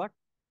this is what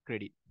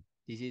credit.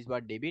 This is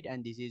what debit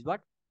and this is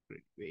what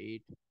credit.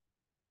 Wait.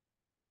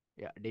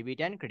 Yeah,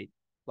 debit and credit.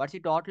 What's the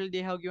total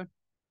they have given?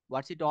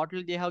 What's the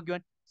total they have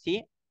given?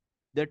 See,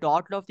 the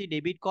total of the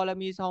debit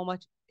column is how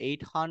much?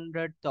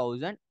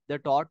 800,000. The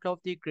total of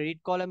the credit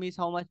column is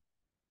how much?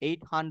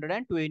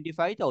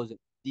 825,000.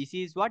 This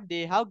is what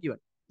they have given.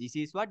 This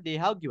is what they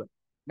have given.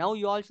 Now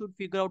you all should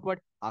figure out what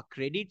a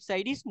credit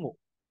side is more.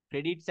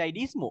 Credit side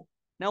is more.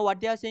 Now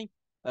what they are saying,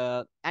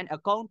 an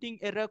accounting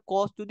error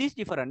caused to this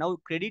difference. Now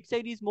credit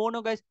side is more,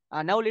 no guys.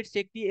 Now let's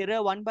check the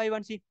error one by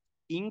one. See,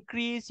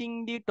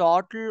 increasing the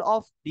total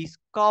of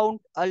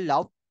discount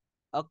allowed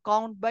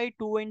account by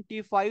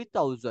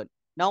 25,000.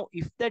 Now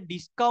if the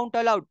discount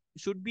allowed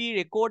should be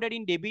recorded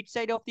in debit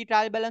side of the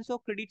trial balance or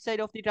credit side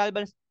of the trial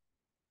balance.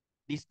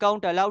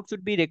 Discount allowed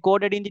should be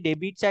recorded in the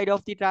debit side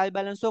of the trial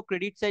balance or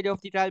credit side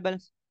of the trial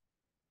balance.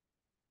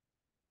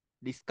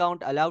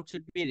 Discount allowed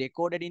should be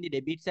recorded in the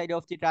debit side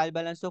of the trial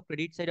balance or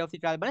credit side of the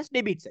trial balance.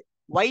 Debit side.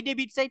 Why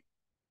debit side?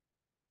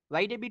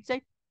 Why debit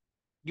side?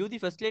 Give the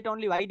first rate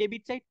only. Why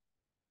debit side?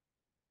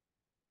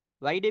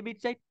 Why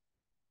debit side?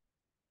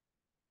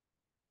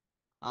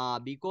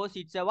 Because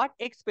it's a what?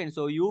 Expense.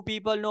 So you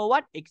people know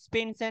what?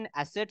 Expense and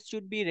assets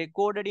should be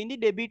recorded in the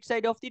debit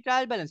side of the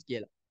trial balance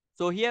scale.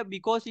 So here,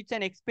 because it's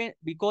an expense,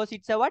 because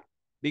it's a what?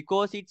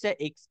 Because it's a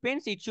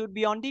expense, it should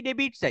be on the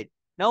debit side.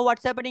 Now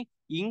what's happening?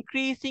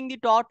 Increasing the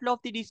total of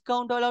the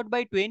discount allowed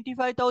by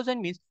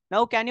 25,000 means,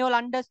 now can you all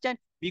understand?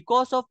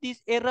 Because of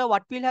this error,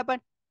 what will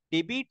happen?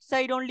 Debit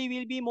side only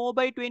will be more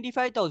by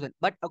 25,000.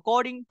 But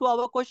according to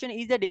our question,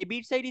 is the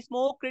debit side is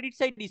more, credit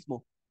side is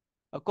more?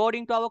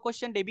 According to our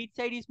question, debit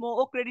side is more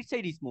or credit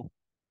side is more?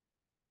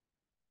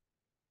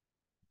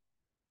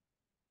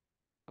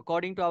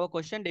 According to our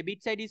question,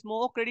 debit side is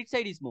more or credit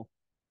side is more?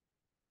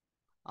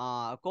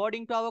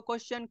 According to our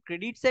question,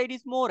 credit side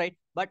is more, right?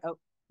 But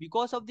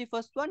because of the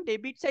first one,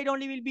 debit side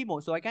only will be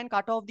more. So I can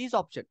cut off this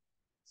option.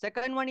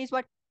 Second one is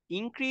what?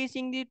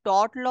 Increasing the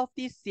total of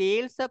the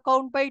sales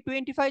account by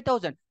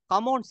 25,000.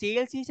 Come on,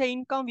 sales is a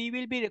income. We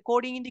will be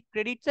recording in the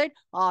credit side.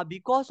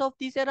 Because of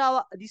this,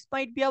 this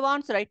might be our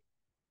answer, right?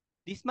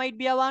 This might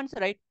be our answer,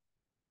 right?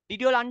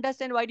 Did you all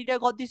understand why did I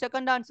got the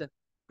second answer?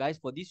 Guys,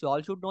 for this, you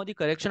all should know the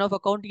correction of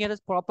accounting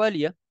errors properly.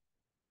 Yeah?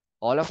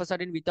 All of a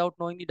sudden, without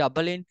knowing the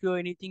double entry or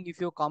anything, if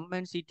you come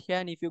and sit here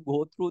and if you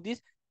go through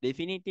this,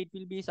 definitely it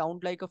will be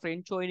sound like a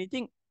French or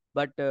anything.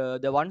 But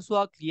the ones who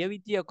are clear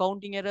with the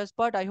accounting errors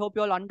part, I hope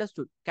you all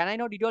understood. Can I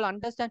know? Did you all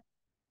understand?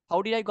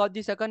 How did I got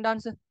the second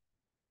answer?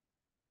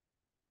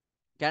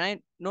 Can I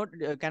not?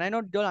 Can I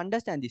not? Did you all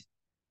understand this?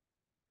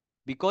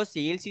 Because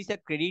sales is a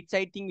credit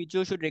side thing which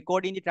you should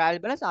record in the trial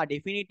balance.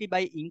 Definitely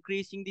by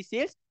increasing the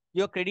sales,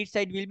 your credit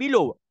side will be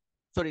lower.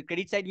 Sorry,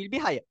 credit side will be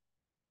higher.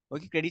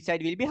 Okay, credit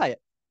side will be higher.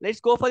 Let's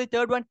go for the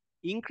third one.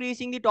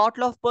 Increasing the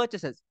total of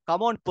purchases.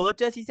 Come on,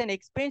 purchase is an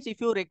expense.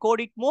 If you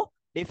record it more,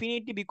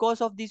 definitely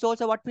because of this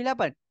also what will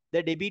happen?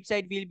 The debit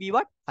side will be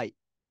what? High.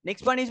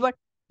 Next one is what?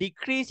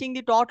 Decreasing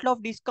the total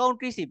of discount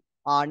received.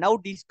 Now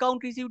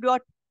discount received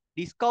what?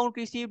 Discount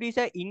received is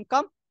a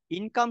income.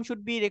 Income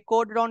should be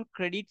recorded on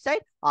credit side.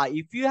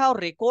 If you have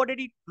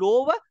recorded it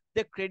lower,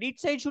 the credit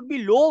side should be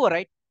lower,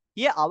 right?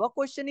 Here our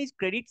question is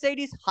credit side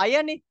is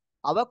higher.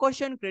 Our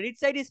question credit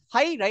side is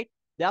high, right?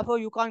 Therefore,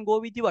 you can't go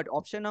with the what?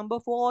 Option number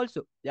 4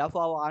 also.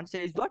 Therefore, our answer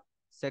is what?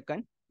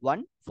 Second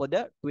one for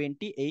the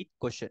 28th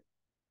question.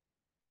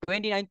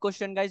 29th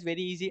question, guys,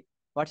 very easy.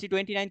 What's the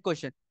 29th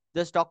question?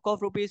 The stock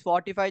of rupees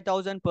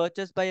 45,000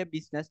 purchased by a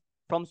business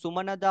from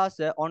Sumana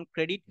Dasa on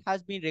credit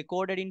has been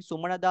recorded in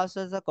Sumana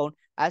Dasa's account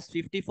as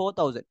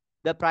 54,000.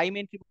 The prime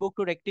entry book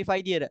to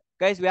rectify the error.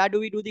 Guys, where do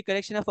we do the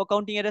correction of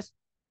accounting errors?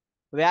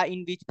 Where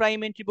in which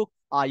prime entry book?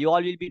 You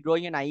all will be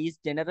drawing a nice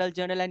general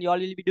journal and you all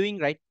will be doing,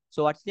 right?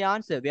 So what's the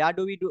answer? Where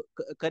do we do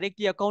correct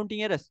the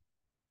accounting errors?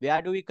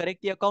 Where do we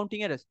correct the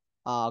accounting errors?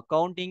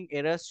 Accounting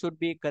errors should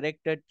be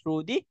corrected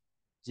through the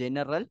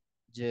general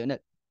journal.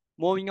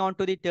 Moving on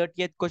to the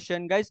 30th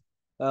question, guys.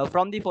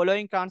 From the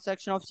following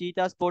transaction of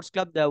Cheetah Sports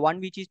Club, the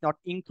one which is not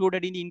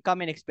included in the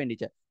income and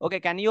expenditure. Okay,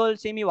 can you all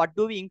say me what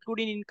do we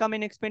include in income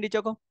and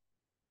expenditure?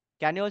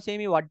 Can you all say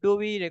me what do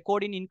we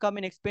record in income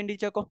and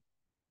expenditure?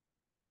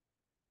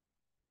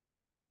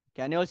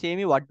 Can you all say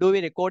me what do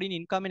we record in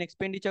income and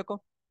expenditure?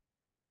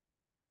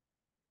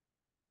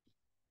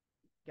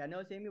 Can you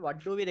all say me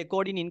what do we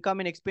record in income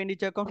and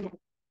expenditure?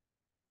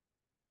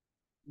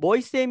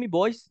 Boys say me,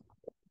 boys.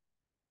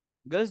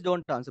 Girls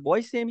don't answer.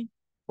 Boys say me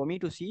for me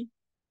to see.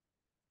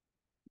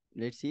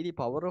 Let's see the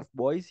power of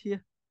boys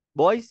here.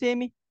 Boys say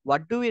me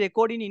what do we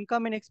record in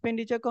income and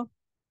expenditure?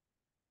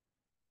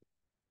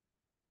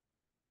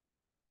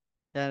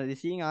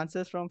 Receiving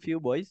answers from few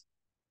boys.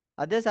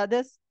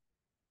 Others.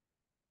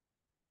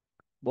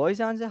 Boys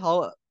answer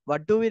how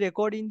what do we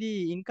record in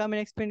the income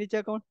and expenditure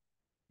account?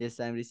 Yes,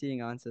 I'm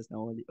receiving answers now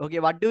only. Okay,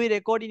 what do we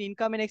record in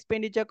income and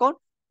expenditure account?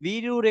 We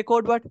do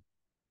record what?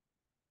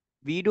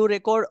 We do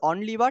record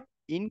only what?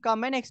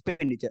 Income and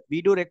expenditure.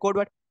 We do record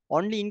what?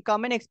 Only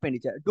income and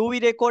expenditure. Do we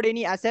record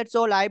any assets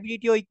or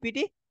liability or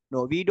equity?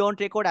 No, we don't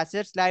record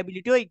assets,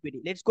 liability or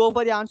equity. Let's go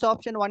for the answer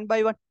option one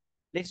by one.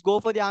 Let's go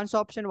for the answer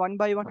option one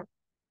by one.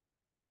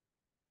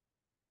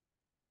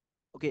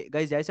 Okay,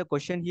 guys, there's a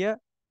question here.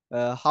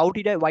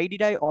 Why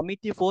did I omit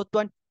the fourth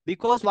one?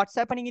 Because what's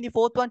happening in the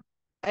fourth one?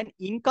 An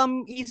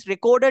income is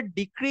recorded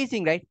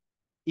decreasing, right?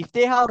 If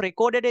they have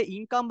recorded an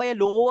income by a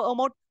lower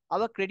amount,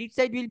 our credit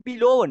side will be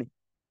lower.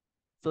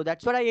 So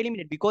that's what I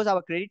eliminate because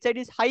our credit side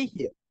is high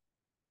here.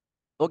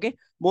 Okay,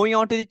 moving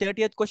on to the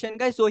 30th question,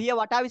 guys. So here,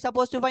 what are we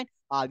supposed to find?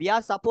 We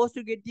are supposed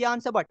to get the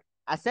answer, but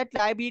asset,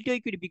 liability,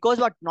 equity. Because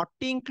what? Not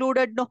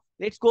included. No.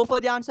 Let's go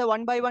for the answer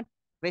one by one.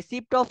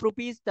 Receipt of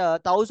rupees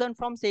 1,000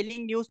 from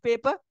selling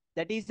newspaper.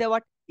 That is a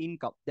what?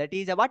 Income. That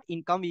is a what?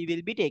 Income we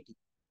will be taking.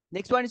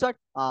 Next one is what?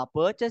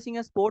 Purchasing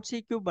a sports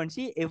equipment.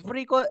 See,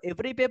 every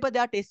paper they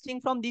are testing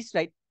from this,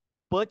 right?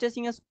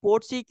 Purchasing a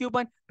sports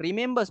equipment.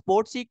 Remember,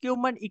 sports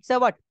equipment, it's a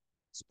what?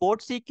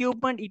 Sports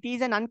equipment, it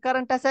is an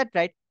uncurrent asset,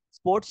 right?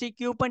 Sports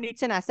equipment,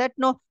 it's an asset,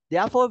 no?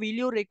 Therefore, will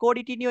you record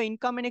it in your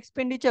income and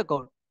expenditure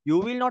account? You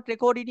will not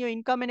record it in your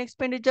income and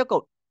expenditure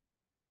account.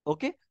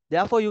 Okay?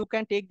 Therefore, you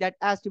can take that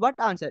as the what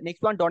answer.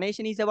 Next one,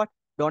 donation is a what?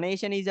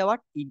 Donation is a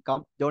what?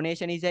 Income.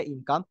 Donation is a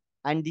income.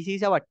 And this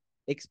is a what?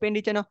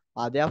 Expenditure. No?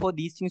 Therefore,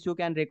 these things you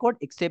can record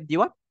except the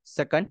what?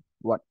 Second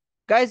one.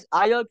 Guys,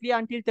 are you all clear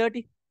until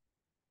 30?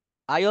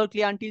 Are you all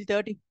clear until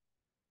 30?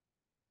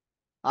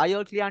 Are you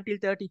all clear until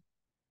 30?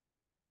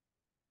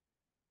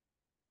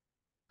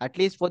 At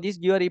least for this,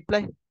 give a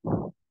reply.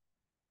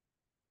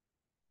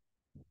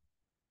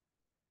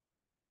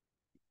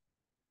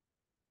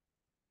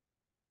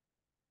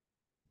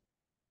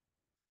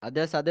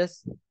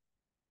 Others.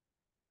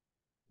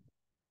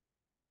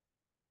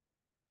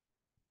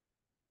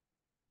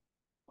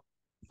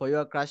 For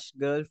your crush,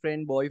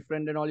 girlfriend,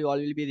 boyfriend, and all, you all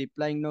will be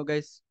replying, no,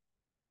 guys.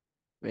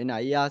 When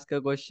I ask a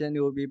question,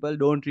 you people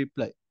don't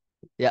reply.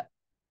 Yeah,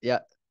 yeah.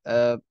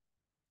 Uh,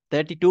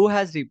 32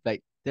 has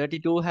replied.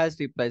 32 has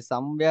replied.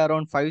 Somewhere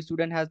around 5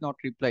 student has not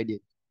replied yet.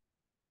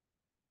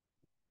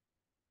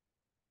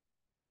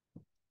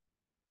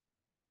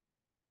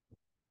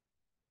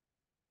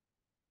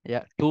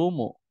 Yeah, 2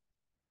 more.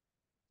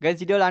 Guys,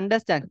 did you all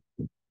understand?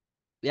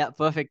 Yeah,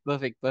 perfect,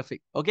 perfect,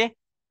 perfect. Okay.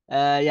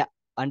 Yeah,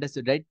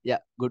 understood, right? Yeah,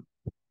 good.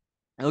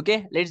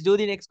 Okay, let's do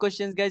the next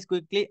questions, guys,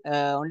 quickly.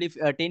 Only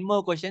 10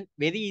 more questions.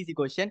 Very easy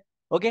question.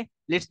 Okay,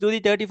 let's do the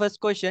 31st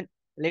question.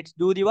 Let's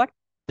do the what?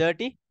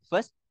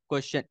 31st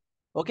question.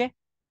 Okay,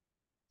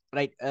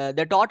 right.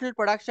 The total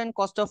production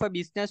cost of a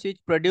business which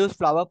produced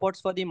flower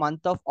pots for the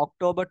month of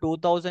October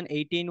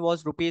 2018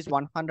 was rupees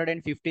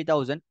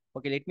 150,000.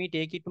 Okay, let me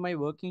take it to my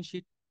working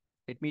sheet.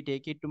 Let me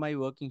take it to my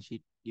working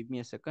sheet. Give me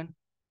a second.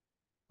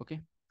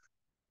 Okay.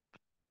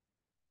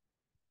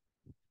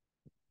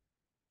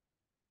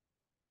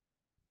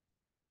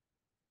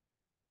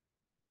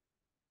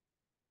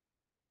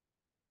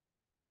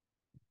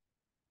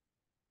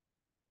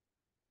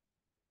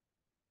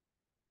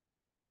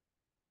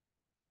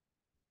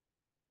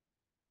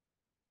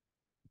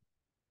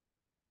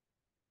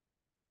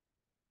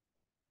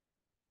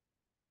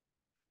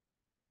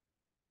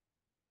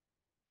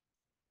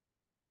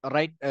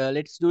 Right,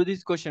 let's do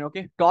this question.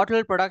 Okay,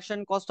 total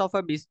production cost of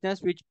a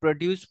business which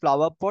produced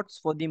flower pots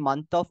for the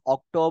month of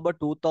October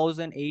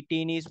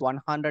 2018 is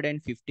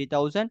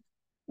 150,000,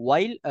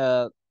 while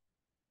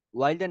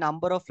the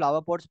number of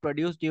flower pots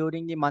produced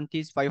during the month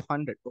is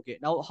 500. Okay,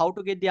 now how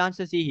to get the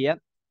answer? See here,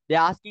 they're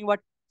asking what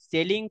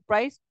selling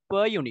price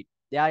per unit.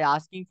 They are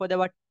asking for the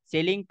what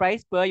selling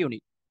price per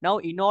unit. Now,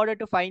 in order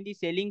to find the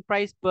selling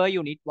price per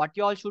unit, what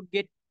you all should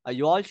get?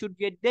 You all should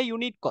get the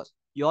unit cost.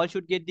 You all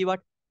should get the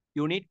what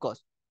unit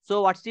cost.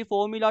 So, what's the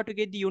formula to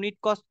get the unit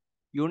cost?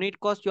 Unit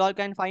cost you all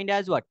can find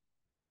as what?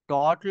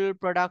 Total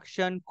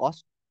production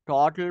cost.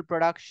 Total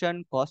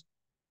production cost.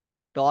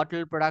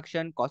 Total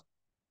production cost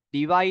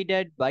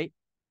divided by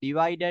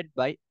divided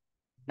by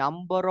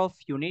number of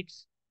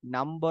units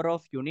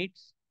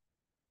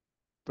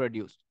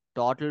produced.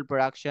 Total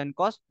production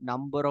cost,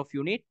 number of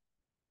unit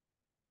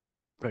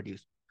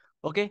produced.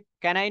 Okay,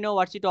 can I know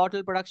what's the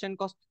total production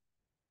cost?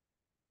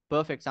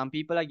 Perfect, some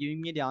people are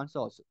giving me the answer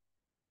also.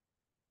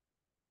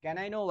 Can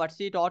I know what's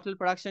the total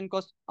production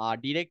cost?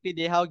 Directly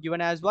they have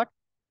given as what?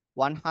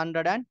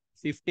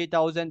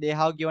 150,000 they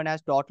have given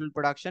as total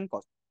production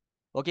cost.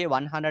 Okay,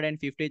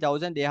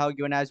 150,000 they have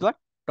given as what?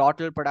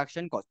 Total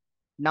production cost.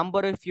 Number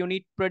of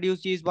unit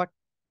produced is what?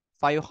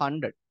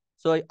 500.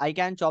 So I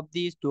can chop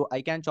these two.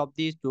 I can chop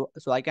these two.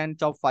 So I can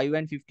chop 5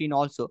 and 15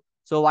 also.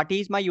 So what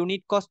is my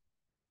unit cost?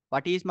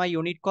 What is my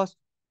unit cost?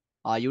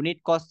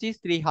 Unit cost is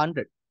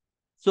 300.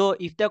 So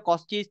if the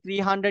cost is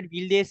 300,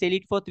 will they sell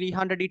it for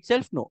 300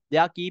 itself? No. They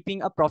are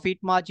keeping a profit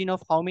margin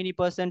of how many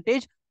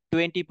percentage?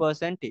 20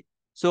 percentage.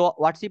 So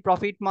what's the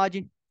profit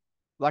margin?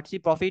 What's the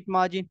profit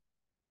margin?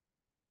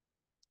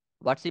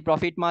 What's the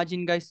profit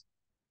margin, guys?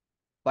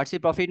 What's the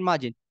profit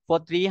margin? For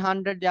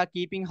 300, they are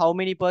keeping how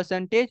many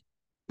percentage?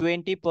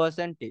 20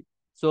 percentage.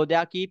 So they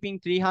are keeping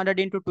 300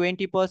 into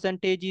 20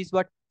 percentage is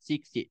what?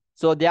 60.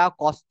 So their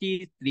cost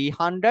is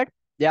 300.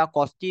 Their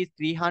cost is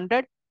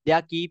 300. They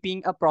are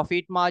keeping a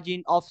profit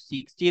margin of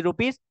 60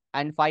 rupees.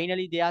 And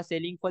finally, they are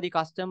selling for the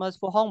customers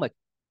for how much?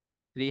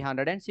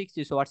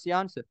 360. So what's the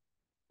answer?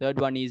 Third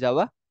one is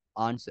our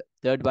answer.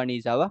 Third one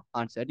is our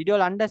answer. Did you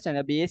all understand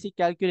a basic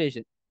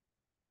calculation?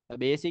 A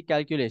basic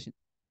calculation.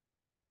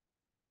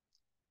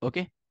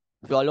 Okay.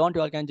 If you all want,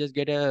 you all can just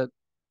get a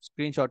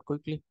screenshot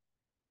quickly.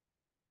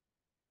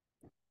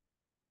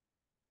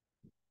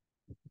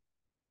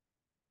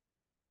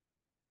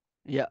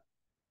 Yeah.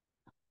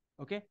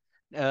 Okay.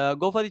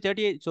 Go for the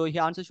 38. So the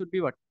answer should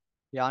be what?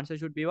 The answer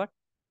should be what?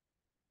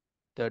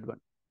 Third one.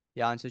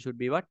 The answer should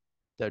be what?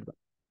 Third one.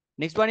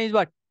 Next one is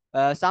what?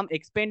 Some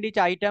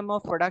expenditure item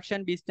of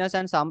production business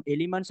and some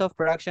elements of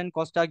production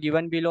cost are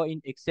given below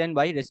in X and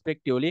Y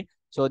respectively.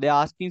 So they're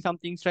asking some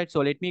things, right?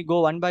 So let me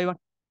go one by one.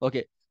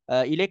 Okay.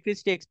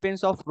 Electricity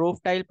expense of roof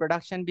tile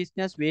production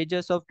business,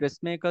 wages of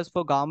dressmakers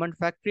for garment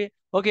factory.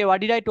 Okay,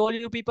 what did I told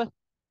you people?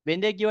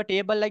 When they give a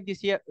table like this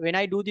here, when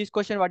I do this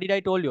question, what did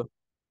I told you?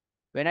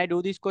 When I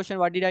do this question,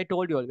 what did I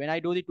told you? When I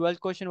do the 12th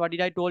question, what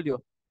did I told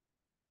you?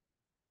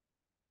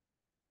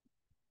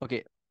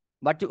 Okay.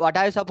 But what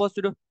are you supposed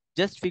to do?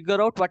 Just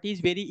figure out what is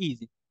very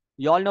easy.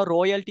 You all know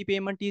royalty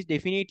payment is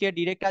definitely a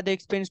direct other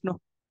expense. No.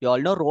 You all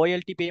know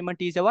royalty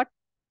payment is a what?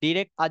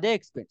 Direct other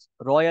expense.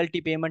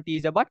 Royalty payment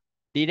is a what?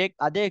 Direct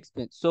other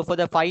expense. So for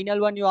the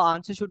final one, your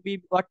answer should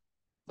be what?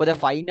 For the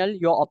final,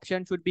 your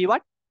option should be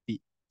what?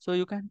 B. So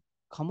you can,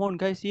 come on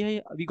guys,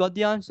 see, we got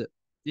the answer.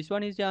 This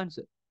one is the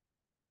answer.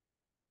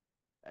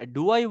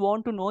 Do I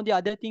want to know the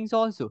other things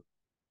also?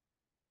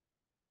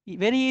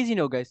 Very easy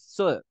now, guys.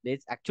 So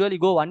let's actually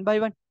go one by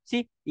one.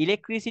 See,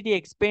 electricity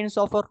expense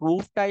of a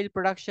roof tile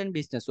production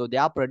business. So they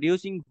are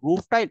producing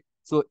roof tile.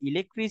 So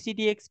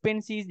electricity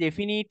expense is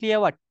definitely a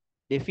what?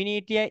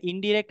 Definitely an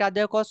indirect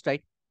other cost,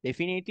 right?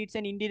 Definitely it's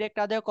an indirect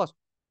other cost.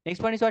 Next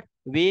one is what?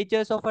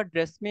 Wages of a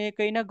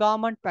dressmaker in a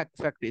garment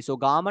factory. So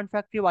garment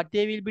factory, what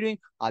they will be doing?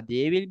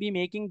 They will be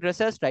making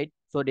dresses, right?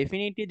 So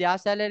definitely their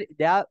salary,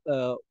 their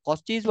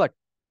cost is what?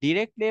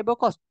 Direct labor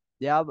cost.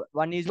 Their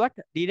one is what?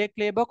 Direct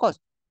labor cost.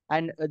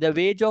 And the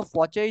wage of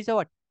watcher is a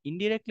what?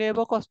 Indirect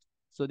labor cost.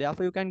 So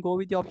therefore you can go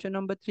with the option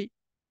number 3.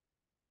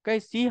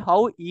 Guys, see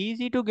how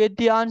easy to get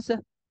the answer.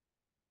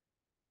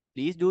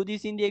 Please do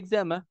this in the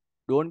exam.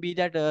 Don't be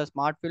that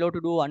smart fellow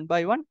to do one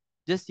by one.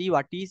 Just see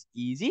what is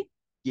easy,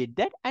 get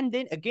that, and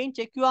then again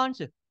check your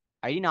answer.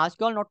 I didn't ask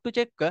you all not to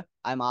check.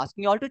 I'm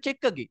asking you all to check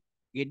again.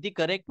 Get the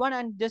correct one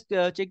and just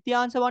check the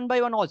answer one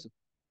by one also.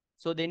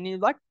 So then is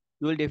what?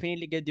 You will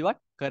definitely get the what?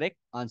 Correct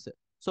answer.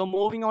 So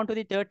moving on to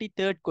the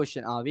 33rd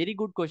question. Very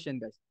good question,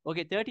 guys.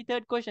 Okay,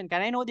 33rd question.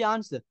 Can I know the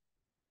answer?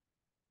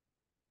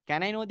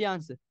 Can I know the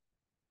answer?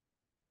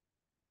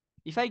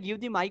 If I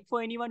give the mic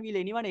for anyone, will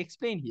anyone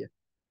explain here?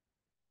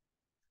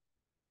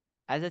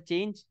 As a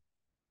change,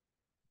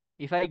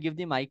 if I give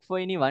the mic for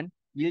anyone,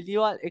 will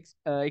you all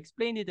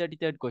explain the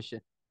 33rd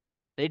question?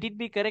 Let it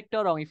be correct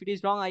or wrong. If it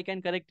is wrong, I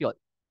can correct you all.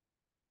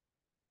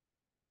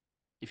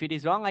 If it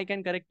is wrong, I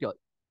can correct you all.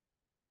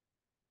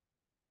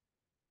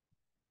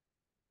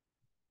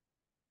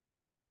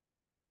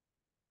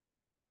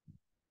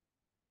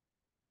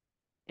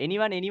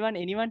 Anyone, anyone,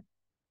 anyone?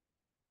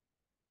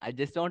 I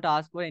just don't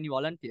ask for any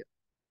volunteer.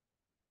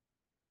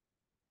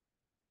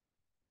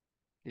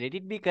 Let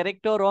it be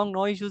correct or wrong,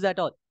 no issues at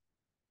all.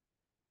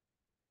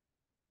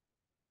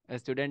 A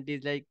student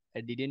is like,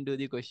 I didn't do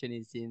the question,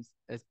 it seems.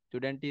 A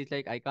student is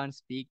like, I can't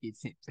speak, it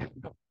seems.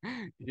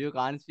 If you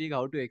can't speak,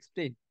 how to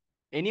explain?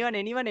 Anyone,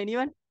 anyone,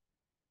 anyone?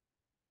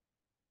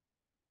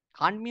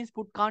 Can't means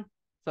put can't.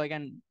 So I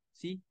can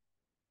see.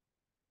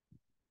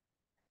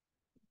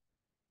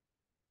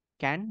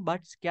 Can,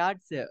 but scared,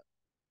 sir.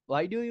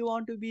 Why do you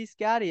want to be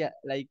scary?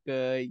 Like,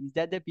 is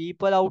that the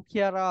people out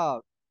here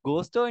are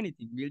ghost or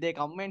anything? Will they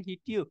come and hit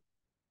you?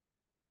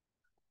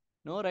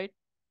 No, right?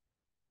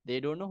 They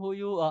don't know who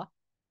you are.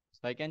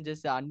 So I can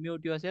just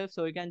unmute yourself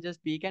so you can just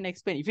speak and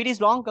explain. If it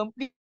is wrong,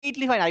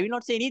 completely fine. I will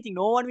not say anything.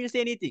 No one will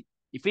say anything.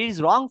 If it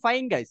is wrong,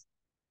 fine, guys.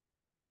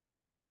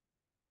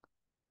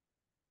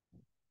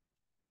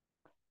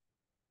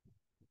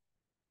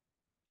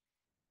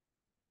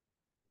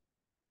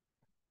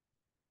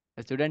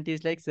 The student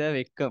is like, sir,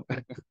 welcome.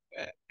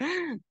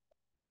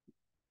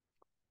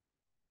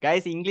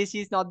 Guys, English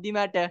is not the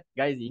matter.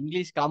 Guys,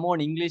 English, come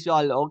on, English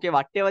all. Okay,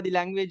 whatever the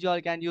language you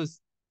all can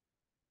use.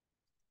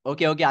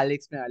 Okay, okay, I'll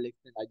explain. I'll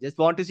explain. I just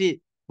want to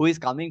see who is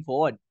coming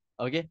forward.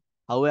 Okay,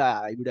 how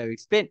I would have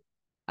explained.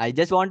 I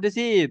just want to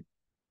see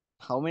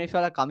how many of you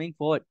are coming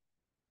forward.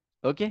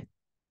 Okay,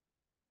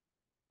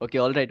 okay,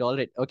 all right, all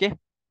right. Okay,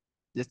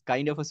 just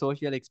kind of a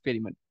social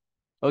experiment.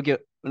 Okay,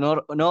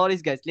 no, no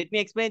worries, guys. Let me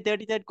explain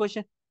 33rd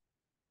question.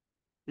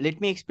 Let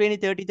me explain the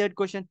 33rd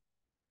question.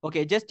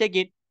 Okay, just take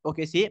it.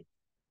 Okay, see.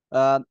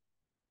 Uh,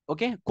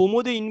 okay,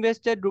 Kumudu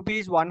invested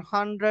rupees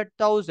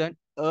 100,000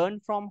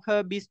 earned from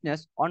her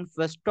business on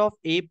 1st of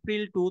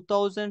April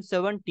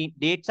 2017.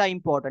 Dates are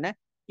important.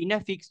 In a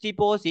fixed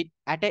deposit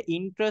at an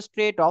interest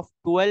rate of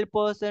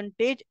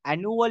 12%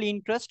 annual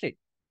interest rate.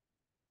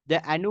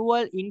 The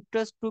annual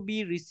interest to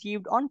be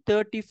received on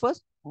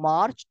 31st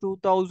March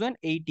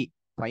 2018.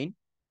 Fine.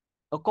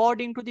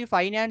 According to the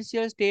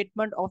financial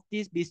statement of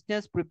this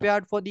business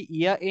prepared for the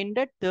year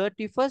ended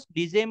 31st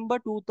December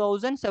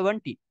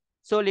 2017.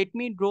 So let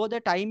me draw the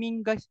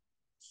timing, guys.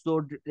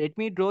 So let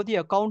me draw the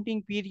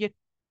accounting period.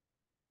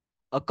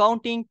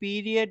 Accounting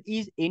period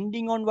is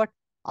ending on what?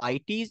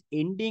 It is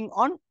ending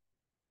on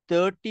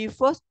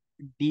 31st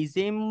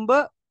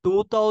December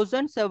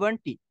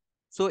 2017.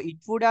 So it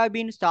would have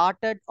been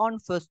started on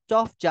 1st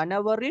of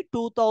January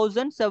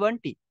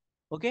 2017.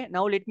 Okay,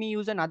 now let me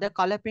use another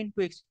color pen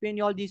to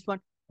explain all this one.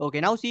 Okay,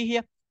 now see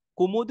here.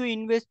 Kumudu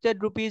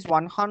invested rupees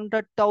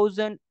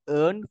 100,000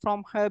 earned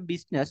from her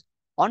business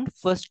on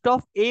 1st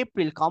of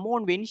April. Come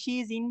on, when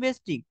she is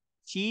investing,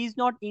 she is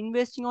not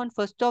investing on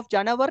 1st of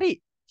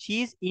January.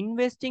 She is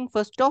investing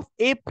 1st of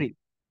April.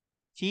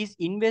 She's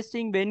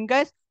investing when,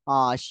 guys?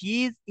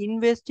 She is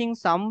investing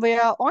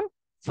somewhere on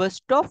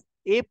 1st of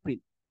April.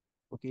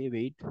 Okay,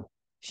 wait.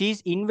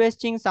 She's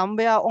investing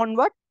somewhere on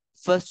what?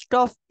 1st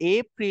of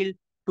April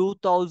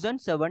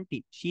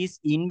 2017. She's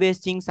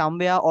investing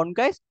somewhere on,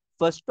 guys,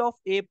 1st of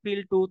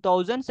April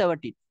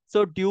 2017.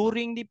 So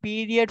during the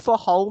period for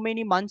how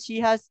many months she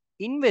has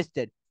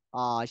invested?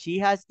 She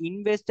has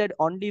invested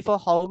only for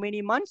how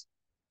many months?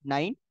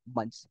 9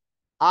 months.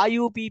 Are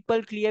you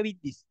people clear with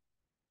this?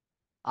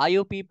 Are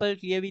you people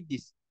clear with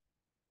this?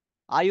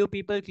 Are you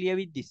people clear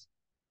with this?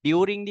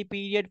 During the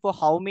period for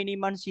how many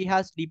months she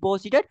has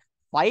deposited?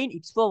 Fine,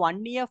 it's for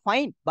 1 year,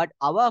 fine. But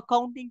our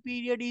accounting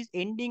period is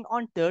ending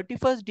on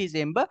 31st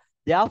December.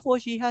 Therefore,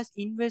 she has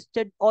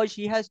invested or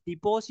she has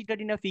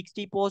deposited in a fixed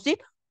deposit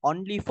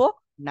only for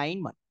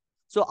 9 months.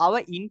 So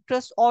our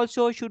interest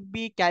also should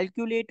be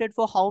calculated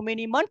for how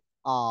many months?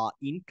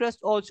 Interest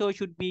also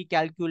should be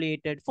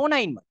calculated for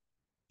 9 months.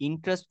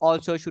 Interest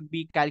also should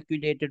be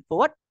calculated for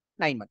what?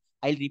 9 months.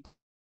 I'll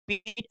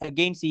repeat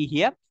again. See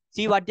here.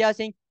 See what they are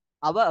saying.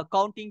 Our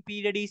accounting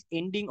period is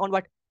ending on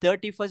what?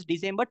 31st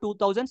December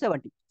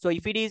 2017. So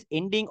if it is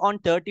ending on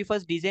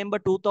 31st December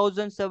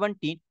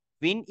 2017,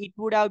 when it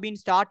would have been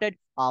started,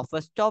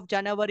 1st of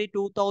January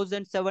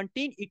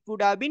 2017, it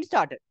would have been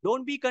started.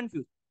 Don't be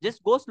confused.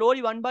 Just go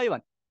slowly one by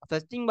one.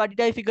 First thing, what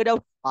did I figure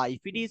out?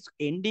 If it is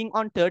ending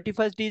on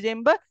 31st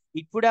December,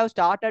 it would have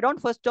started on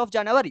 1st of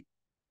January.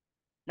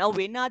 Now,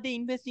 when are they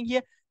investing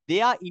here?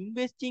 They are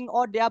investing,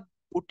 or they are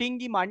putting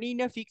the money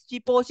in a fixed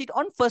deposit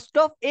on 1st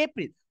of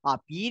April.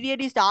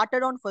 Period is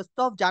started on 1st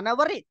of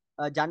January.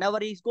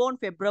 January is gone,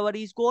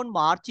 February is gone,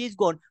 March is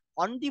gone.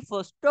 On the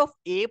 1st of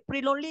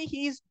April only,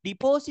 he is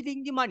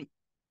depositing the money.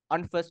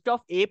 On 1st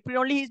of April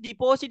only, he is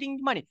depositing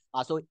the money.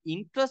 So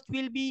interest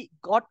will be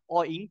got,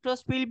 or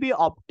interest will be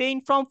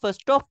obtained from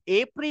 1st of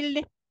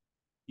April.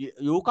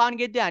 You can't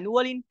get the annual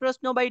interest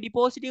now by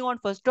depositing on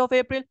 1st of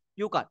April.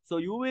 You can't. So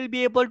you will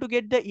be able to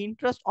get the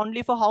interest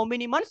only for how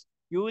many months?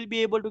 You will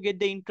be able to get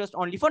the interest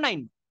only for 9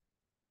 months.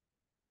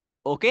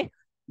 Okay.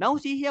 Now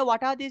see here,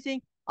 what are they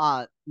saying?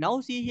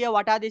 Now see here,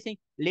 what are they saying?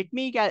 Let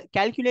me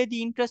calculate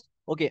the interest.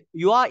 Okay.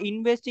 You are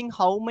investing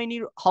how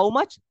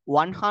much?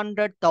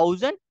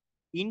 100,000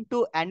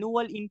 into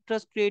annual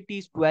interest rate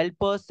is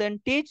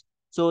 12%.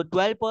 So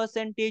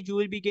 12% you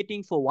will be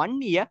getting for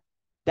 1 year.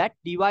 That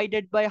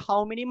divided by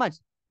how many months?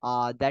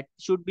 That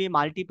should be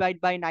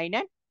multiplied by 9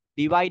 and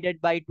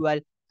divided by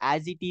 12,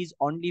 as it is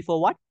only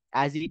for what?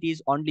 As it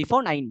is only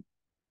for 9.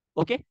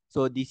 Okay,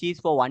 so this is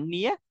for 1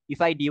 year. If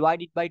I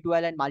divide it by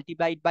 12 and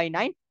multiply it by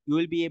 9, you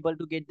will be able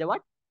to get the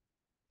what?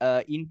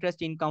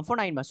 Interest income for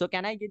 9 months. So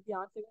can I get the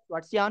answer?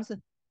 What's the answer?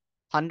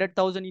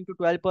 100,000 into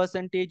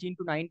 12%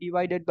 into 9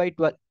 divided by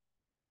 12.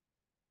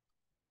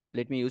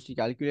 Let me use the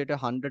calculator.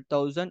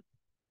 100,000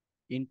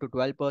 into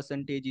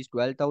 12% is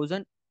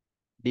 12,000.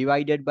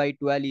 Divided by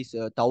 12 is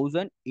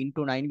 1,000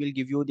 into 9 will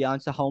give you the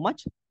answer how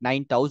much?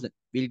 9,000.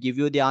 Will give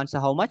you the answer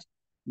how much?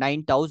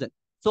 9,000.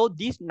 So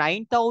this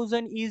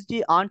 9,000 is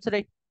the answer,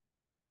 right?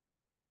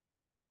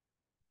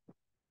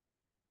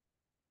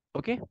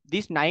 Okay,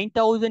 this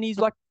 9,000 is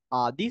what?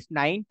 This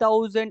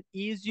 9,000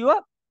 is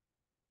your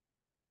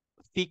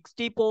fixed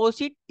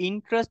deposit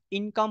interest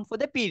income for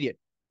the period.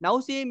 Now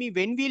say me,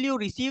 when will you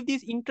receive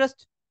this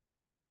interest?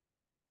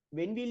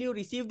 When will you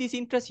receive this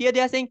interest? Here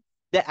they are saying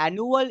the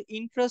annual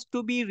interest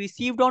to be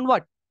received on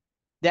what?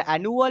 The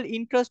annual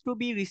interest to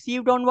be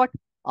received on what?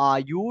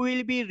 You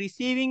will be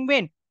receiving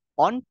when?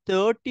 On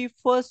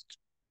 31st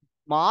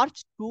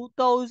March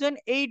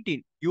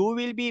 2018. You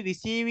will be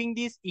receiving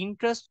this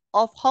interest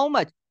of how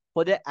much?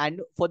 For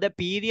the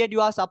period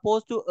you are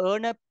supposed to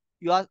earn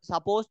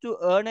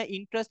an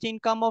interest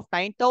income of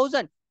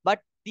 9,000. But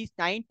this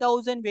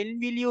 9,000, when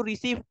will you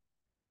receive?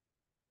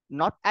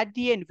 Not at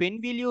the end.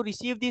 When will you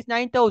receive this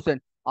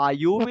 9,000?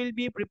 You will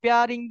be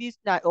preparing this,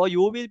 or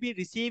you will be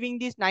receiving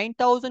this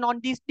 9,000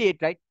 on this date,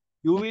 right?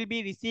 You will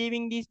be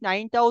receiving this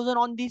 9,000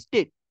 on this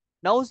date.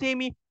 Now say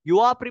me, you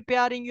are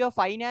preparing your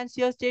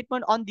financial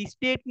statement on this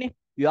date.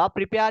 You are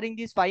preparing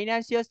this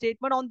financial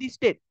statement on this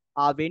date.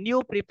 When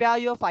you prepare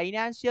your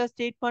financial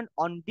statement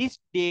on this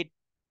date,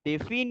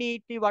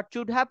 definitely what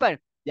should happen?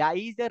 There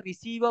is a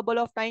receivable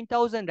of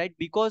 9,000, right?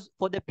 Because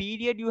for the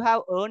period you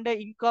have earned an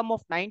income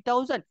of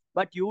 9,000,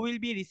 but you will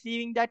be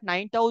receiving that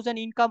 9,000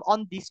 income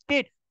on this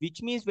date,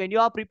 which means when you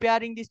are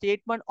preparing the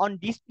statement on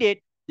this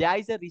date, there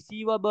is a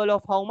receivable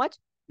of how much?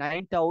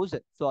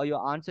 9,000. So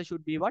your answer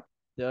should be what?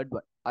 Third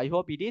one. I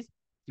hope it is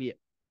clear.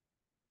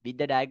 With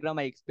the diagram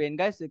I explained,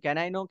 guys, can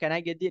I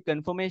get the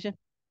confirmation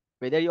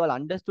whether you all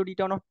understood it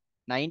or not?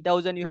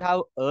 9,000 you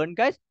have earned,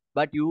 guys,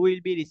 but you will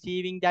be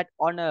receiving that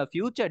on a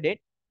future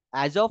date.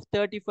 As of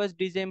 31st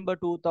December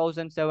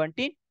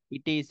 2017,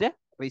 it is a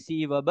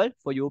receivable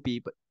for you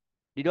people.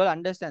 Did you all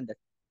understand that?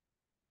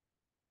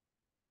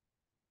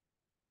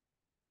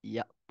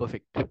 Yeah,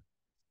 perfect.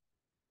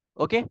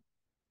 Okay.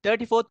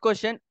 34th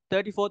question.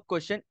 34th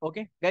question.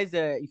 Okay, guys,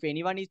 if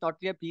anyone is not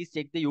clear, please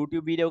check the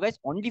YouTube video, guys,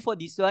 only for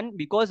this one,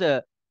 because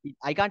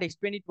I can't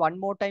explain it one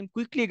more time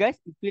quickly, guys.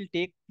 It will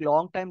take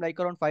long time, like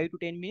around 5 to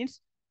 10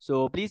 minutes.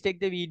 So please take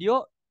the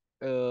video.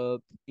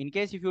 In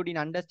case if you didn't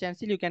understand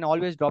still, you can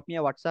always drop me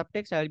a WhatsApp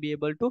text. I'll be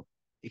able to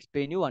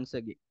explain you once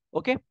again.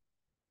 Okay.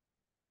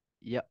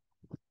 Yeah.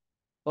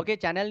 Okay,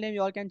 channel name,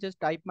 you all can just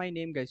type my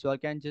name, guys. You all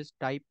can just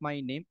type my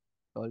name.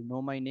 You all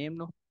know my name,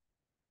 no?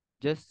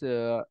 Just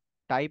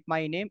type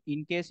my name.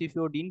 In case if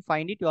you didn't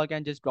find it, you all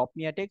can just drop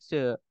me a text.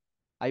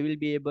 I will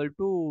be able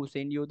to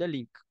send you the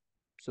link.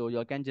 So you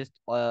all can just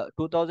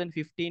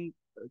 2015,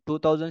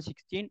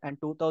 2016 and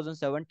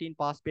 2017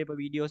 past paper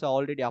videos are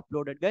already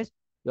uploaded, guys.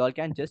 You all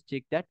can just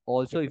check that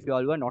also if you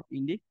all were not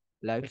in the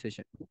live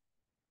session.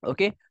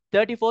 Okay.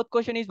 34th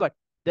question is what?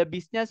 The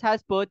business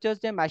has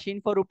purchased a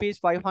machine for rupees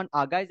 500.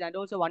 Guys, and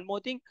also one more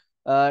thing.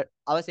 Our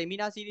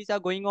seminar series are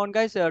going on,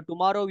 guys.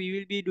 Tomorrow we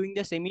will be doing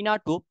the seminar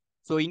too.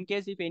 So in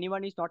case if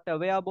anyone is not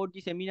aware about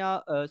the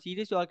seminar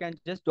series, you all can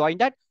just join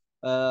that.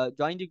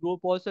 Join the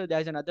group also.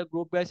 There's another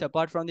group, guys,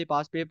 apart from the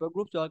past paper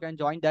group. So you all can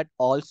join that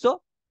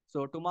also.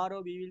 So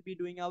tomorrow we will be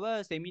doing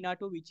our seminar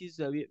too, which is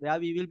where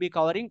we will be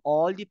covering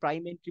all the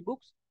prime entry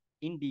books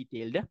in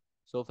detail.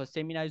 So first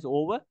seminar is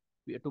over.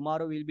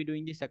 Tomorrow we'll be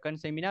doing the second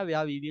seminar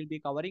where we will be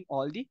covering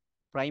all the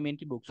prime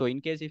entry books. So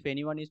in case if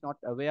anyone is not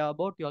aware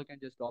about, you all can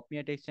just drop me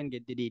a text and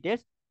get the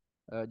details.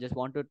 Just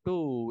wanted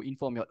to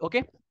inform you all.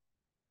 Okay.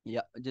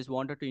 Yeah, just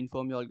wanted to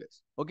inform you all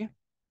guys. Okay.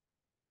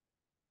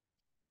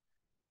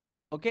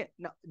 Okay.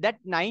 Now that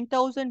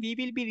 9,000 we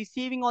will be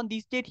receiving on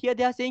this date. Here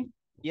they are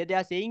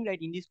saying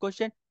right in this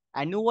question,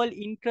 annual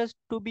interest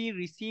to be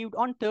received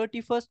on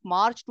 31st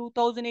March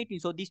 2018.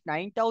 So this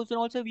 9,000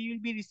 also we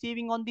will be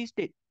receiving on this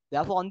date.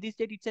 Therefore, on this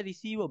date, it's a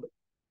receivable.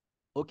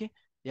 Okay.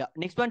 Yeah.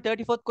 Next one,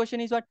 34th question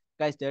is what?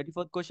 Guys,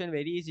 34th question,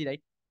 very easy,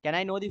 right? Can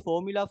I know the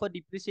formula for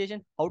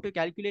depreciation? How to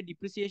calculate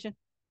depreciation?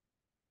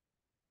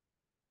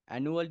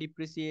 Annual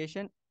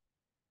depreciation.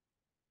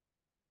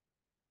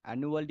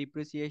 Annual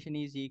depreciation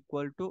is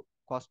equal to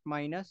cost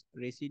minus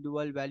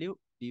residual value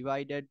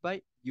divided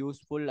by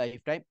useful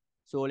lifetime.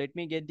 So let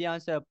me get the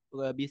answer.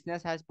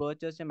 Business has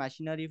purchased a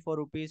machinery for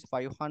rupees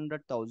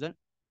 500,000.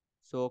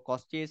 So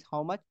cost is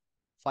how much?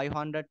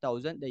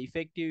 500,000. The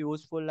effective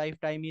useful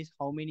lifetime is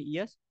how many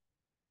years?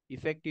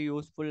 Effective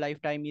useful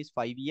lifetime is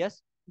 5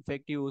 years.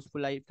 Effective useful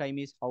lifetime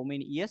is how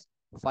many years?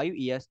 5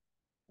 years.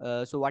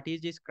 So what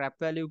is this scrap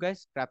value,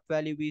 guys? Scrap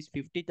value is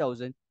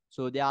 50,000.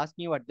 So they're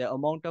asking what the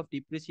amount of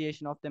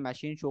depreciation of the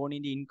machine shown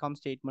in the income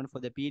statement for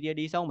the period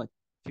is how much?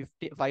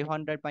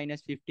 500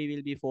 minus 50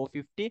 will be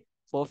 450.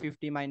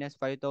 450 minus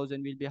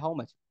 5,000 will be how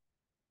much?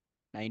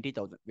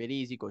 90,000. Very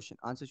easy question.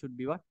 Answer should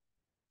be what?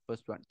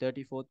 First one.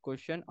 34th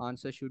question.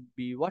 Answer should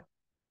be what?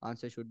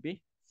 Answer should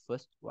be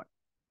first one.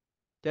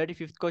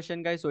 35th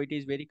question, guys. So it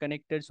is very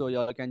connected. So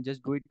y'all can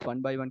just do it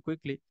one by one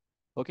quickly.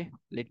 Okay.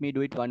 Let me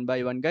do it one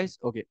by one, guys.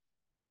 Okay.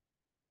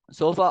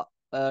 So far,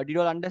 did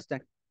you all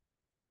understand?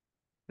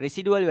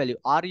 Residual value.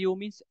 RU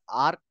means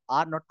R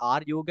not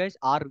RU, guys.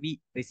 RV.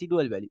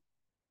 Residual value.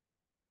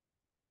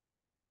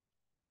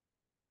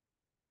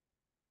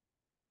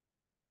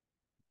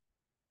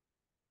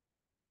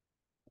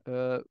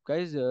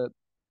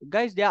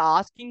 Guys, they are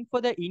asking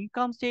for the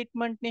income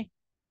statement. Ne?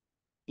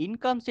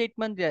 Income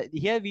statement.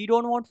 Here we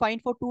don't want to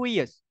find for 2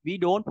 years. We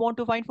don't want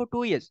to find for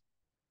 2 years.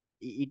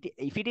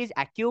 If it is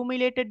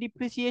accumulated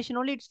depreciation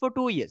only, it's for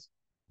 2 years.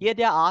 Here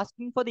they are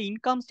asking for the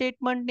income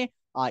statement.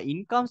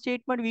 Income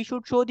statement, we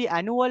should show the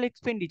annual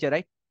expenditure,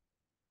 right?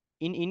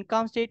 In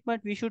income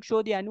statement, we should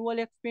show the annual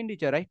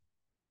expenditure, right?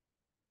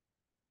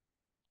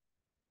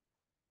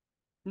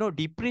 No,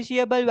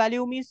 depreciable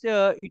value means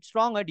it's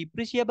wrong. A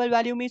depreciable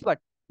value means what?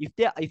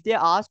 If they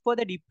ask for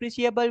the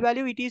depreciable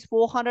value, it is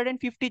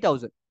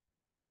 450,000.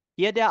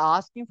 Here they are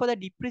asking for the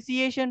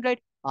depreciation,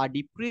 right?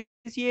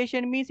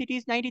 Depreciation means it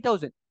is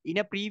 90,000. In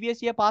a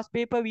previous year past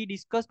paper, we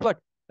discussed what?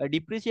 A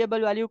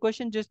depreciable value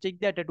question. Just check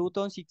that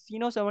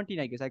 2016 or 17,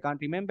 I guess. I can't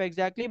remember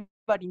exactly,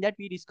 but in that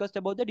we discussed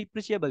about the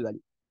depreciable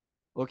value.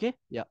 Okay,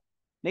 yeah.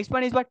 Next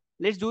one is what?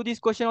 Let's do this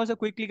question also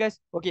quickly, guys.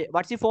 Okay,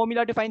 what's the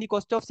formula to find the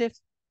cost of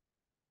sales?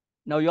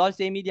 Now you all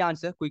say me the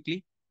answer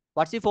quickly.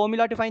 What's the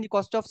formula to find the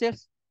cost of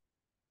sales?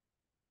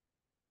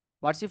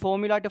 What's the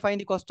formula to find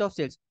the cost of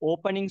sales?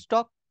 Opening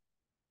stock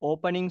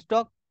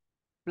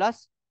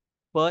plus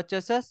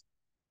purchases,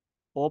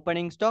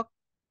 opening stock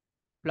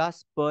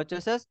plus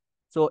purchases.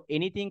 So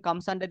anything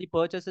comes under the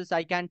purchases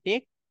I can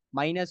take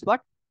minus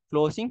what?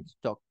 Closing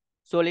stock.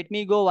 So let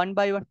me go one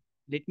by one.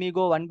 Let me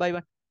go one by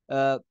one.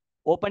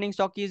 Opening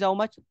stock is how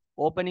much?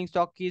 Opening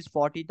stock is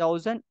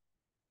 40,000.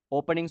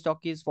 Opening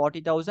stock is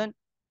 40,000.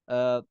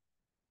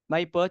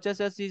 My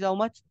purchases is how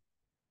much?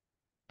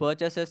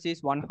 Purchases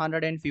is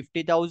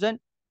 150,000.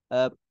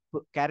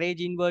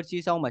 Carriage inwards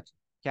is how much?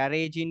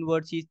 Carriage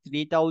inwards is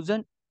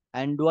 3,000.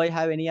 And do I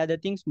have any other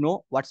things?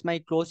 No. What's my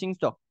closing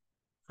stock?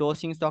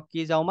 Closing stock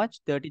is how much?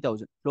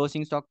 30,000.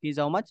 Closing stock is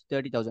how much?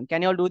 30,000.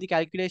 Can you all do the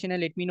calculation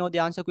and let me know the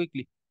answer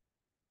quickly?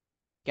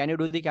 Can you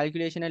do the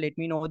calculation and let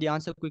me know the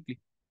answer quickly?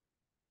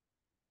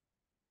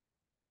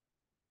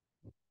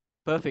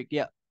 Perfect.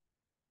 Yeah.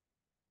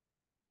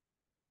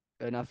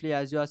 Roughly,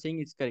 as you are saying,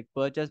 it's correct.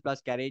 Purchase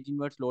plus carriage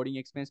inwards loading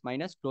expense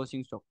minus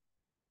closing stock.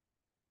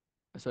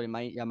 Sorry,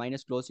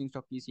 minus closing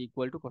stock is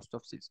equal to cost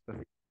of sales.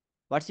 Perfect.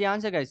 What's the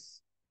answer,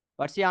 guys?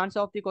 What's the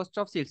answer of the cost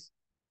of sales?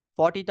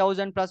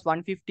 40,000 plus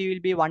 150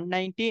 will be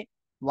 190.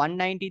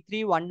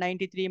 193.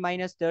 193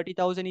 minus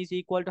 30,000 is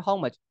equal to how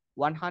much?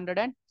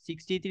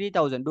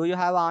 163,000. Do you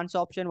have answer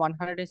option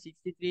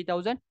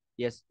 163,000?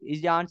 Yes.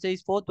 Is the answer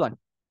is fourth one?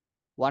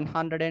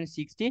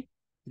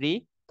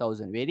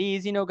 163,000. Very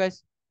easy now,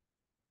 guys.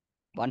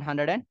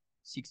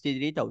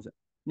 163,000.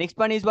 Next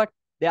one is what?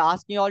 They're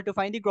asking you all to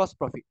find the gross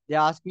profit. They're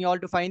asking you all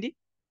to find the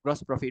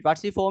gross profit. What's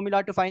the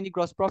formula to find the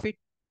gross profit?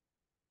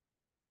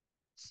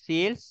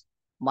 Sales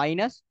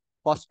minus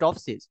cost of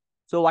sales.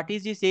 So what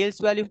is the sales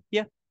value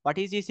here? What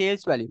is the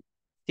sales value?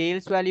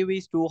 Sales value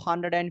is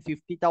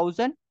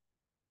 250,000.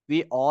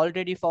 We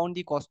already found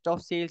the cost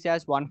of sales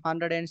as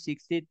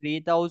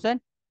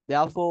 163,000.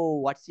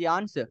 Therefore, what's the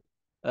answer?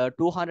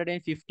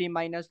 250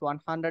 minus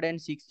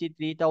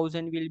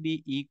 163,000 will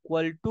be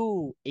equal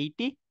to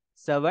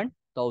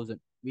 87,000.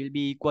 Will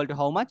be equal to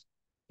how much?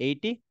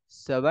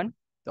 87,000.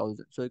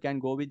 So you can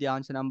go with the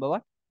answer number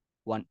what?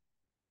 1.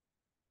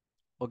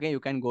 Okay, you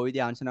can go with the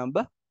answer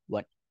number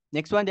 1.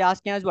 Next one, they're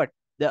asking us what?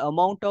 The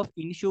amount of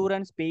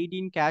insurance paid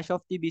in cash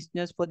of the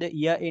business for the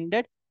year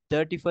ended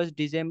 31st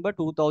December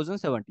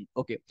 2017.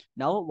 Okay,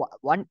 now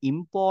one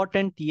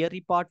important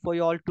theory part for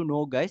you all to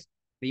know, guys.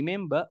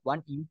 Remember,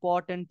 one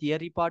important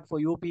theory part for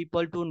you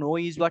people to know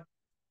is what?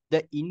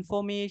 The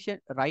information,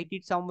 write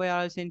it somewhere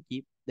else and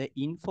keep the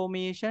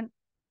information,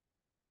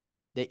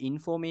 the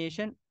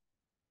information,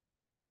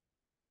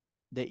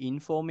 the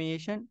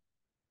information,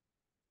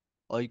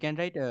 or you can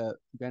write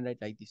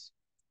like this.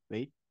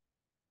 Wait,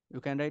 you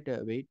can write,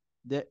 wait,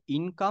 the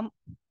income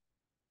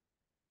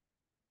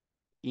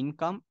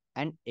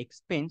and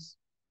expense,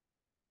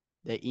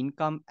 the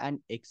income and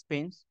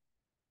expense,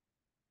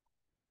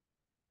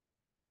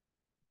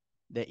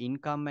 the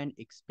income and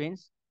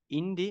expense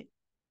in the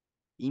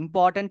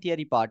important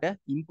theory part,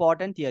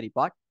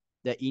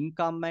 the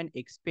income and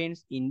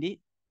expense in the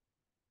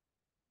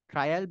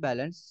trial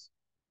balance,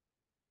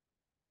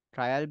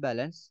 trial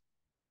balance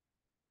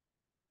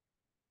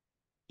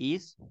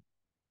is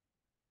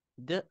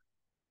the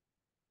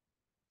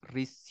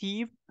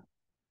received,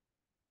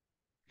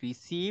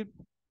 received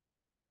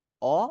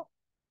or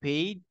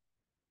paid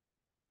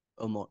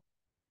amount,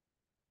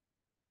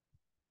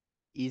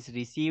 is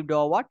received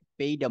or what?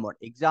 Paid amount.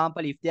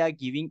 Example, if they are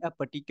giving a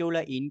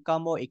particular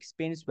income or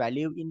expense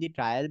value in the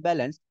trial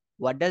balance,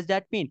 what does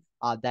that mean?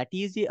 That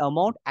is the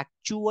amount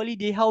actually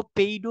they have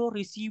paid or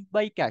received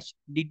by cash.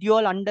 Did you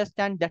all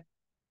understand that?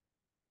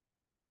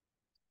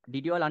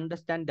 Did you all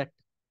understand that?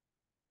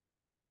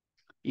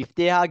 If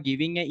they are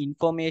giving a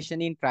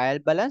information in trial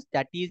balance,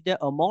 that is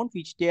the amount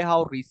which they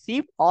have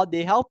received or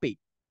they have paid.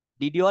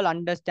 Did you all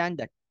understand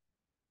that?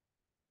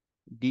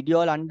 Did you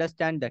all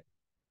understand that?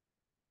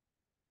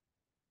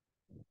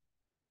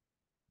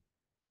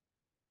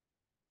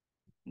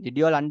 Did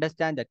you all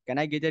understand that? Can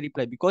I get a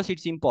reply? Because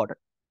it's important.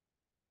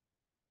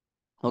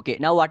 Okay,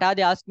 now what are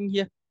they asking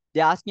here?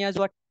 They're asking us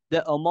what?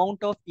 The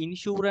amount of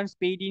insurance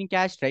paid in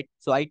cash, right?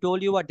 So I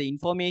told you what the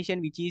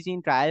information which is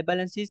in trial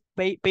balance is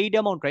paid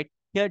amount, right?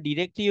 Here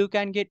directly you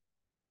can get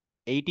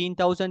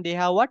 18,000. They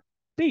have what?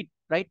 Paid,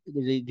 right?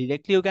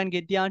 Directly you can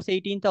get the answer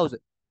 18,000.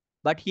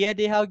 But here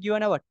they have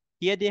given a what?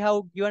 Here they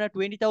have given a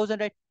 20,000,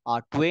 right?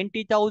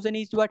 20,000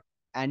 is what?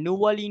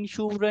 Annual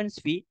insurance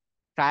fee.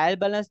 Trial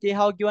balance they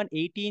have given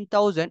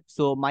 18,000.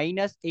 So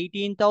minus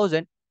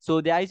 18,000.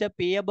 So there is a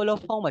payable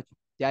of how much?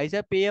 There is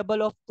a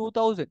payable of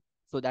 2,000.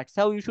 So that's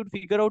how you should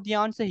figure out the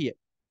answer here.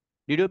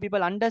 Did you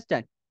people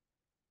understand?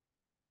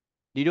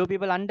 Did you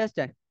people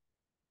understand?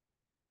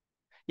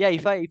 Yeah,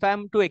 if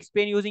I'm to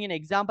explain using an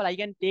example, I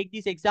can take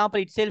this example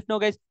itself. No,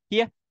 guys,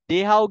 here they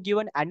have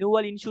given annual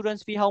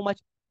insurance fee how much?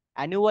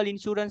 Annual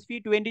insurance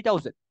fee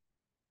 20,000.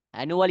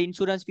 Annual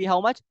insurance fee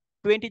how much?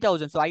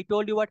 20,000. So I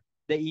told you what?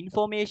 The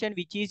information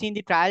which is in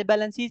the trial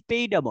balance is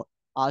paid amount.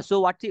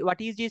 So what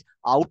is this?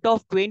 Out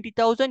of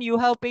 20,000, you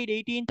have paid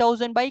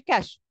 18,000 by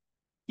cash.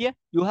 Here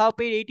you have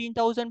paid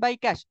 18,000 by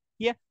cash.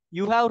 Here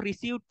you have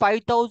received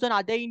 5,000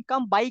 other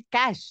income by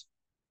cash.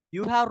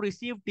 You have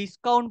received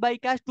discount by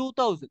cash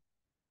 2,000.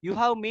 You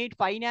have made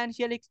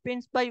financial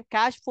expense by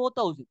cash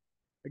 4,000.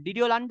 Did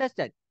you all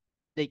understand?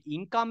 The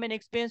income and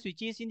expense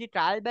which is in the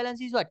trial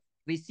balance is what?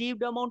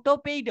 Received amount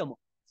or paid amount.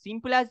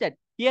 Simple as that.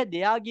 Here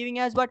they are giving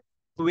us what?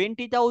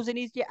 20,000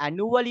 is the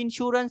annual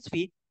insurance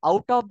fee.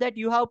 Out of that,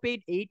 you have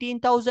paid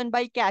 18,000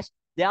 by cash.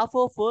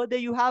 Therefore, further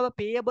you have a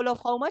payable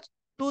of how much?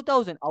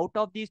 2,000. Out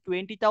of these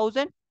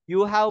 20,000,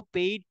 you have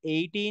paid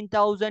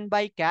 18,000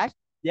 by cash.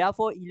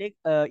 Therefore,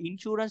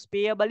 insurance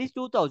payable is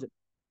 2,000.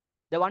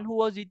 The one who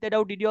was written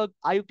out,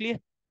 are you clear?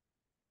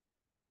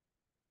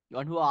 The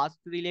one who asked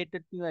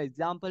related to your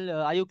example,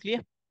 are you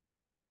clear?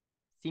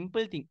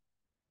 Simple thing.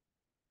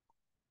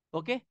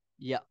 Okay.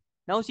 Yeah.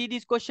 Now see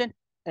this question.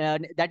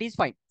 That is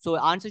fine. So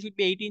answer should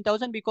be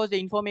 18,000 because the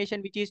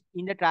information which is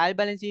in the trial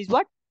balance is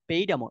what?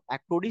 Paid amount.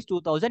 Accrued is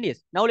 2,000.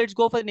 Yes. Now let's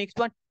go for the next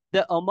one.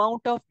 The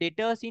amount of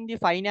debtors in the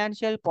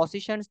financial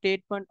position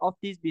statement of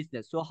this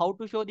business. So how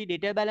to show the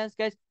debtor balance,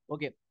 guys?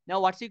 Okay. Now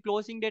what's the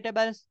closing debtor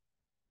balance?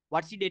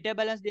 What's the debtor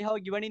balance they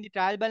have given in the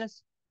trial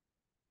balance?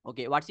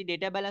 Okay. What's the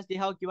debtor balance they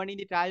have given in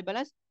the trial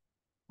balance?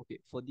 Okay.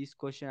 For this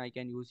question, I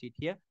can use it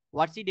here.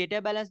 What's the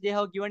debtor balance they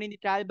have given in the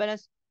trial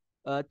balance?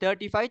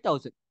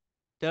 35,000.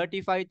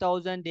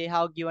 35,000 they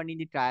have given in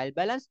the trial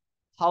balance.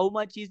 How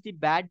much is the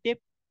bad debt?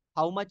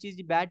 How much is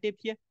the bad debt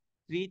here?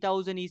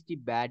 3,000 is the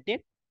bad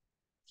debt.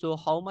 So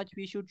how much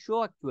we should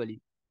show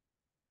actually?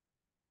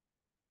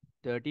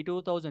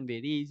 32,000. Very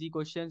easy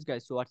questions,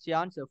 guys. So what's the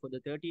answer? For the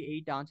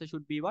 38 answer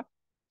should be what?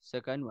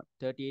 Second one.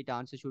 38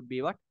 answer should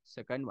be what?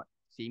 Second one.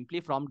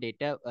 Simply from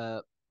data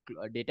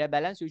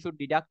balance, you should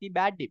deduct the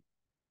bad debt.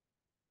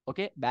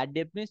 Okay. Bad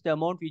debt means the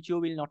amount which you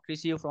will not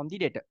receive from the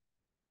data.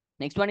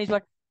 Next one is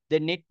what? The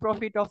net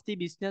profit of the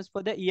business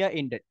for the year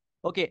ended.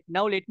 Okay,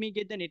 now let me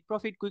get the net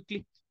profit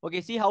quickly.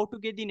 Okay, see how to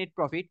get the net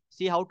profit.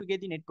 See how to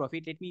get the net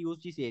profit. Let me use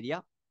this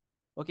area.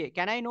 Okay,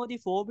 can I know the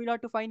formula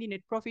to find the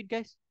net profit,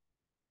 guys?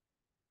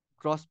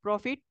 Gross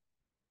profit,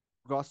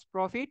 gross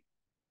profit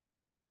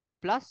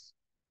plus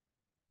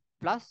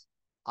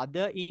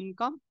other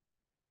income,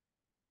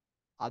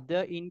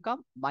 Other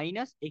income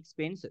minus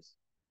expenses.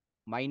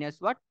 Minus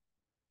what?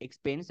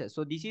 Expenses.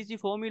 So this is the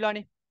formula.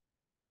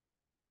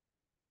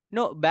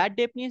 No, bad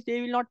debt means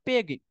they will not pay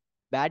again.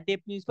 Bad debt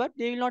means what?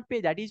 They will not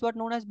pay. That is what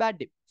known as bad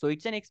debt. So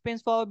it's an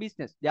expense for our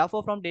business.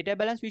 Therefore, from data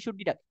balance, we should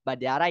deduct. But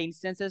there are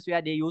instances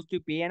where they used to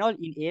pay and all.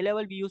 In A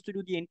level, we used to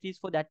do the entries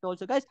for that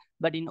also, guys.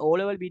 But in O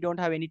level, we don't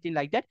have anything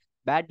like that.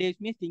 Bad debt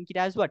means think it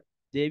as what?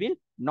 They will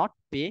not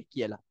pay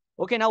Kiela.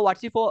 Okay, now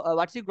what's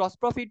the gross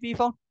profit we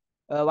found?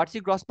 What's the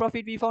gross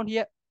profit we found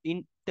here?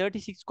 In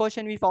 36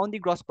 question, we found the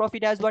gross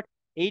profit as what?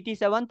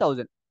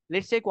 87,000.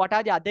 Let's check what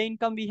are the other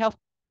income we have.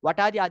 What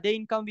are the other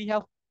income we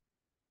have?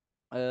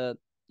 uh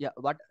yeah,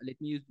 what, let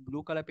me use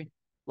blue color pen.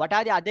 What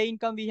are the other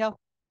income we have?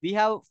 We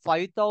have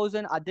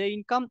 5,000 other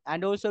income,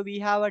 and also we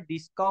have a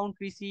discount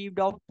received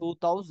of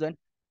 2,000.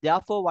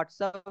 Therefore, what's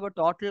our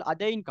total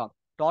other income?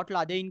 Total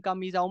other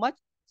income is how much?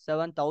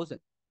 7,000.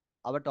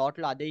 Our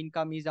total other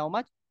income is how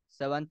much?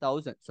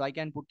 7,000. So I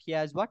can put here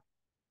as what?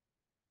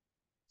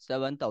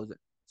 7,000.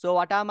 So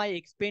what are my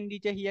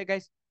expenditure here,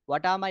 guys?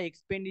 What are my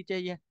expenditure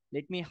here?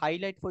 Let me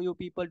highlight for you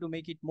people to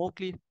make it more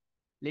clear.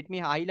 Let me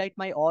highlight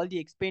my all the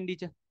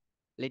expenditure.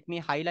 Let me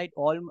highlight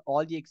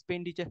all the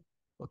expenditure.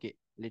 Okay,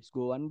 let's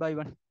go one by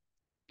one.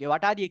 Okay,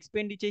 what are the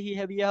expenditure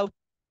here? We have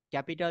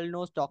capital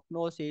no, stock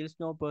no, sales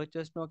no,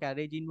 purchase no,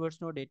 carriage inwards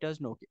no,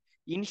 debtors no. Okay.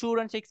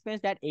 Insurance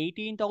expense, that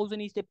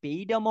 18,000 is the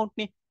paid amount.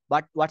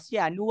 But what's the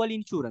annual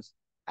insurance?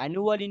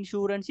 Annual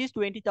insurance is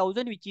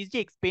 20,000, which is the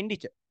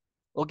expenditure.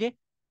 Okay.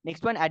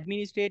 Next one,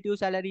 administrative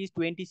salary is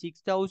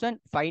 26,000.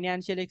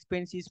 Financial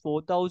expense is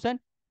 4,000.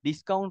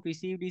 Discount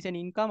received is an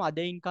income.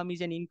 Other income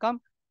is an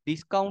income.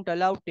 Discount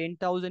allowed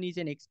 10,000 is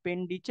an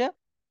expenditure.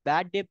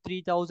 Bad debt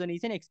 3,000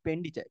 is an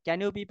expenditure.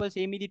 Can you people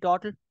say me the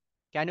total?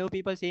 Can you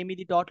people say me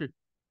the total?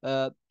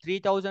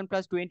 3,000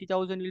 plus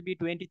 20,000 will be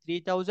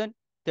 23,000.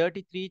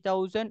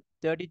 33,000,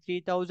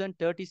 33,000,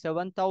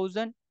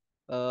 37,000,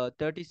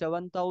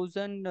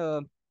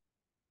 37,000,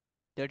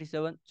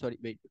 37, sorry,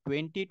 wait,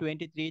 20,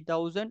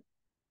 23,000,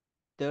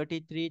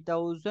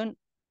 33,000,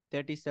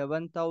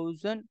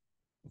 37,000,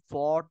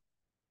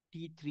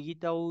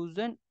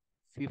 43,000,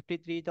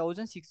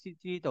 53,000,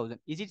 63,000.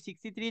 Is it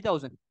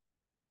 63,000?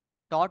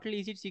 Total,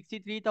 is it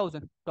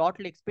 63,000?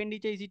 Total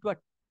expenditure, is it what?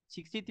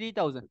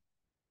 63,000.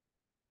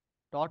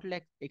 Total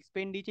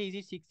expenditure, is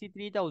it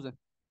 63,000?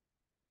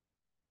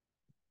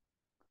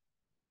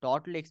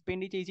 Total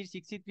expenditure, is it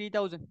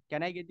 63,000?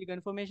 Can I get the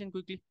confirmation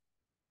quickly?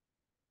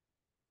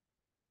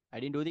 I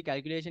didn't do the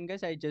calculation,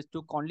 guys. I just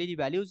took only the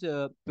values.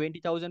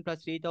 20,000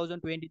 plus 3,000,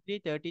 23,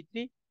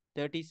 33,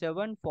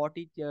 37,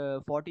 40,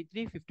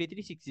 43,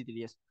 53, 63.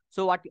 Yes.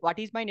 So what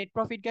is my net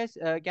profit, guys?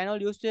 Can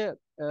all use the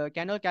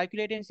can all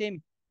calculate and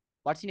say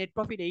what's the net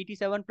profit?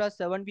 87 plus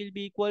 7 will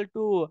be equal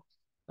to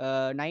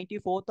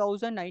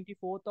 94,000.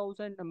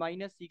 94,000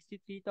 minus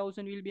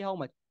 63,000 will be how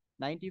much?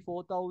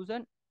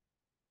 94,000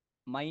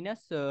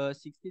 minus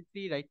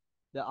 63, right?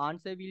 The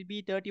answer will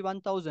be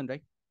 31,000,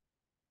 right?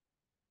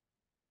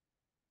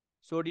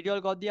 So did you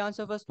all got the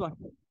answer first one?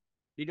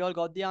 Did you all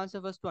got the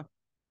answer first one?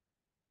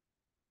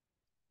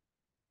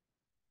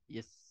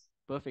 Yes,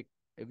 perfect.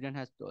 Everyone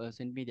has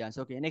sent me the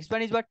answer. Okay, next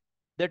one is what?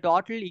 The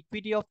total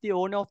equity of the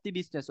owner of the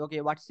business.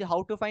 Okay, what's the,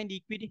 how to find the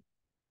equity?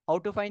 How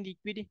to find the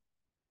equity?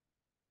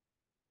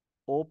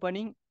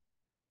 Opening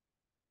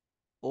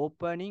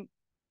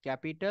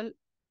capital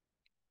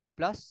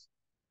plus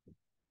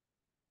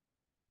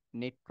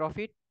net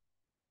profit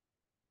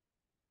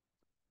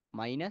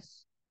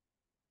minus,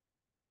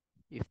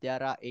 if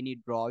there are any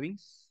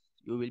drawings,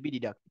 you will be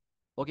deducted.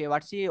 Okay,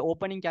 what's the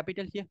opening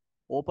capital here?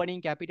 Opening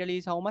capital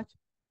is how much?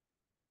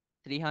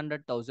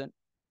 300,000.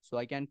 So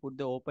I can put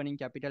the opening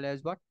capital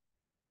as what?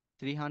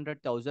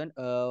 300,000.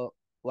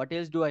 What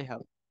else do I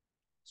have?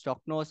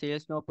 Stock no,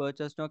 sales no,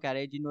 purchase no,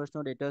 carriage invoice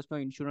no, debtors no,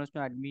 insurance no,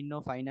 admin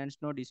no, finance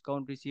no,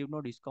 discount received no,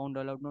 discount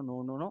allowed no,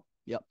 no, no, no.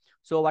 Yeah.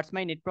 So what's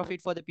my net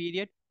profit for the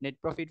period? Net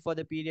profit for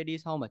the period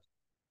is how much?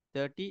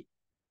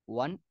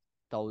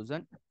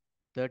 31,000.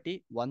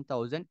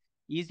 31,000.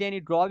 Is there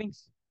any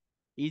drawings?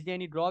 Is there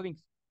any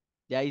drawings?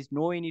 There is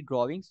no any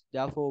drawings.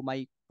 Therefore,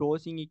 my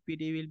closing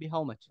equity will be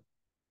how much?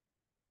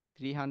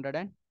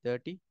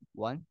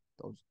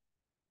 331,000.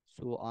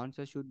 So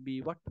answer should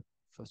be what?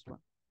 First one.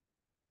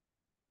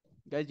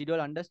 Guys, did you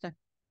all understand?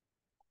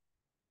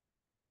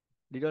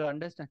 Did you all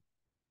understand?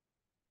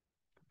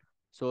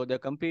 So the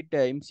complete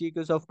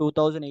MCQs of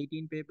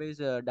 2018 paper is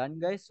done,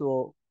 guys.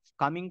 So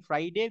coming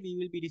Friday, we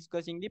will be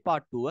discussing the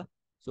part 2.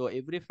 So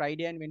every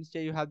Friday and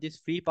Wednesday, you have this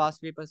free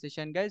past paper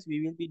session, guys.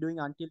 We will be doing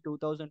until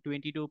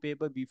 2022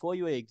 paper before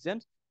your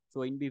exams.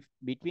 So in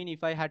between,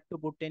 if I had to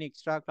put any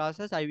extra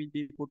classes, I will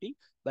be putting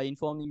by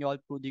informing you all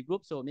through the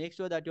group. So make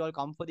sure that you all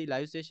come for the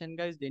live session,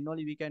 guys. Then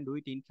only we can do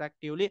it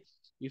interactively.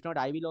 If not,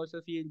 I will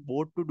also feel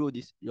bored to do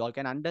this. You all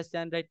can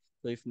understand, right?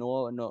 So if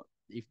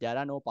there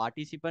are no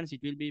participants,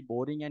 it will be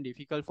boring and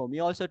difficult for me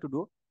also to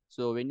do.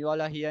 So when you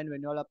all are here and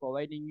when you all are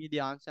providing me the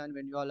answer and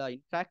when you all are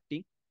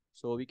interacting,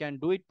 so we can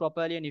do it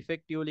properly and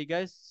effectively,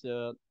 guys.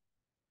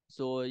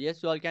 So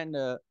yes, you all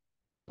can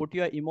put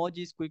your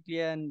emojis quickly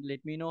and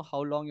let me know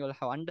how long you all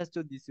have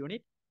understood this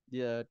unit.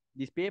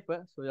 this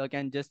paper, so you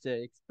can just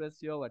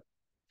express your what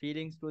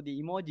feelings through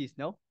the emojis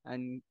now.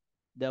 And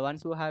the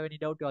ones who have any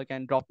doubt, you all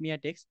can drop me a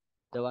text.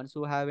 The ones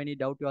who have any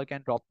doubt, you all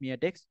can drop me a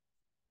text.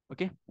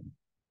 Okay,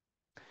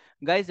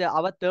 guys.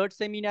 Our third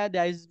seminar,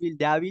 there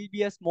will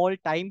be a small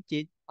time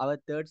change. Our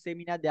third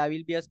seminar, there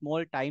will be a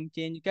small time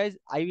change, guys.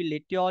 I will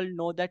let you all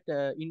know that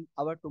in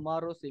our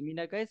tomorrow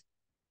seminar, guys.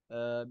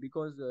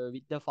 Because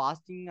with the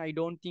fasting, I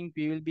don't think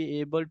we will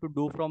be able to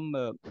do from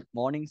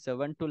morning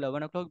 7 to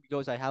 11 o'clock,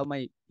 because I have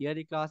my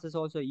theory classes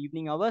also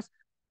evening hours.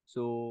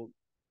 So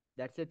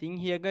that's the thing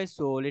here, guys.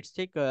 So let's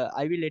take.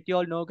 I will let you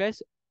all know,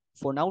 guys.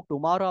 For now,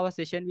 tomorrow our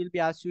session will be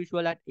as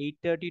usual at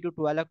 8:30 to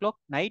 12 o'clock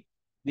night.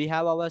 We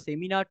have our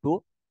seminar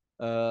 2.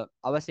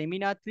 Our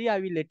seminar 3, I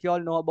will let you all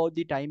know about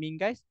the timing,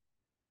 guys.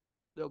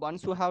 The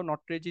ones who have not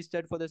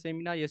registered for the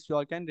seminar, yes, you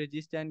all can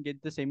register and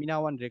get the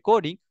seminar one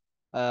recording.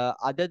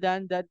 Other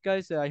than that,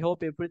 guys, I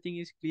hope everything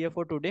is clear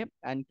for today.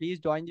 And please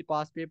join the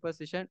past paper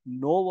session.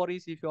 No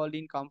worries if you all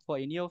didn't come for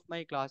any of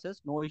my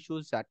classes. No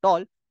issues at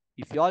all.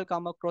 If you all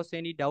come across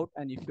any doubt,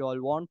 and if you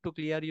all want to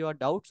clear your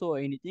doubts or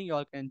anything, you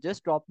all can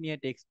just drop me a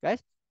text,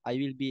 guys. I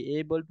will be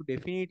able to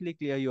definitely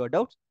clear your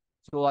doubts.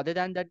 So other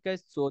than that,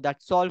 guys, so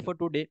that's all for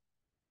today.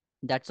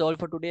 That's all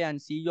for today, and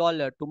see you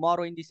all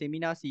tomorrow in the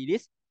seminar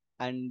series.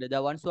 And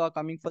the ones who are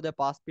coming for the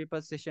past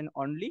paper session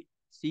only,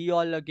 see you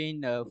all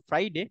again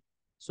Friday.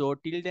 So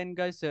till then,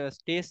 guys,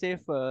 stay safe,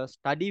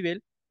 study well,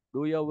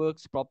 do your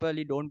works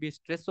properly, don't be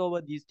stressed over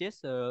these days,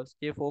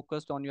 stay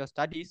focused on your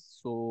studies,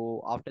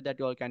 so after that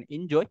you all can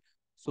enjoy.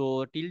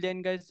 So till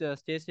then, guys,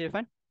 stay safe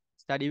and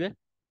study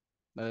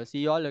well. See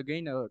you all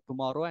again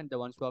tomorrow, and the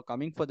ones who are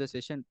coming for the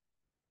session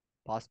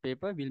past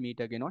paper, we'll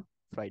meet again on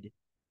Friday.